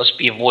significant. Let's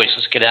be a voice.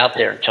 Let's get out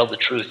there and tell the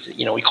truth.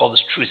 We call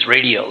this truth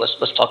radio. Let's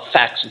talk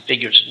facts and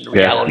figures and the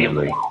reality of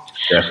the world.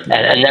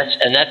 And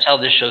that's how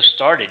this show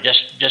started.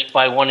 Just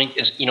by wanting,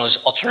 as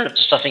alternative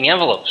to stuffing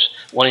envelopes,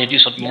 wanting to do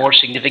something more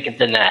significant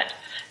than that.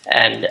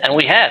 And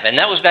we have. And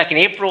that was back in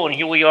April, and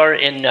here we are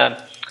in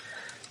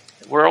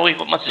where are we?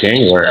 What month is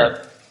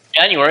it?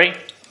 January.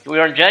 We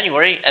are in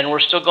January, and we're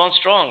still going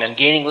strong and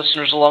gaining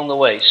listeners along the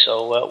way.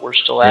 So we're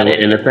still at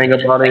it. And the thing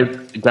about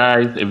it,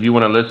 guys, if you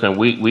want to listen,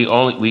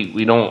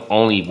 we don't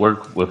only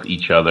work with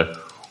each other.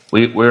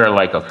 We're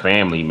like a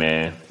family,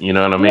 man. You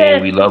know what I mean?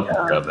 Yes, we love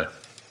each other.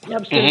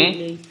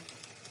 Absolutely.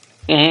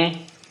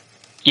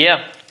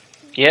 Yeah,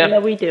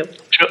 we do.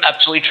 True.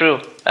 Absolutely true.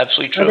 I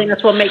think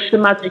that's what makes the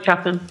magic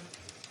happen.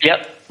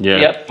 Yep. Yeah,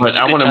 Yep. but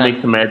I want to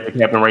make some magic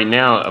happen right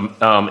now.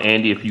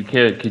 Andy, if you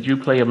could you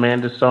play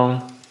Amanda's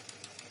song?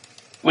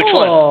 Which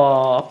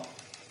one?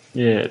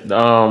 Yeah,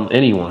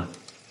 anyone.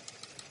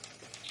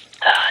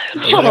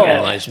 Hey,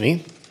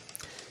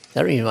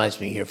 that reminds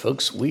me here,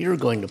 folks. We are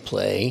going to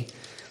play.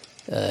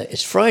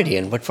 It's Friday,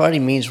 and what Friday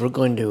means, we're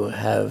going to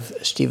have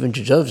Steven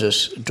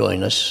DiJoseph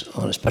join us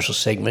on a special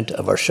segment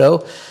of our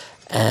show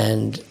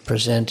and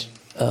present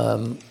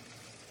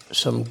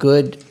some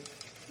good,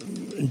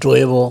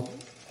 enjoyable,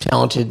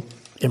 talented,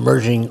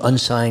 emerging,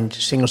 unsigned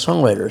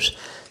singer-songwriters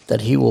that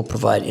he will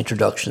provide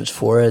introductions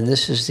for. And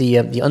this is the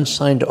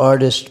unsigned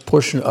artist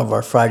portion of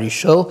our Friday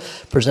show,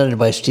 presented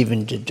by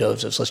Steven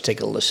DiJoseph. So let's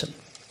take a listen.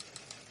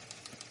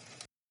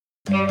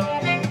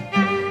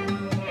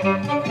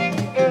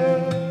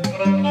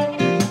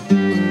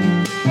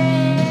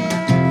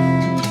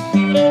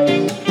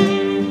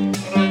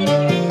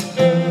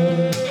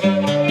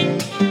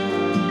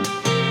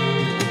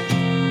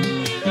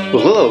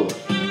 Well, hello.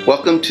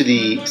 Welcome to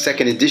the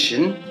second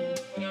edition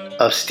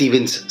of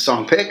Steven's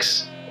Song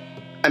Picks.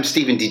 I'm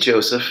Steven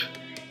DiJoseph,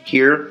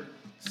 here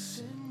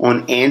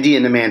on Andy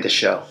and Amanda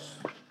Show,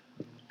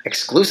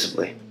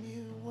 exclusively.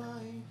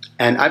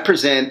 And I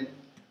present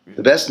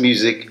the best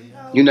music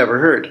you never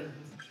heard.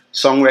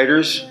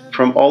 Songwriters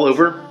from all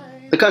over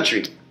the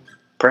country,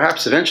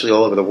 perhaps eventually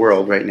all over the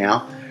world right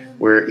now.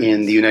 We're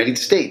in the United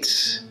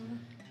States.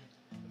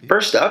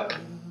 First up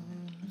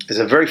is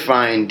a very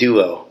fine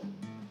duo.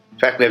 In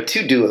fact, we have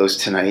two duos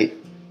tonight.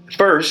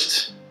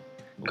 First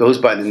goes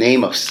by the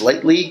name of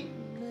Slightly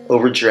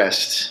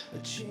Overdressed,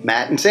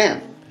 Matt and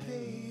Sam.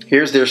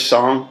 Here's their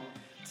song,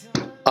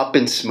 Up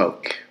in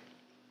Smoke.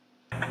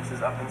 This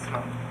is Up in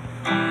Smoke.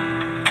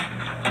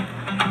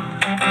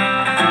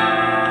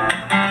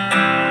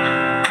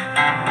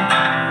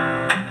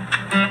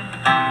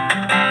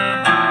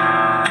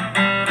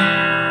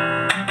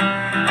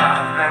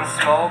 I've been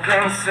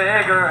smoking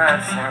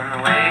cigarettes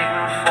and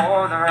waiting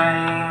for the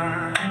rain.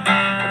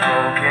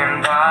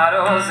 Broken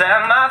bottles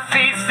at my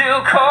feet,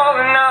 still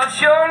calling out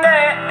your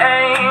name.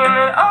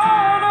 And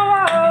all the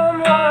while I'm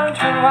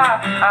wondering why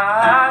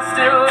I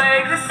still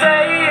ache to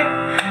say it.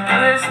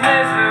 This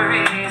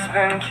misery's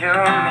been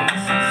killing me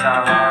since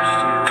I watched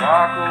you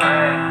walk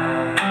away.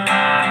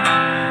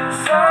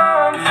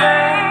 Some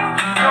things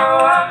go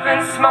up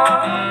in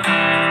smoke.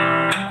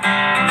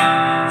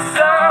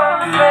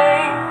 Some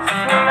things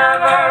were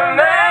never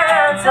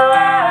meant to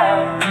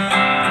last.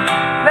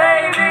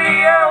 Maybe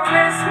you'll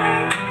miss me,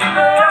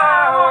 but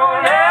I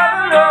won't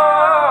ever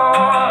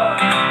know.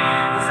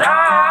 'Cause I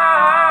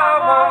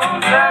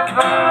won't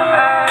ever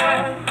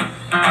ask.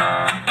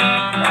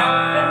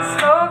 I've been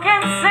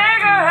smoking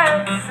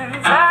cigarettes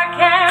since I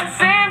can't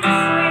seem to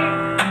sleep.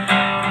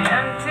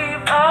 Empty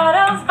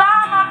bottles by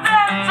my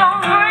bed don't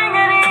bring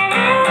any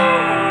ease.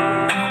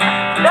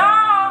 And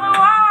all the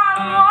while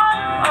I'm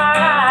wondering why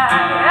I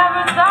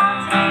ever thought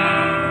to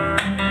leave.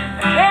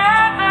 I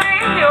can't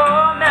believe your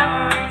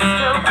memory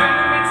still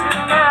bring me to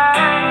my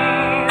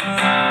knees.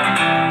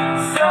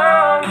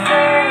 Some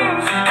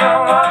things go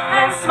up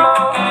in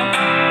smoke.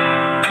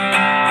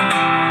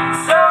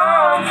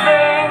 Some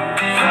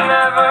things were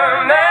never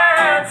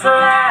meant to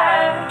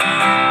last.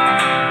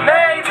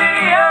 Maybe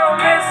you'll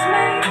miss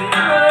me,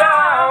 but I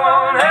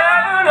won't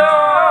ever know.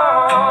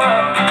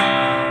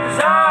 'Cause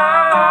I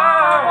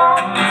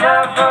won't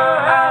ever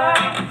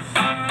ask.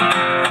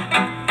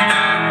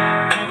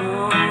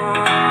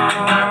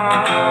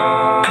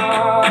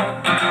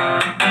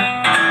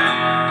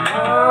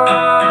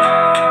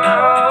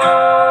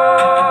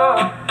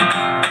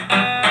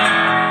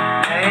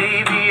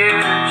 Maybe you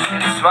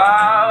should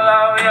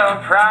swallow your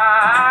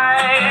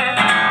pride.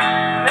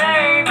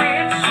 Maybe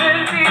it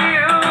should be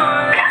you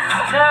this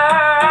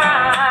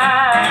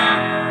time.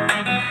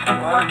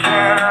 What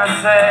can I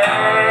say?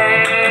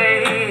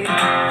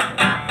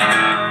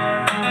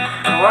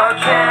 What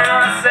can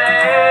I say?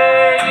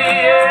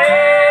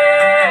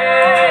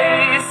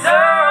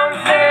 Some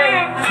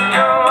things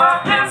go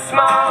up in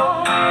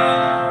smoke.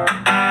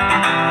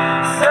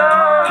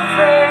 Some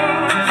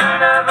things are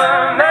never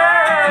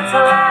meant to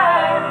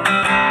last.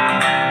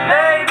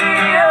 Maybe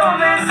you'll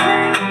miss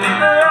me,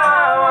 but I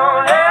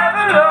won't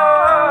ever know.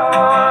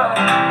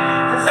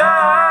 'Cause I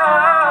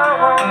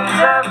won't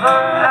ever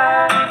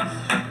ask.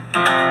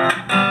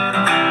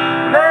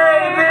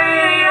 Maybe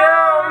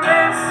you'll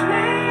miss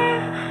me,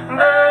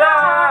 but I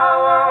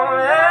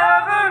won't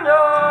ever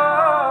know.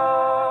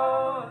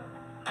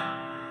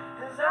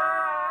 'Cause I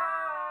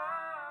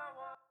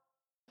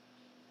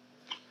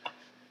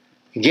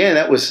Again,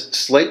 that was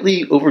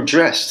Slightly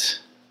Overdressed,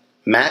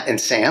 Matt and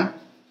Sam,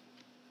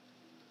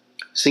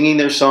 singing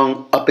their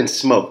song Up in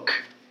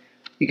Smoke.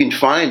 You can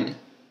find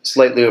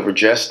Slightly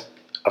Overdressed,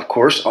 of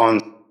course,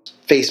 on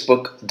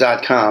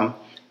Facebook.com,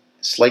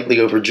 Slightly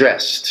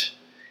Overdressed.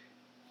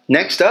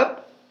 Next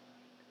up,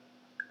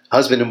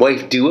 husband and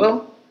wife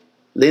duo,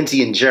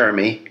 Lindsay and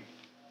Jeremy,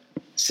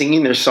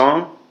 singing their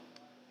song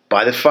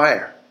By the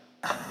Fire.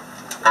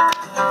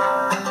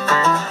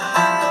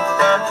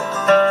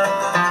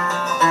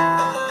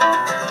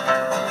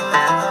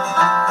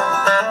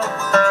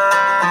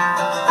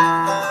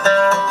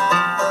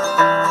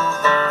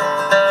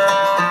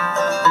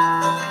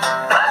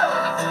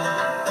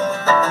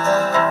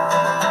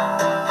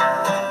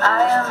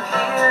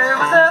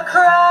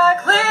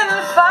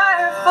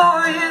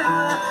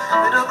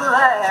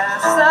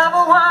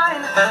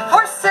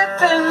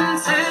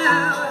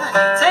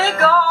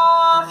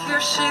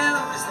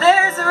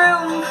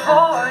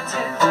 for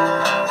two.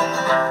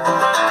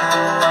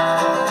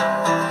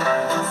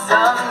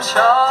 Some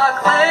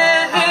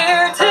chocolate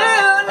here to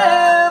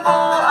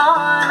nibble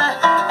on,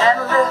 and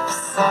lips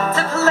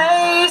to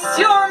place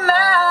your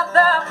mouth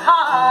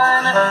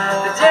upon.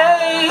 The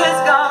day is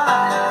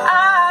gone,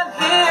 I'm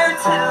here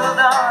till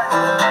dawn.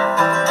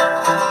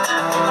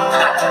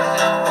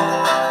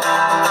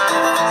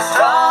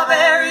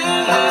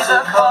 Strawberries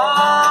are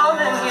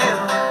calling you.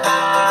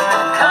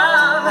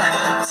 Come,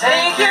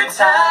 take your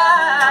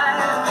time.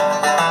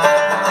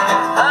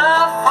 A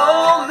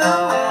full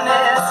moon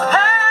is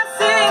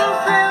passing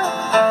through.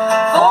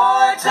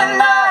 For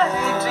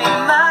tonight be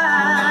mine.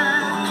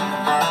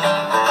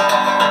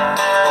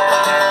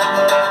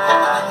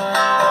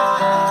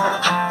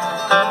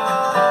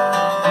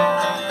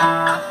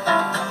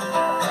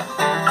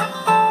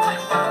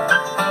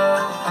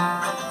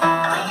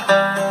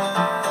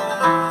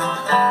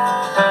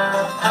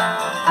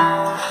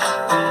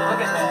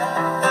 Look at that.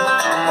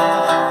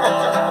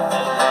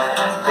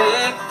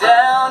 Big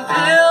down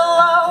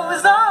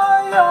pillows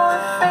are your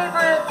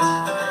favorite.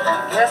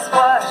 Guess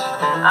what?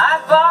 I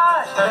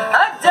bought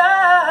a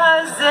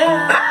dozen.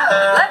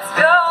 Let's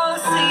go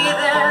see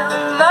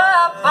them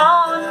up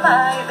on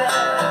my bed.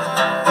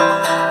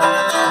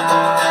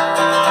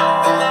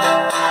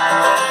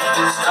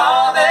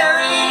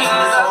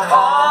 Strawberries are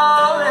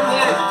calling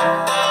you.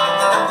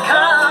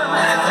 Come,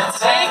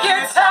 take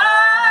your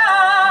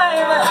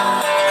time.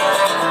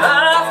 A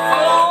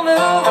full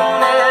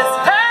moon is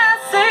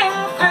passing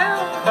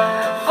through.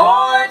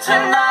 For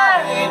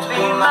tonight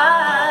be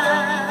mine.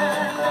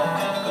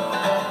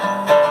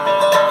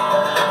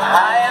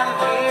 I am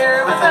here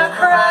with a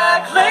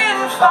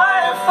crackling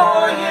fire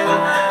for you.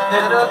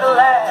 Little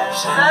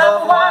glasses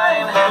of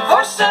wine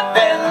for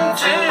sipping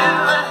too.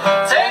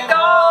 Take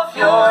off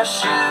your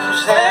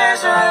shoes,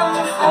 there's room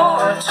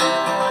for two.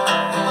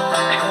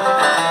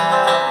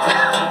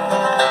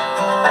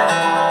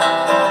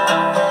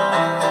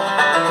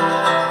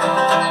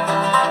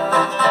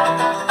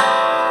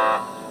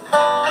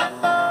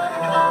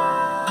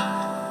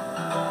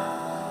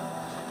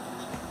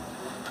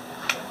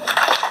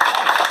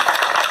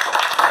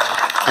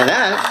 And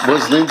that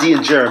was Lindsay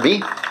and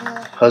Jeremy,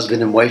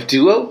 husband and wife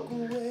duo,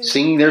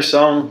 singing their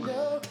song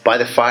By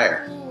the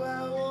Fire.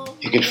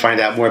 You can find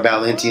out more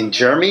about Lindsay and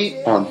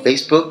Jeremy on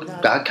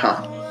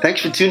Facebook.com.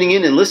 Thanks for tuning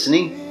in and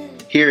listening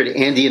here at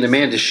Andy and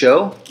Amanda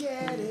Show.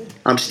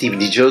 I'm Steven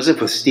DiJoseph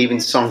with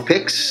Steven's Song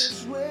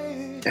Picks.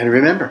 And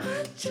remember,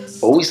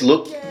 always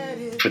look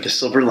for the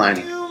silver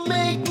lining.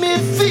 Make me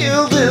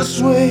feel this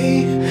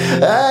way.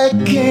 I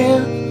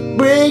can't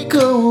break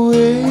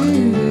away.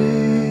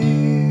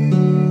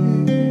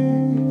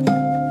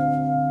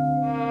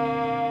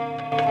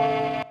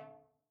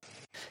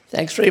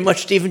 Thanks very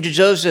much, Steven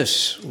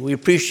DiJoseph. We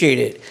appreciate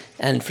it.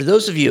 And for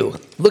those of you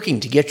looking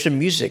to get your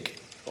music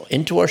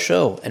into our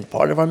show and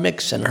part of our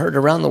mix and heard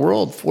around the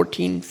world,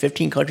 14,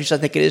 15 countries I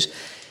think it is,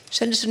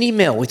 send us an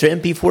email with your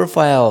MP4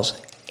 files,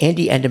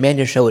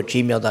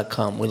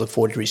 andyandamandaShow@gmail.com. We look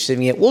forward to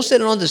receiving it. We'll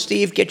send it on to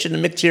Steve, get you in the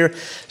mix here,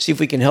 see if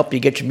we can help you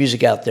get your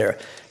music out there.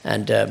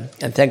 And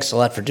thanks a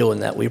lot for doing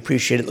that. We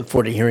appreciate it. Look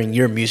forward to hearing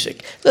your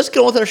music. Let's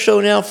get on with our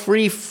show now.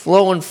 Fee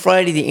Flowin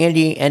Friday, the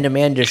Andy and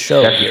Amanda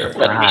Show here.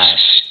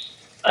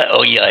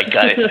 Oh yeah, I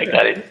got it. Wait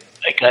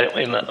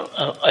a minute.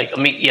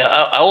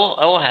 I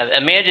will have it.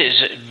 Amanda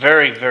is a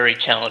very, very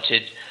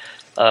talented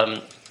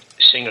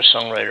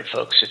singer-songwriter,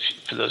 folks.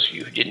 For those of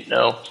you who didn't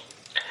know,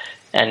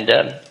 and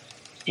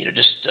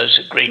just does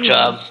a great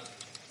job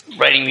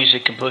writing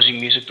music,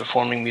 composing music,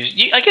 performing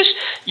music. I guess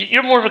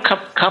you're more of a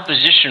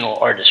compositional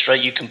artist,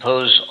 right? You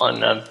compose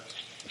on.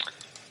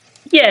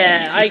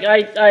 Yeah,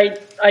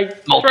 I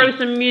throw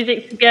some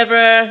music together,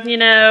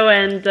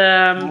 and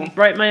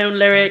write my own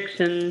lyrics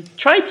and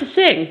try to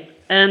sing.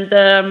 And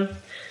the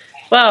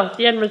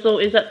end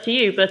result is up to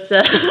you. But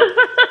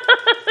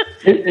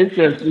it's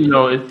just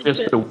it's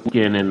just the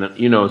weekend, and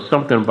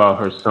something about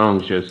her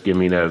songs just give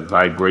me that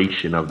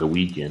vibration of the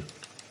weekend.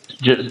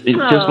 Just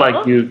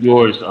like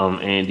yours,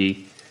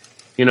 Andy.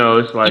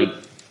 It's like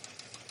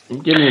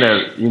give me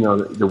that.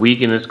 The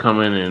weekend is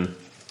coming and.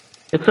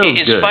 It feels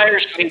good.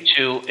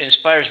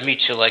 Inspires me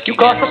to like. You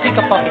got to pick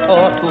a pocket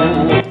or two.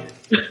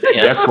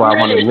 Yeah. That's why I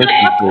want to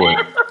listen to it.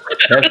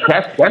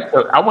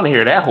 I want to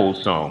hear that whole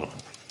song.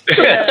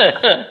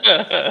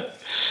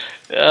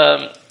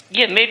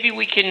 Maybe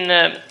we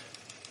can.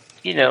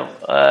 You're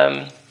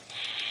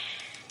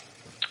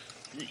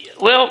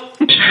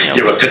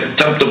a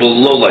contemptible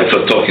lowlife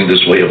for talking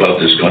this way about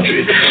this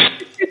country.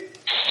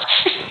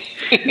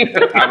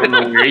 I don't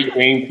know where he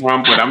came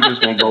from, but I'm just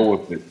gonna go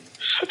with it.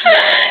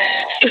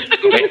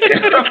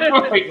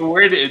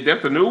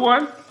 That's a new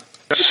one?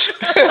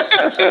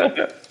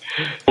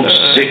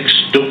 Sick,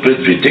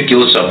 stupid,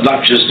 ridiculous,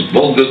 obnoxious,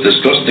 vulgar,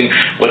 disgusting,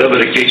 whatever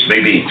the case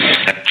may be.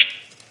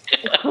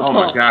 Oh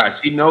my gosh,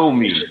 she know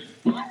me.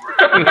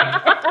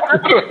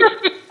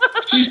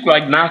 She's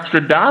like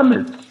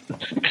Nostradamus.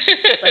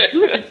 Like,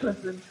 who's this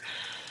person?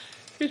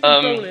 Who's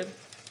controlling?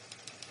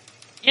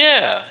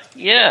 Yeah.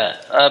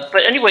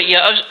 But anyway,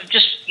 I was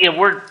just,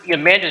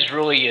 Amanda's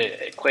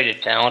really quite a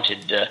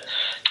talented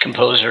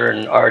composer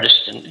and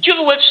artist. And do you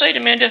have a website,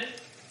 Amanda?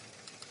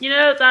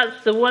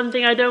 That's the one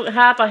thing I don't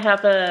have. I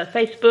have a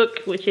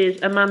Facebook, which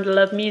is Amanda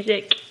Love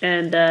Music,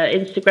 and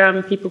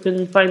Instagram. People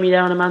can find me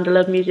there on Amanda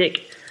Love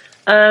Music.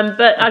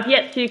 But I've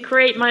yet to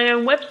create my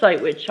own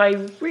website, which I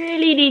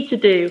really need to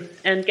do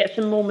and get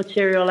some more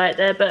material out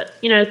there. But,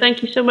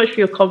 thank you so much for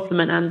your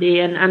compliment, Andy,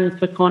 and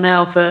for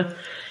Cornell for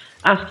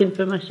asking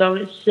for my song.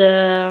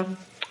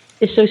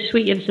 It's so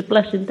sweet and it's a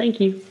blessing. Thank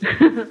you.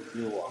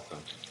 You're welcome.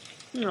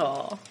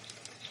 Aw.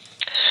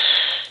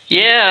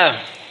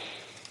 Yeah.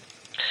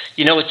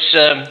 It's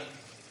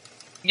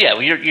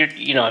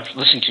I've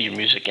listened to your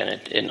music and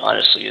it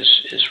honestly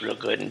is real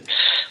good, and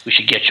we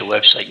should get your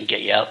website and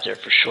get you out there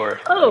for sure.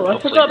 Oh, I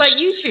forgot about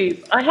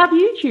YouTube. I have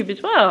YouTube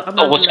as well.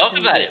 We'll talk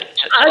about it.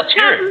 I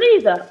can't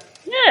believe that.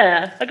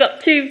 Yeah, I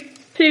got two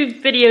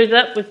videos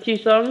up with 2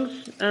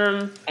 songs.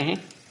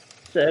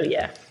 So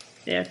yeah,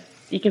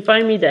 you can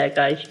find me there,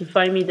 guys. You can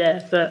find me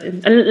there.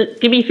 And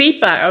give me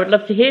feedback. I would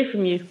love to hear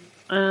from you.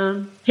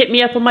 Hit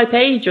me up on my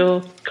page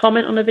or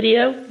comment on the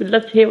video. Would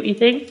love to hear what you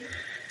think.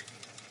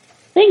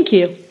 Thank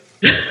you.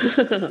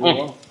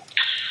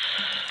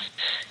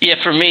 Yeah,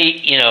 for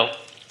me,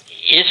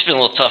 it's been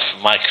a little tough for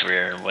my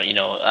career. But,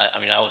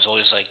 I was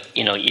always like,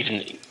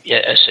 even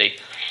as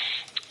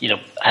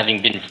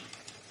having been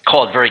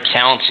called very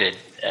talented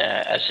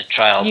as a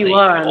child. You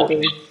are,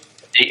 Andy.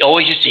 They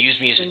always used to use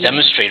me as a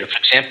demonstrator. For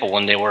example,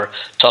 when they were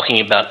talking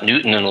about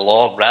Newton and the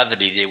law of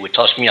gravity, they would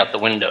toss me out the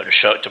window to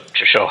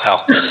show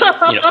how,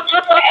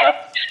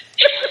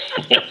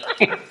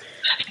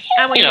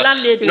 And when you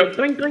landed,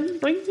 boing, boing,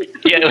 boing.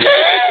 Yeah.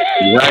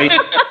 Right.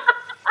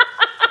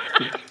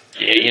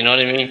 Yeah, you know what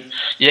I mean?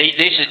 Yeah,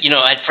 they said,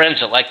 I had friends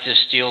that liked to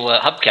steal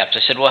hubcaps. I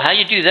said, well, how do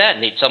you do that?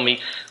 And they'd tell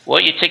me, well,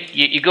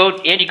 you go,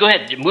 Andy, go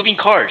ahead, moving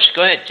cars,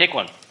 go ahead, take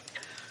one.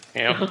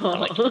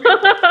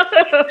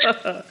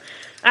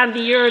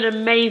 Andy, you're an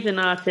amazing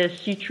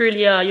artist. You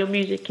truly are. Your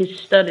music is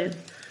stunning.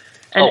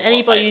 And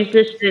anybody who's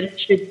listening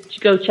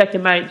should go check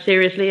him out,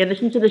 seriously, and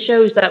listen to the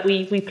shows that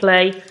we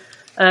play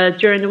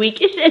during the week.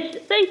 Do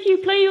you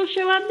play your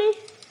show, Andy?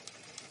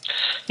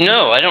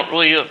 No, I don't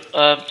really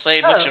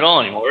play much at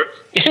all anymore.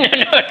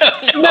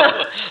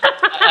 No.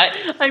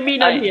 I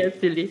mean, I'm here,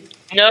 silly.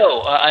 No,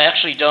 I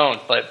actually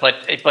don't. But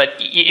if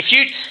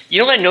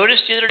you what I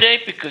noticed the other day,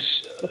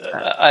 because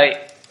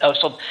I was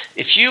told,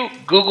 if you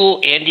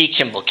Google Andy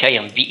Kimball,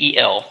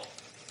 Kimbel,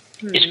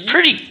 it's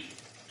pretty.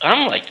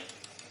 I'm like,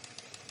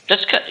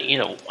 that's kind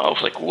of, I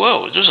was like,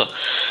 whoa, there's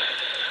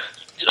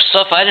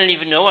stuff I didn't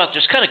even know out there.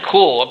 It's kind of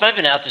cool. I've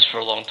been at this for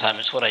a long time.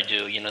 It's what I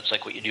do. It's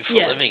like what you do for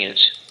a living.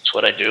 It's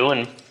what I do.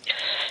 And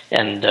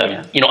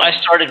I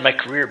started my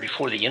career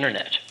before the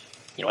internet.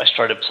 I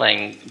started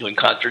doing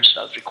concerts.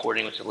 I was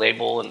recording with the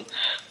label and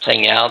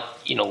playing out,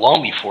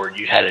 long before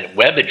you had a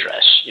web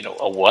address.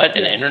 A what?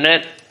 An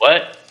internet?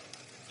 What?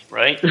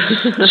 Right?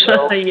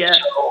 So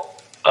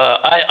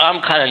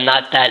I'm kind of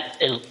not that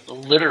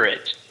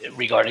illiterate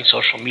regarding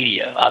social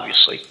media,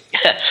 obviously.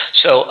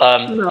 So,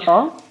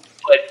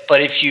 but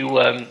if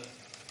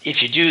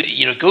you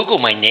do, Google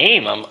my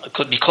name,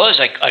 because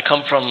I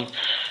come from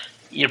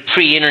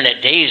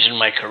pre-internet days in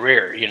my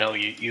career.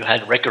 You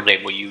had a record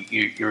label.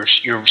 Your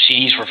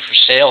CDs were for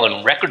sale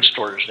in record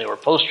stores. They were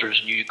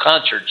posters. And you do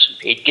concerts and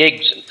paid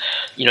gigs, and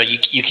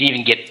you can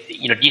even get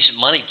decent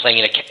money playing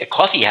in a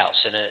coffee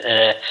house and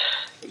at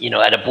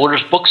a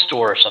Borders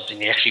bookstore or something.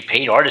 They actually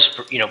paid artists,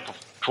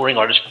 touring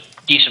artists,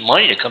 decent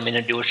money to come in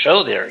and do a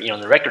show there. In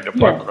the record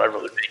department, whatever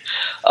it would be.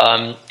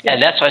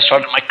 And that's how I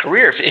started my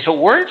career. If it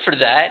weren't for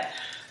that,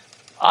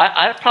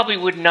 I probably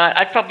would not.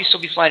 I'd probably still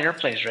be flying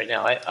airplanes right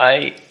now.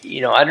 I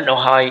don't know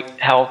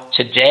how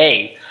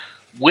today,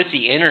 with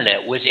the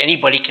internet,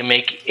 anybody can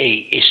make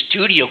a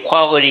studio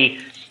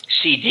quality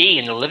CD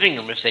in the living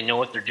room if they know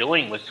what they're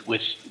doing with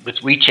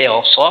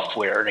retail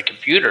software and a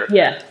computer.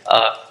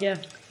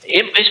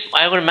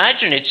 I would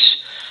imagine it's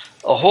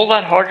a whole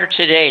lot harder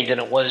today than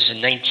it was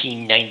in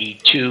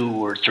 1992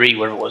 or 3,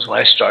 whatever it was when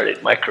I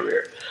started my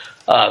career.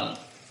 I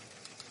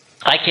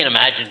can't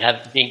imagine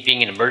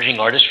being an emerging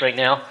artist right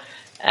now.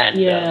 And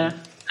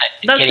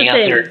getting out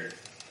there,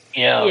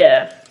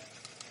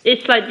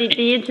 it's like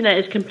the internet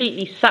is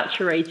completely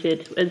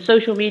saturated, and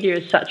social media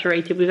is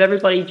saturated with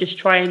everybody just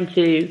trying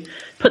to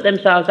put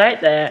themselves out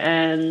there.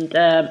 And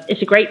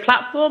it's a great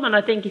platform. And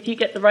I think if you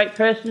get the right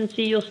person to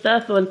see your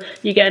stuff, and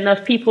you get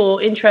enough people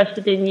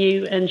interested in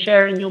you and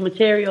sharing your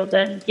material,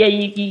 then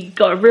you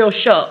got a real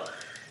shot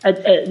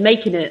at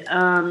making it.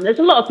 There's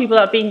a lot of people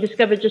that are being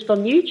discovered just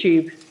on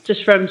YouTube,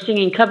 just from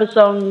singing cover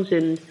songs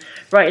and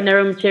writing their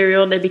own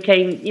material. They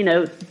became,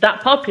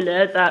 that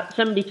popular that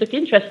somebody took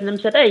interest in them,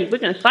 said, hey, we're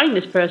going to sign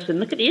this person.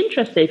 Look at the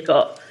interest they've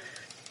got.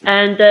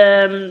 And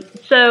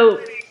so,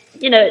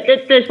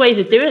 there's ways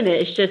of doing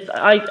it. It's just,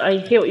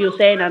 I hear what you're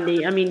saying,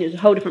 Andy. I mean, it's a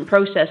whole different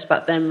process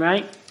back then,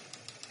 right?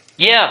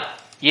 Yeah,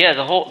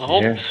 the whole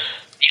the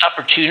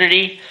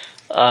opportunity.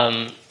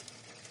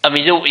 I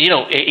mean,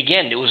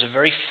 again, it was a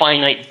very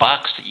finite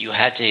box that you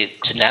had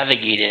to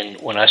navigate in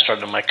when I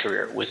started my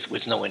career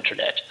with no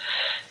internet.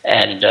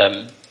 And,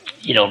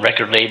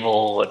 record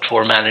label, a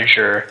tour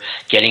manager,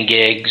 getting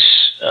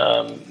gigs,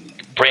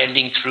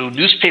 branding through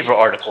newspaper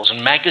articles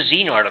and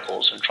magazine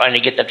articles and trying to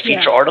get that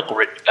feature article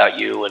written about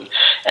you and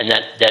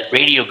that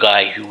radio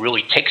guy who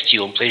really takes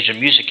you and plays your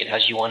music and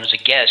has you on as a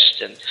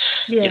guest. And,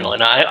 and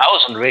I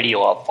was on the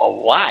radio a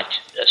lot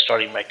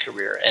starting my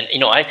career. And,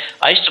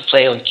 I used to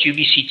play on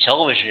QVC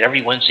television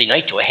every Wednesday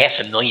night to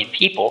 500,000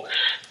 people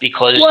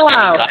because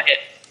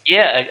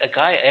a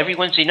guy every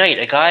Wednesday night,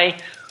 a guy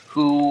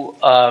who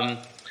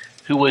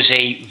was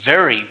a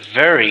very,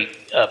 very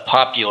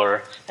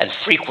popular and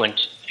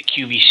frequent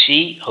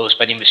QVC host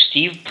by the name of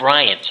Steve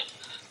Bryant.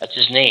 That's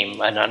his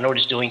name. And I don't know what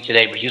he's doing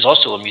today, but he was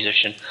also a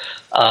musician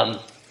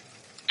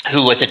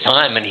who at the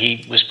time, and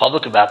he was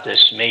public about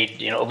this,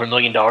 made over $1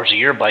 million a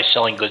year by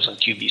selling goods on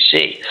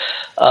QVC.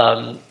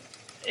 Then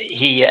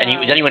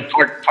he went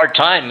part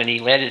time and he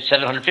landed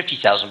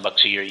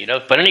 $750,000 a year.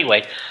 But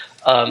anyway,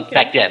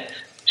 back then.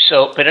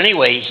 So, but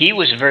anyway, he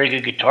was a very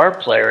good guitar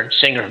player and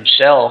singer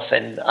himself,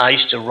 and I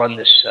used to run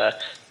this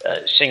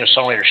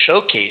singer-songwriter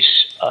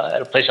showcase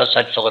at a place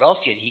outside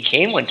Philadelphia. And he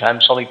came one time,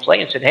 saw me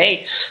play, and said,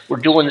 "Hey, we're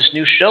doing this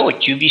new show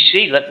at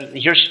QVC.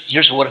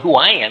 Here's who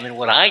I am and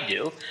what I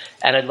do,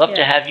 and I'd love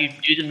to have you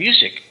do the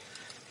music."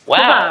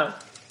 Wow!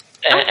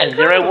 And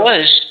there I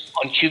was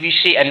on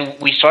QVC, and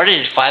we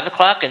started at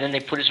 5:00, and then they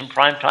put us in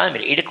prime time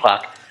at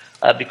 8:00.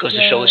 Because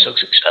the show was so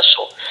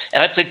successful.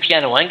 And I played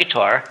piano and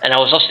guitar, and I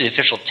was also the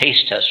official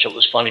taste test, so it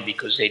was funny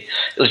because it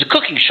was a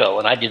cooking show,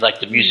 and I did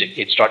like the music.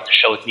 They'd start the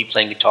show with me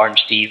playing guitar and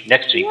Steve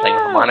next to me playing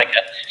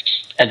harmonica,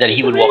 and then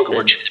he would walk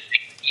over to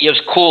it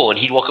was cool, and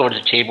he'd walk over to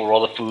the table where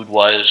all the food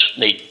was.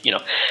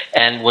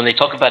 And when they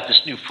talk about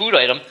this new food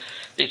item,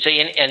 they'd say,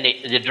 and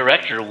the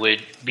director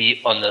would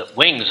be on the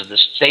wings of the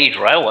stage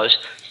where I was,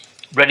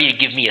 ready to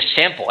give me a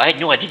sample. I had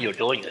no idea you were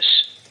doing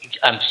this.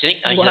 I'm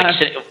sitting,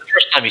 the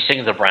first time he's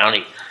singing the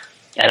brownie.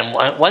 And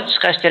why is this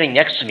guy standing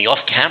next to me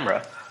off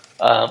camera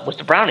with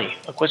the brownie?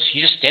 Like,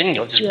 he's just standing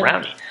there with this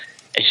brownie.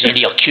 And he said,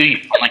 "Andy, I'll cue you."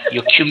 I'm like,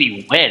 "You'll cue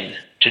me when?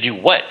 To do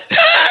what?" To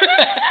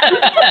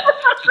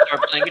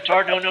start playing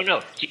guitar? No.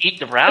 To eat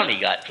the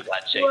brownie, for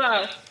God's sake.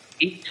 Wow.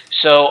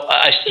 So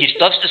he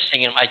stuffs this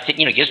thing, and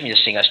gives me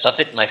this thing. I stuff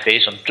it in my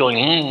face. I'm doing,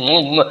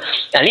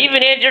 and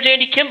even there's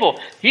Andy Kimball.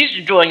 He's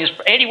enjoying this.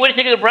 "Andy, what do you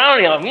think of the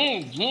brownie?" I'm,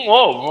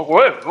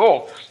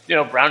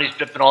 brownie's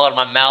dripping all out of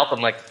my mouth.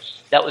 I'm like,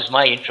 that was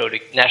my intro to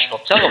national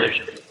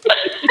television.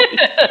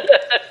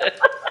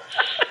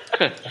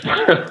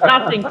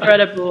 That's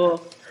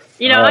incredible.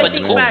 I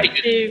think back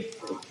to...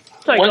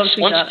 Sorry, one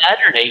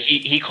Saturday,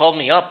 he called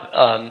me up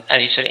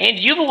and he said,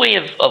 "Andy, do you have a way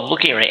of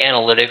looking at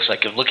analytics,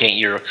 like of looking at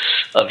your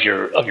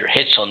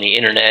hits on the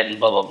internet and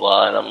blah blah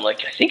blah?" And I'm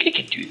like, "I think I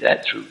could do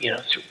that through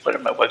through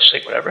whatever my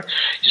website, whatever."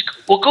 He said,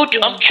 "Well, go do.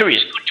 I'm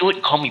curious. Go do it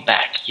and call me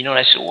back." And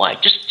I said, "Why?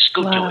 Just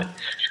go do it."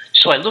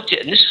 So I looked at,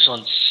 and this is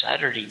on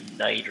Saturday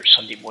night or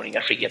Sunday morning,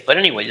 I forget. But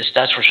anyway,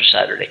 that's for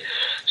Saturday.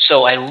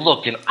 So I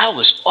looked, and I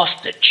was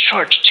off the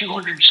charts,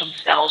 200-some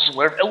thousand,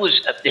 whatever.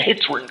 The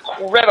hits were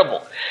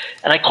incredible.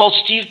 And I called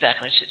Steve back,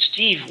 and I said,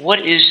 "Steve, what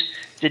is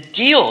the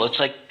deal? It's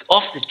like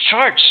off the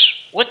charts.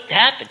 What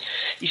happened?"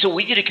 He said,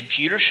 "We did a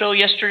computer show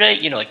yesterday,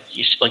 like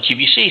on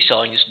QVC,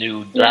 selling this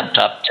new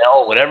laptop,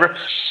 Dell, whatever.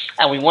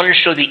 And we wanted to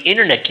show the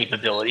internet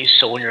capabilities.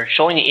 So when we were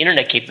showing the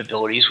internet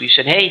capabilities, we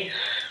said, hey,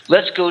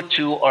 let's go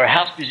to our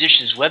house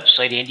musician's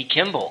website, Andy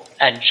Kimball,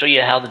 and show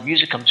you how the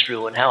music comes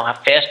through and how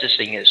fast this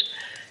thing is."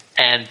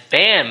 And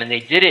bam, and they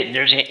did it.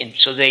 And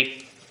so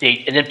they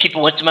then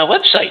people went to my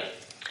website.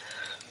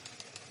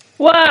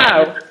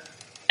 Wow.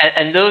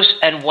 And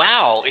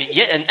wow,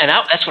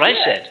 that's what I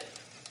said.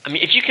 I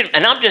mean, if you can,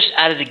 and I'm just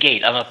out of the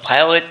gate. I'm a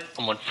pilot.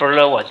 I'm on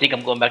furlough. I think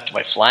I'm going back to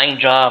my flying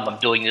job. I'm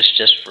doing this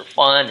just for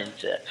fun and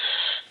to,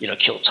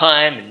 kill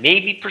time and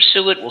maybe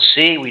pursue it. We'll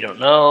see. We don't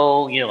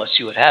know. Let's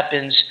see what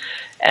happens.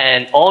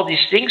 And all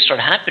these things start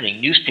happening: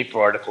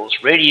 newspaper articles,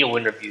 radio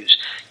interviews,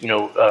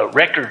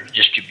 record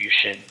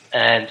distribution.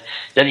 And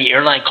then the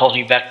airline calls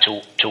me back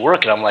to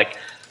work, and I'm like,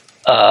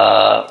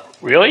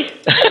 really?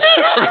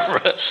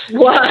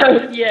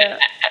 Wow. Yeah.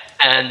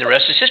 And the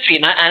rest is history.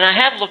 And I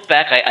have looked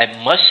back.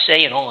 I must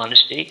say, in all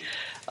honesty,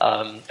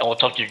 and we'll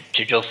talk to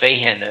Joe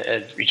Fahan,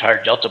 a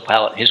retired Delta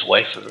pilot, and his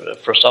wife, a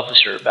first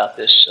officer, about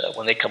this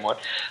when they come on.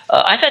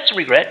 I've had some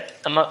regret.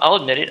 I'll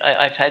admit it.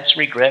 I've had some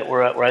regret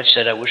where I've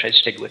said I wish I'd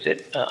stayed with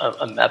it.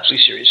 I'm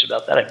absolutely serious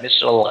about that. I've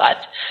missed it a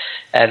lot,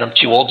 and I'm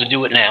too old to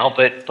do it now.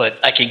 But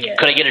I can. Yeah.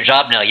 Could I get a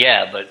job now?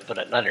 Yeah, but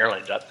not an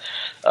airline job.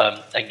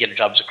 I can get a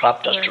job as a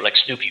crop duster, like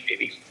Snoopy,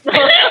 baby.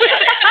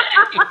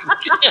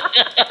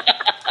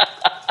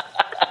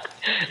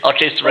 I'll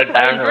chase the Red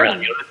Baron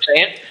around. You know what I'm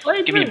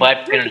saying? Give me a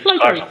 $500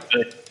 scarf. I'm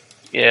good.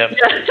 Yeah.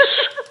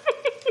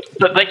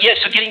 but yeah.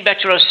 So getting back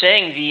to what I was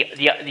saying,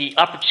 the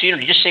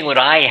opportunity, just saying what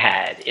I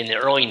had in the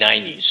early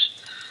 '90s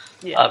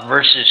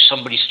versus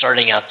somebody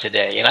starting out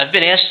today, and I've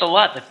been asked a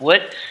lot, like,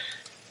 what,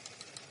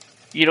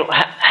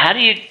 how do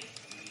you, and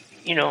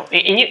you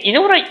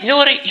know what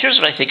I here's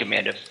what I think,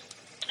 Amanda.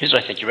 Here's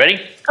what I think. You ready?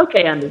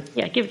 Okay, Andy.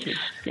 Yeah, give it to me.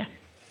 Yeah.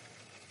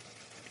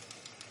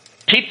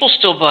 People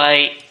still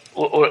buy,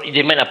 or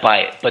they might not buy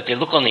it, but they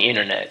look on the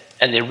internet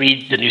and they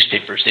read the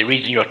newspapers. They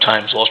read the New York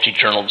Times, Wall Street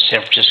Journal, the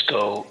San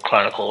Francisco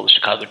Chronicle, the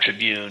Chicago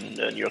Tribune,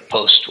 the New York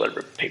Post,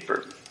 whatever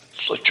paper,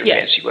 Fletcher,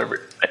 Fancy,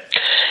 whatever. Right?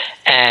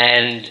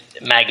 And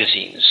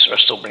magazines are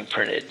still being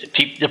printed.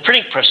 The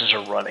printing presses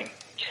are running.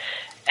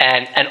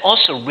 And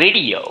also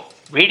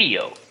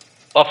radio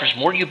offers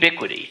more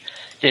ubiquity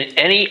than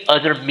any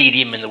other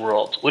medium in the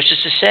world, which is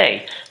to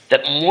say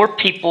that more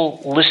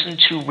people listen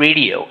to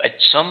radio at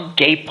some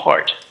day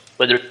part,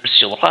 whether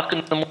it's o'clock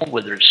in the morning,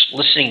 whether it's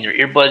listening their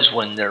earbuds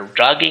when they're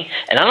jogging.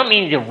 And I don't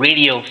mean the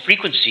radio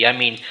frequency, I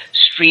mean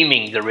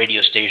streaming the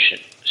radio station,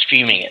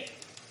 streaming it,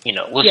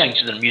 listening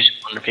to the music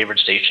on their favorite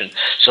station.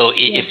 So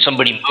if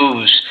somebody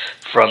moves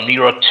from New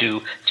York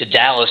to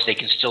Dallas, they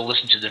can still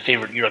listen to their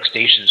favorite New York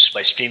stations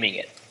by streaming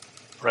it,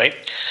 right?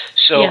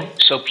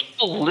 So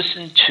people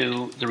listen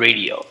to the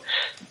radio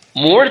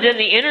more than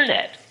the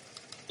internet,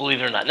 believe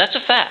it or not. And that's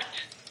a fact.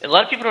 A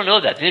lot of people don't know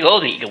that. They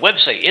think, the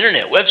website,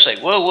 internet, website,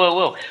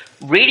 whoa.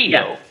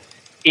 Radio,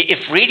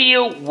 if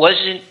radio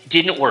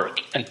didn't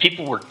work and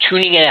people were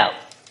tuning it out,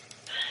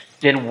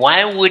 then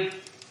why would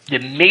the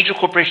major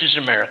corporations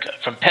in America,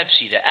 from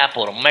Pepsi to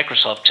Apple to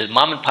Microsoft to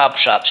mom and pop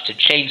shops to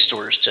chain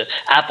stores to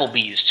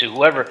Applebee's to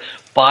whoever,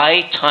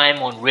 buy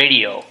time on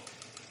radio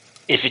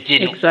if it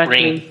didn't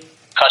bring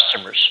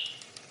customers,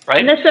 right?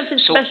 And there's something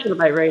special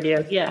about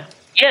radio,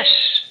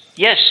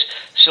 Yes.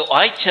 So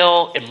I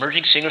tell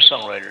emerging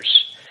singer-songwriters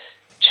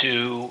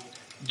to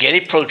get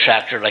a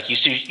protractor, like you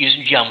use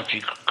in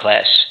geometry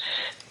class,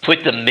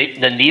 put the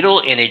needle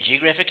in a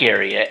geographic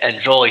area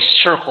and draw a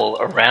circle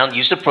around,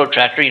 use the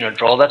protractor,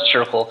 draw that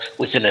circle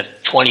within a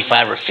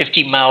 25 or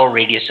 50 mile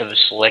radius of a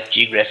select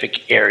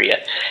geographic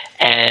area,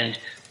 and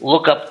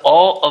look up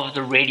all of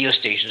the radio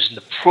stations and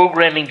the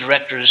programming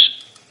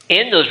directors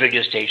in those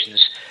radio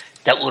stations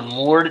that would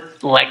more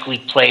likely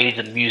play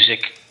the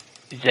music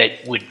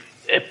that would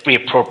be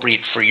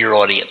appropriate for your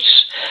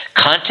audience.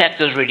 Contact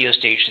those radio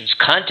stations,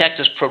 contact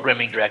those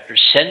programming directors,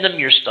 send them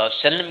your stuff,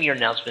 send them your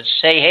announcements,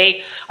 say,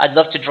 hey, I'd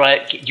love to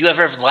do you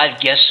ever have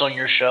live guests on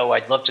your show?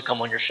 I'd love to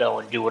come on your show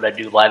and do what I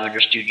do live in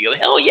your studio.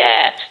 Hell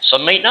yeah.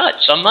 Some may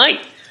not, some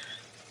might.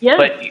 Yeah,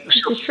 but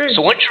it's true.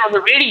 So once you're on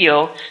the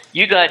radio,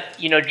 you got,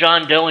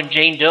 John Doe and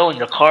Jane Doe in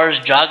their cars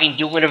jogging,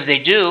 doing whatever they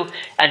do,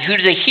 and who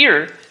do they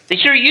hear? They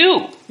hear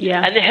you.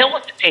 Yeah. And the hell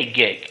with the paid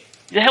gig.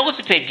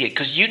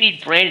 Because you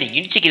need branding.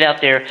 You need to get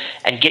out there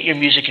and get your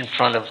music in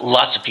front of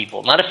lots of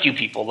people. Not a few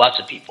people, lots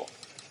of people.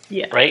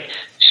 Yeah. Right?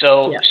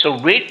 So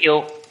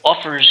radio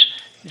offers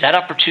that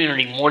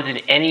opportunity more than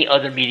any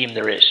other medium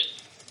there is.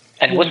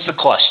 And what's the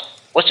cost?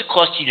 What's it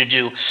cost you to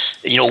do,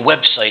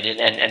 website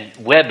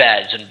and web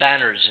ads and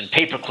banners and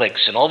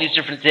pay-per-clicks and all these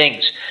different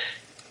things?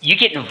 You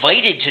get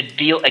invited to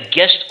be a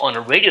guest on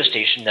a radio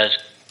station that has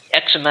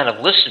X amount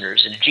of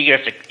listeners in a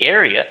geographic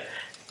area,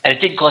 and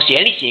it didn't cost you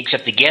anything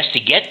except the gas to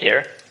get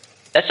there.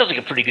 That sounds like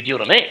a pretty good deal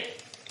to me.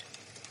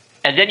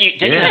 And then you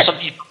have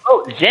something to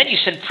promote. Then you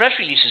send press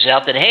releases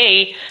out that,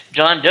 hey,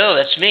 John Doe,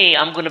 that's me.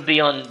 I'm going to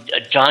be on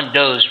John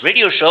Doe's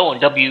radio show on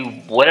W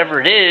whatever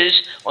it is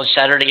on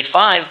Saturday at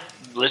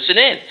 5. Listen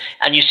in.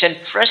 And you send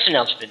press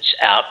announcements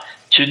out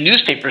to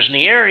newspapers in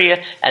the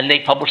area, and they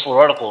publish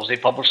little articles. They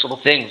publish little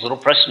things, little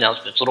press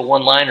announcements, little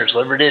one-liners,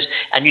 whatever it is.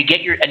 And you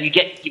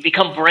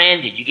become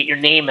branded. You get your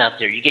name out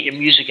there. You get your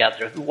music out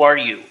there. Who are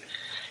you?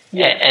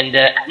 Yeah. And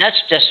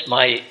that's just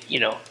my,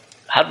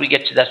 how do we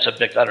get to that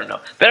subject? I don't know.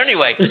 But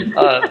anyway,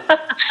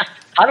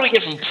 how do we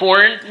get from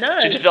porn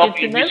to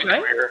developing a music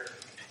career?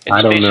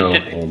 I don't know,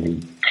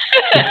 Andy.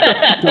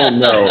 I don't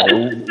know.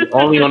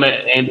 Only on the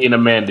Andy and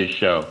Amanda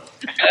show.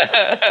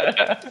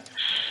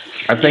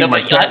 I think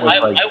my cat was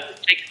like... I would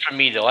take it from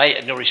me, though. I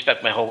have no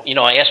respect my whole...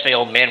 I asked my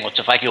old man once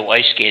if I could go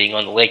ice skating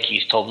on the lake.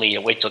 He's told me,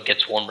 wait till it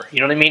gets warmer.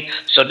 You know what I mean?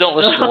 So don't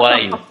listen to what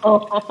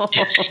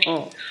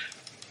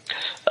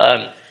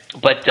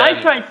But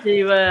I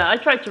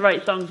tried to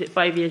write songs at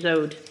 5 years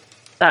old.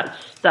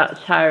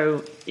 That's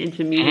how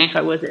into music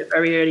I was at a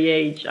very early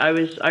age. I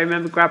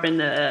remember grabbing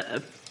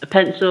a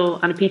pencil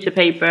and a piece of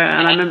paper,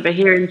 and I remember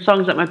hearing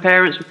songs that my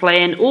parents were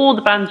playing, all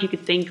the bands you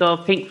could think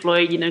of, Pink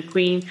Floyd,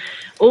 Queen,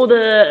 all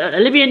the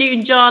Olivia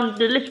Newton-John.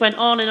 The list went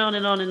on and on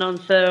and on and on.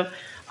 So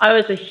I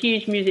was a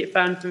huge music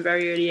fan from a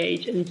very early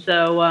age, and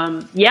so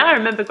I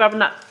remember grabbing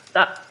that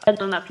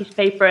pencil and that piece of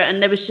paper,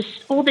 and there was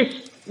just all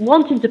this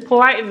wanting to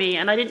pour out of me,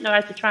 and I didn't know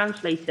how to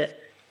translate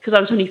it because I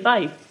was only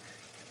 5.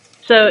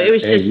 So it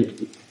was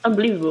just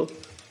unbelievable.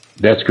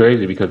 That's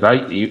crazy because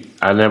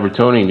I never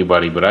told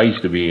anybody, but I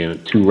used to be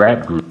in 2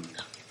 rap groups,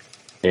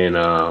 and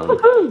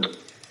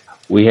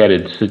we had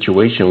a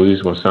situation. We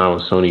was going to sign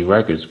with Sony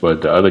Records,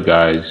 but the other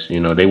guys,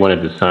 they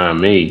wanted to sign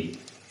me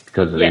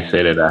because they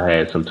said that I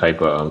had some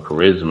type of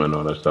charisma and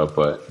all that stuff.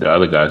 But the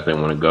other guys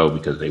didn't want to go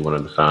because they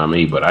wanted to sign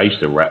me. But I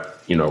used to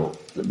rap,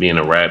 be in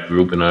a rap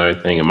group and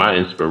everything. And my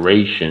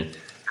inspiration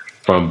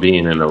from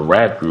being in a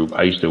rap group,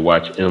 I used to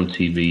watch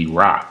MTV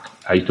Rock.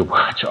 I used to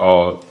watch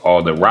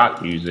all the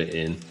rock music,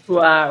 and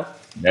wow,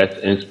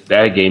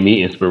 That gave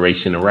me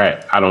inspiration to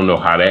rap. I don't know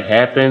how that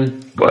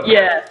happened, but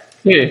Yeah.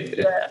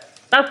 yeah.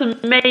 That's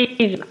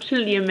amazing.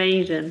 Absolutely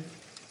amazing.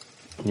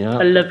 Yeah.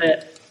 I love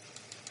it.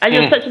 And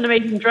you're such an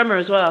amazing drummer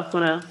as well,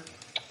 Connor.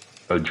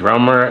 A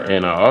drummer,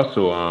 and I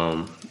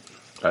also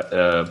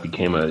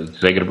became an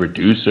executive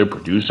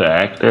producer,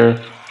 actor,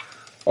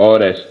 all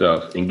that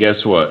stuff. And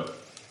guess what?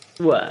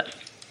 What?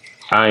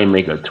 I ain't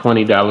make a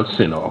 $20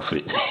 off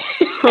it.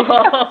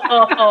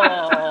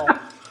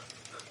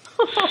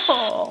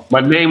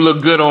 My name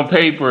looked good on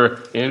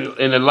paper in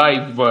the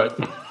lights, but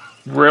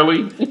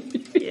really?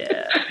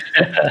 Yeah.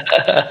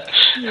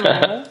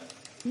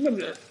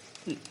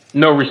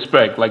 No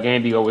respect, like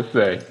Andy always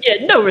say.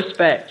 Yeah, no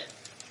respect.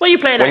 What are you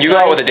playing? When you go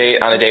out with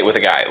on a date with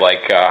a guy,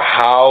 like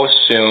how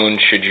soon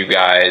should you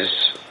guys,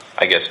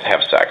 I guess,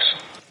 have sex?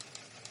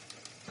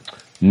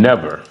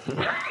 Never.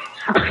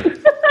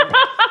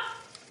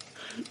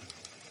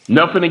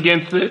 Nothing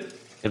against it.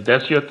 If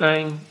that's your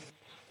thing,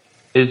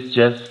 it's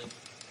just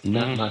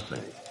not my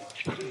thing.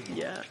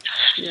 Yeah.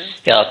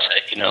 Yeah, I'll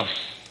take,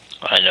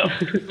 I know.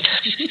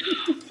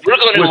 We're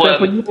going to... Was that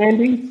for you,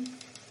 Andy?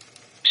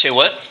 Say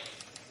what?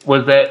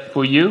 Was that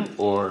for you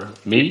or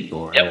me?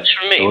 Or that was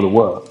for me. Or the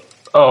world?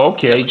 Oh,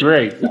 okay,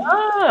 great.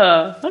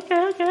 Oh, okay.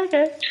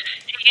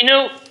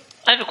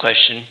 I have a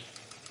question.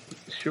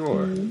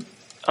 Sure.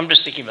 I'm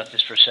just thinking about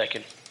this for a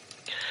second.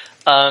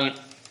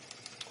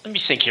 Let me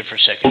think here for a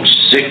second.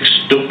 Sick,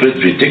 stupid,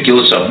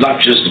 ridiculous,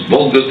 obnoxious,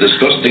 vulgar,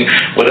 disgusting,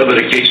 whatever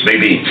the case may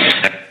be.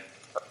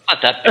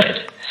 Not that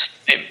bad.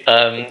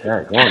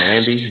 Yeah, go on,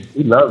 Andy.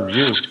 He loves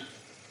you.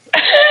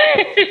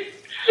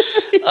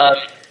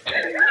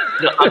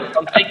 No,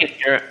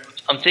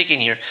 I'm thinking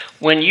here.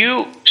 When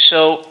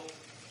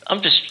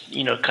I'm just,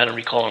 kind of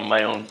recalling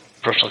my own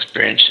personal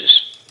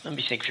experiences. Let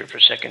me think here for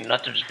a second.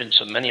 Not that there's been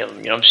so many of them,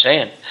 you know what I'm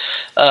saying?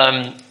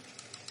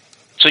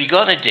 So you go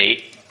on a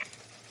date.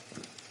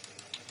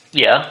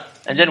 Yeah,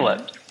 and then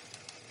what?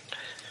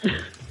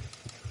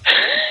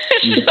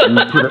 You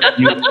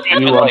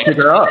pick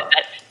her up.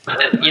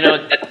 That's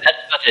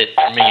about it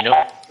for me,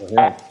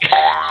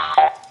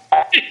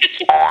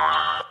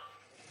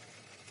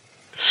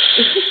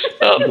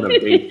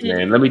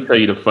 Man, let me tell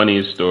you the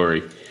funniest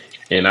story,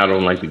 and I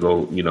don't like to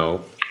go,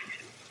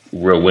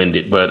 real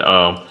winded, but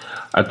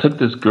I took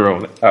this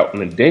girl out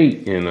on a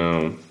date,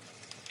 and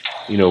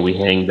we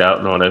hanged out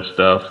and all that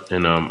stuff,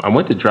 and I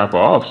went to drop her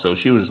off, so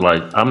she was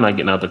like, "I'm not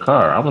getting out the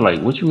car." I was like,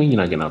 "What you mean you're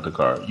not getting out the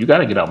car? You got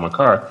to get out my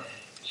car."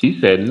 She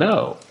said,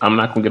 "No, I'm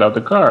not gonna get out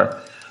the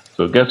car."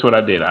 So guess what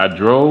I did? I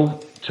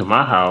drove to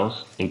my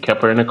house and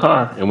kept her in the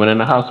car, and went in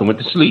the house and went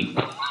to sleep.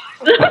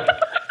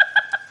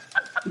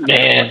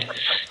 Man.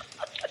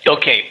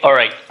 Okay, all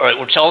right.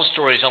 We're telling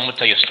stories. I'm going to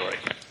tell you a story.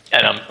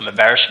 And I'm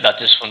embarrassed about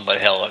this one,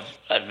 but hell,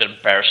 I've been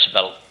embarrassed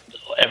about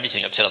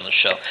everything I've said on the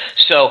show.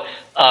 So,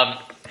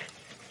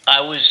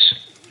 I was,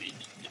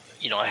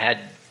 it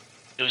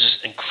was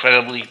just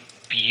incredibly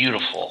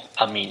beautiful.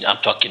 I mean, I'm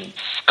talking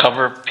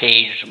cover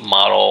page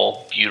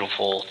model,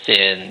 beautiful,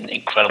 thin,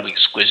 incredibly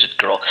exquisite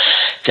girl.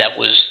 That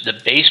was the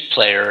bass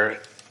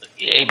player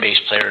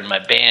in my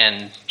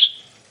band's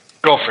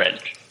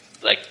girlfriend,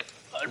 like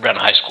around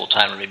high school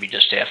time or maybe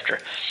just after.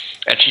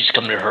 And she'd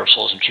come to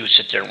rehearsals and she would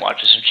sit there and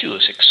watch us, and she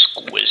was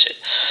exquisite.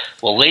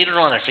 Well, later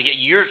on, I forget,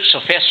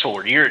 fast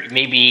forward,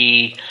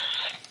 maybe,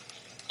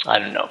 I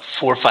don't know,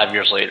 4 or 5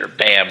 years later,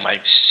 bam,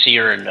 I see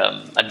her and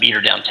I meet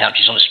her downtown.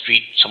 She's on the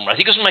street somewhere. I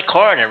think it was in my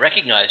car, and I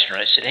recognized her,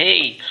 and I said,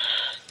 "Hey,"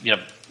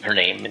 her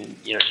name,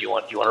 and, "Do you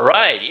want a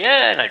ride?"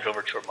 "Yeah," and I drove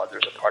her to her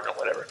mother's apartment,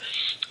 whatever.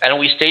 And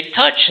we stayed in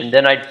touch, and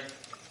then I'd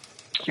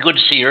go to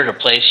see her at her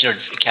place,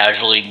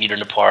 casually meet her in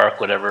the park,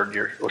 whatever,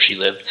 where she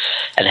lived,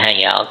 and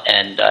hang out.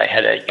 And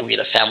we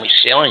had a family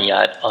sailing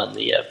yacht on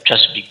the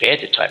Chesapeake Bay at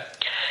the time,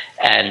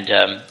 and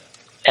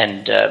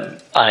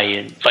I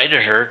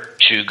invited her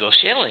to go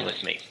sailing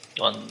with me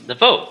on the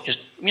boat. Just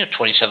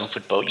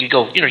 27-foot boat. You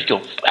go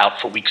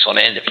out for weeks on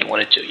end if you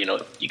wanted to.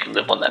 You can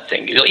live on that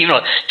thing. Even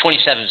though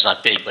 27 is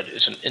not big, but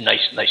it's a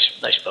nice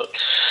boat.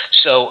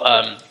 So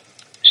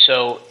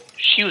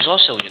she was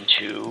also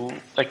into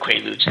like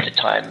Quaaludes at the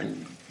time,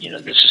 and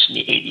this was in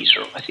the 80s,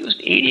 or I think it was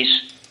the 80s.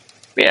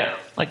 Yeah,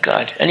 my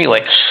God.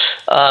 Anyway,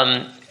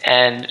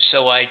 and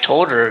so I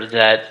told her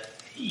that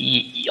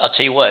I'll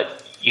tell you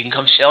what, you can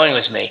come sailing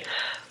with me,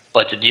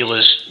 but the deal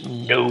is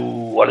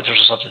no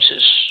artificial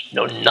substances,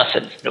 no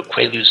nothing, no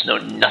Quaaludes, no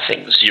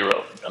nothing,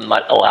 zero. I'm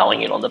not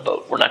allowing it on the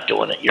boat. We're not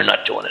doing it. You're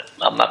not doing it.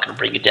 I'm not going to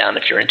bring you down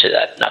if you're into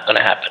that. Not going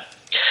to happen.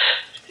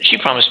 She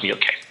promised me,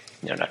 okay,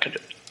 you're not going to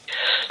do it.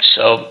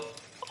 So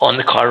on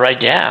the car ride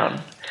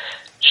down,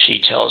 she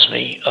tells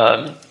me,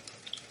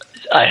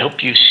 "I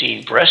hope you've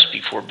seen breasts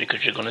before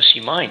because you're going to see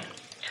mine."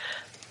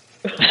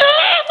 I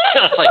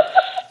was like,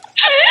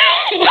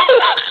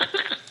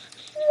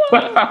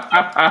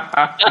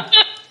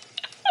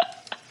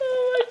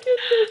 oh my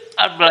goodness.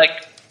 I'm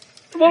like,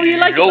 what were you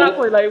like at that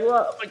point? Like,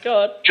 what? Oh my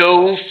God.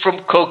 Joe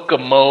from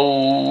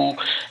Kokomo.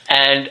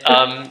 And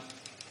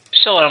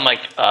so I'm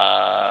like,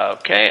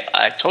 okay,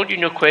 I told you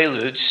no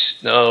Quaaludes.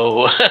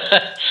 No.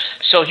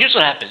 So here's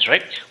what happens,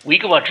 right? We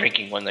go out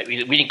drinking one night. We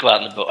didn't go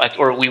out in the boat,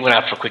 or we went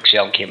out for a quick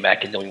sail and came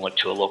back, and then we went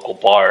to a local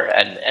bar,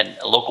 and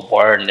a local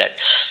bar in that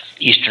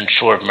eastern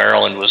shore of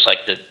Maryland was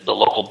like the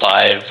local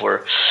dive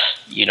where,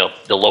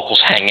 the locals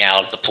hang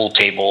out at the pool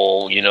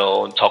table,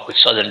 and talk with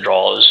southern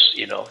draws.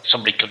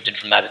 Somebody comes in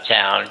from out of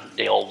town,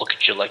 they all look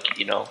at you like,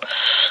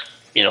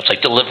 it's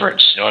like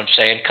Deliverance. You know what I'm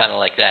saying? Kind of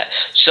like that.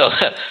 So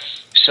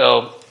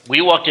we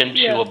walked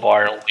into a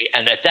bar,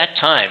 and at that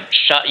time,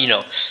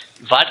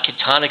 vodka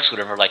tonics,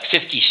 whatever, like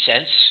 50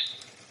 cents.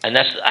 And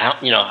that's,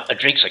 a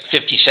drink's like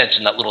 50 cents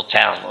in that little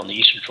town on the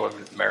eastern shore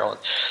of Maryland.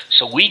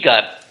 So we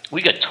got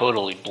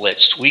totally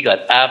blitzed. We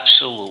got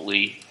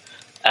absolutely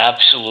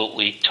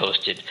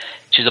toasted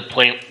to the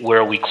point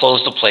where we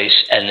closed the place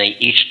and they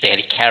had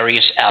to carry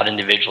us out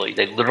individually.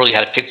 They literally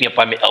had to pick me up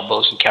by my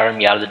elbows and carry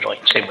me out of the joint.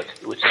 Same with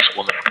this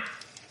woman.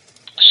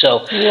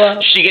 So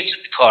she gets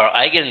in the car.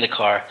 I get in the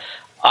car.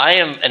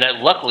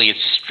 Luckily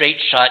it's a straight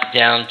shot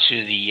down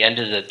to the end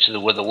of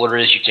where the water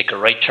is. You take a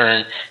right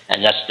turn,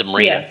 and that's the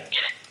marina. Yeah.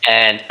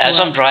 And as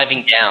I'm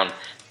driving down,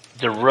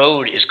 the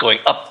road is going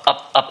up,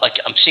 like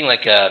I'm seeing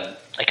like a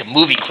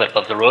movie clip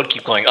of the road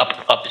keep going up.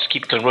 It's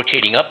keep going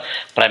rotating up.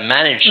 But I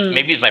managed.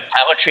 Maybe it's my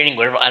power training,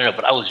 whatever. I don't know.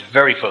 But I was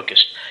very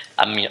focused.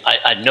 I mean,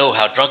 I know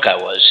how drunk I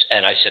was,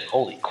 and I said,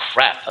 "Holy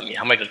crap! I mean,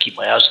 how am I going to keep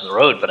my eyes on the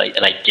road?" But I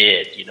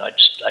did.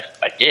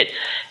 I did.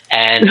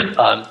 And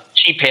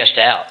she passed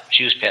out.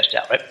 She was passed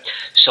out, right?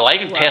 So I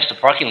even passed the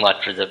parking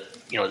lot for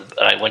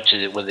I went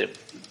to where the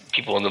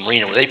people in the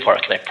marina where they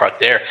park, and I parked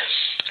there,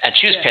 and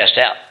she was passed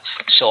out.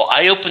 So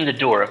I opened the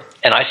door,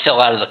 and I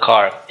fell out of the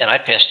car, and I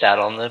passed out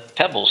on the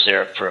pebbles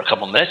there for a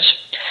couple minutes.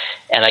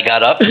 And I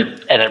got up,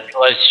 and I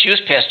realized she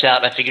was passed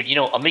out, and I figured,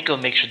 I'm going to go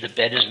make sure the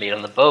bed is made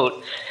on the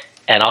boat,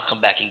 and I'll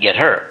come back and get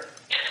her.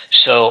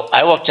 So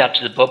I walked out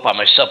to the boat by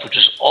myself, which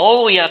is all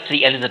the way out to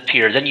the end of the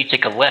pier. Then you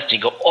take a left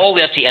and you go all the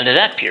way out to the end of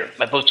that pier.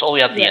 My boat's all the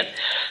way out to the end.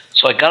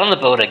 So I got on the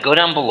boat. I go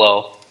down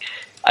below.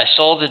 I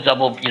saw the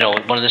double,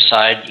 one of the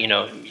side,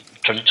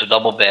 turned into a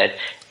double bed,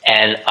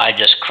 and I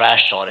just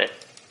crashed on it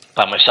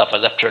by myself. I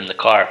left her in the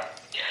car.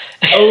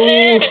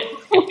 Oh,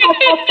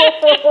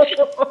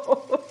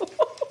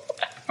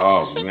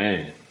 oh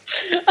man.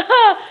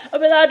 I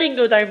mean, that didn't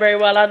go down very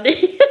well,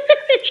 Andy.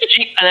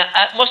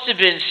 It must have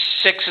been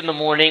 6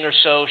 a.m. or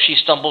so. She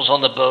stumbles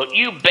on the boat.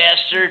 You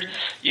bastard!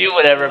 You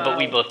whatever. Wow. But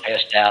we both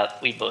passed out.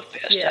 We were both,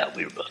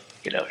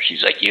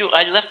 she's like,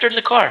 I left her in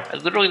the car. I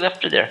literally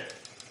left her there.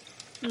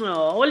 Oh,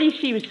 well, at least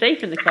she was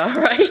safe in the car,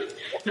 right?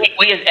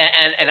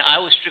 And I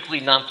was strictly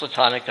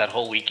non-platonic that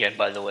whole weekend,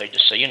 by the way,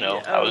 just so you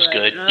know. I was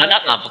good. No,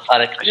 not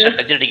non-platonic. I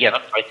did it again.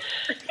 Right.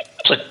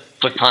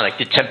 Platonic.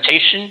 The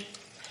temptation.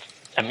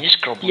 I mean, this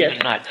girl, believe it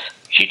or not,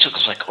 she took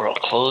us like oral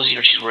clothes.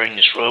 She's wearing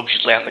this robe.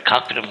 She's laying on the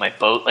cockpit of my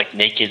boat, like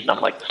naked. And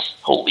I'm like,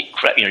 holy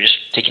crap!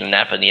 Just taking a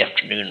nap in the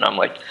afternoon. And I'm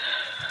like,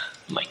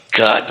 oh my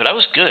God! But I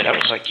was good. I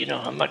was like,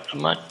 I'm not.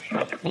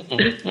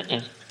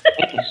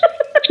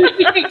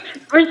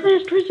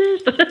 Resist.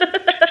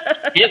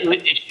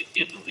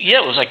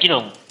 It was like,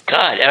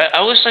 God.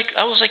 I was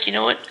like, you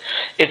know what?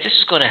 If this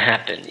is going to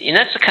happen, and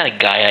that's the kind of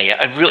guy I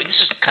am. This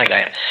is the kind of guy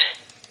I am.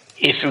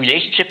 If a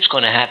relationship's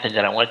going to happen,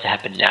 then I want it to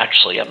happen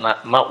naturally. I'm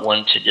not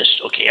one to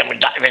just, okay, I'm going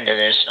to dive into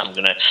this. I'm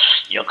going to,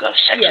 go have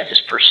sex with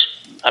this person.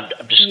 I'm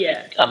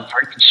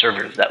very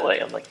conservative that way.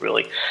 I'm like,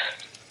 really,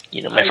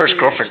 my first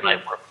girlfriend and I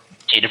were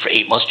dated for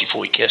 8 months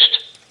before we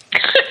kissed.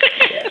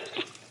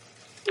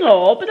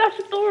 Oh, but that's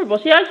adorable.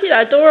 See, I see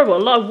that adorable. A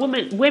lot of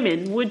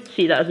women would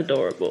see that as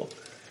adorable.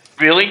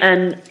 Really?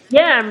 And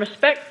and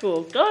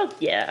respectful. God,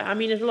 yeah. I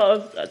mean, there's a lot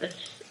of there's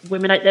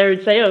women out there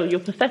who'd say, "Oh, you're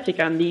pathetic,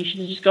 Andy. You should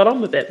have just got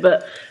on with it."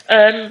 But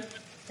I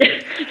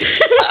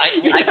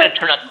gotta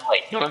turn on the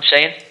light. You know what I'm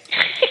saying?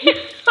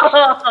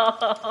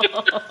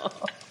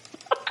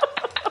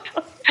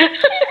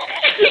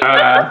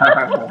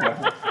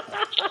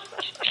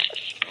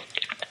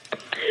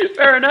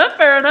 Fair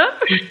enough.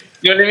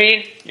 You know what I mean?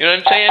 You know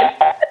what I'm saying?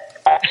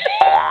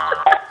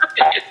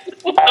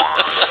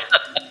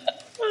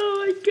 Oh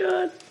my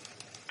God!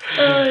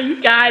 Oh, you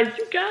guys!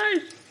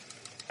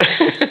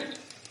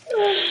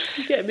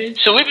 You get me.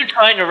 So we've been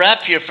trying to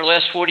wrap here for the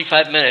last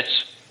 45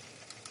 minutes.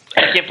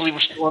 I can't believe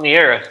we're still on the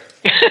air.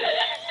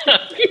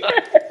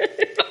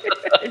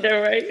 I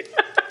know, right?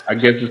 I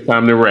guess it's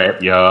time to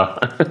wrap, y'all.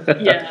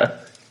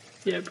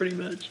 Yeah, pretty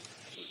much.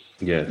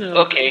 Yes. No,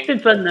 okay. It's been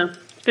fun, though.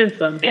 It's been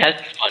fun. Yeah,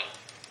 it's been fun.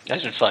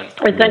 That's been fun.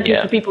 And thank you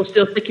for people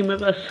still sticking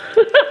with us.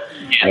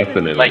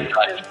 Definitely. Like,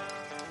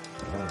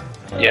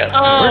 yeah.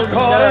 Oh,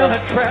 no.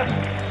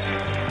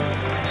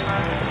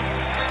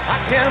 I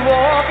can't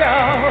walk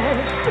out.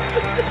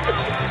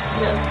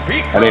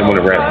 I didn't want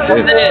to wrap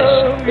this.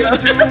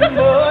 Too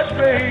much,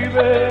 baby.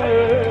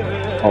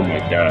 Oh my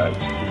God.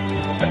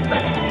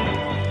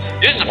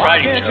 This is a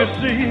Friday show.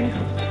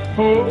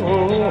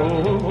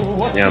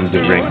 Yeah, I'm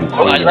just drinking. Oh,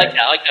 I like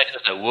that.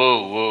 Just like, whoa.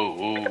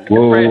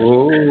 Whoa.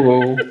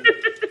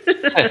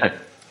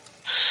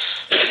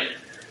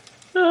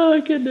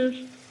 Oh, goodness.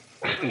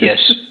 Yes.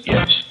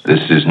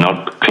 This is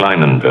not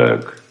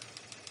Kleinenberg.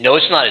 No,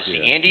 it's not. It's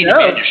the Andy and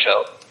Amanda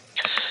show.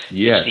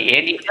 Yes. It's the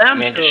Andy and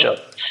Amanda Show.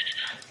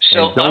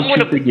 So and don't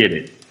you forget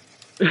it.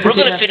 We're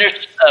gonna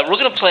finish. We're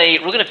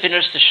gonna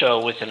finish the show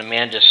with an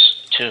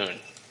Amanda's tune.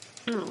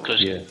 Because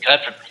God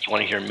forbid you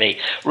want to hear me.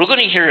 We're going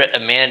to hear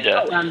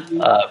Amanda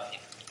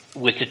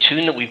with the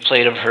tune that we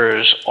played of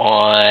hers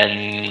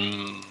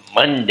on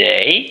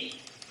Monday,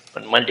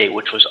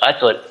 which was, I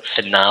thought,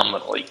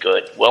 phenomenally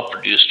good, well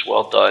produced,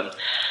 well done.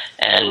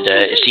 And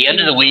it's the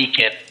end of the week,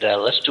 and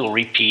let's do a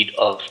repeat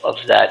of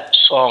that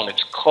song.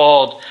 It's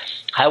called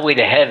Highway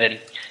to Heaven,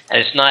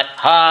 and it's not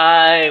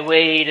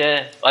Highway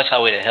to... that's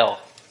Highway to Hell.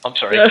 I'm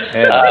sorry. AC/DC?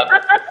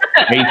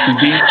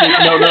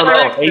 No.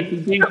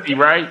 AC/DC,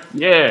 right?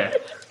 Yeah.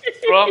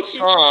 Wrong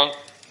song.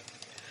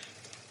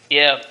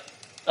 Yeah.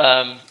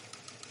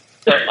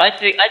 So I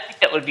think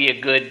that would be a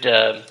good,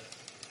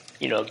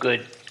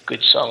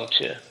 good song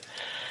to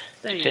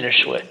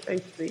finish with.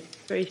 Very sweet.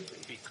 Very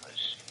sweet.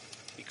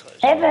 Because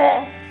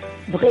ever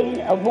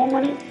bring a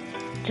woman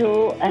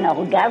to an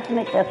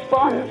orgasmic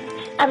response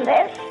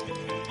unless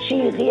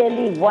she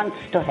really wants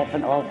to have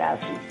an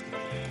orgasm.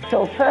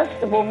 So first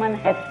the woman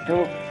has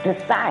to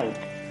decide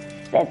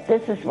that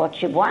this is what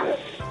she wants,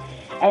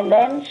 and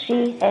then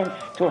she has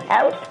to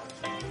help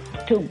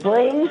to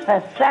bring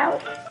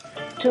herself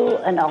to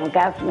an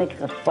orgasmic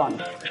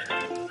response.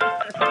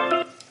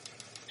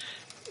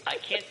 I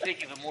can't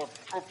think of a more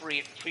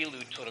appropriate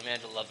prelude to an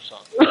Amanda Love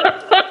song.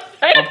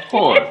 Of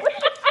course.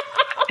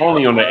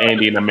 Only on the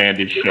Andy and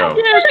Amanda Show.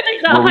 Yeah,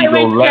 take that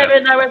highway to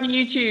heaven, however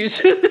you choose.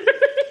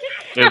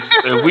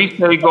 If we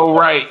say go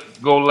right,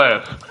 go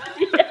left.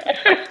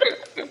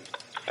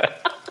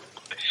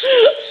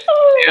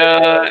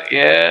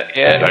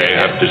 Yeah. They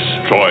have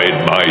destroyed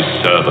my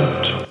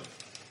servant.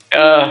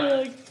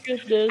 Oh,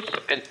 goodness.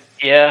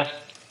 Yeah,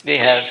 they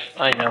have.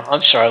 I know.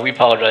 I'm sorry. We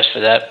apologize for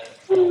that.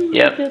 Oh,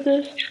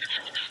 goodness.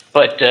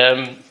 But,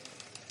 I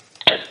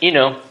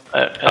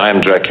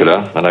am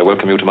Dracula, and I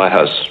welcome you to my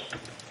house.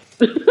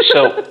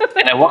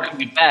 And I welcome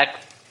you back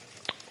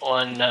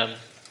on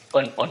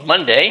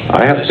Monday.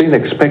 I have been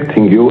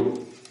expecting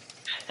you.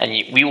 And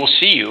we will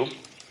see you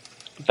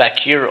back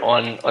here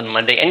on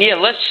Monday. And yeah,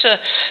 let's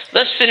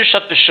finish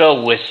up the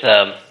show with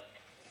an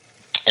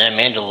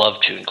Amanda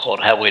Love tune called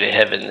Highway to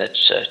Heaven.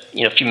 That's a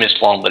few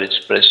minutes long, but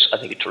it's I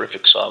think a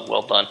terrific song.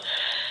 Well done.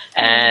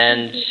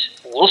 And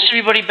we'll see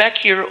everybody back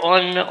here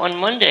on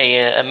Monday.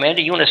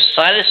 Amanda, you want to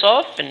sign us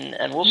off,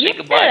 and we'll say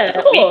goodbye. Yeah,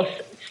 of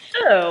course.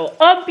 So,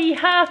 on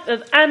behalf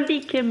of Andy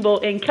Kimball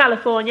in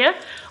California,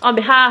 on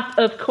behalf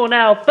of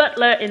Cornell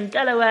Butler in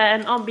Delaware,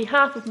 and on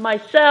behalf of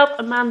myself,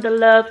 Amanda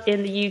Love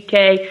in the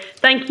UK,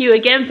 thank you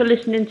again for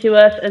listening to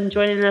us and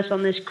joining us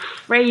on this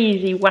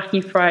crazy,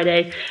 wacky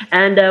Friday.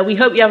 And we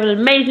hope you have an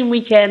amazing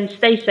weekend.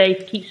 Stay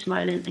safe, keep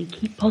smiling, and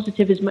keep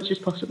positive as much as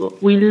possible.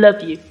 We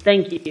love you.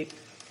 Thank you.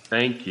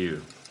 Thank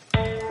you.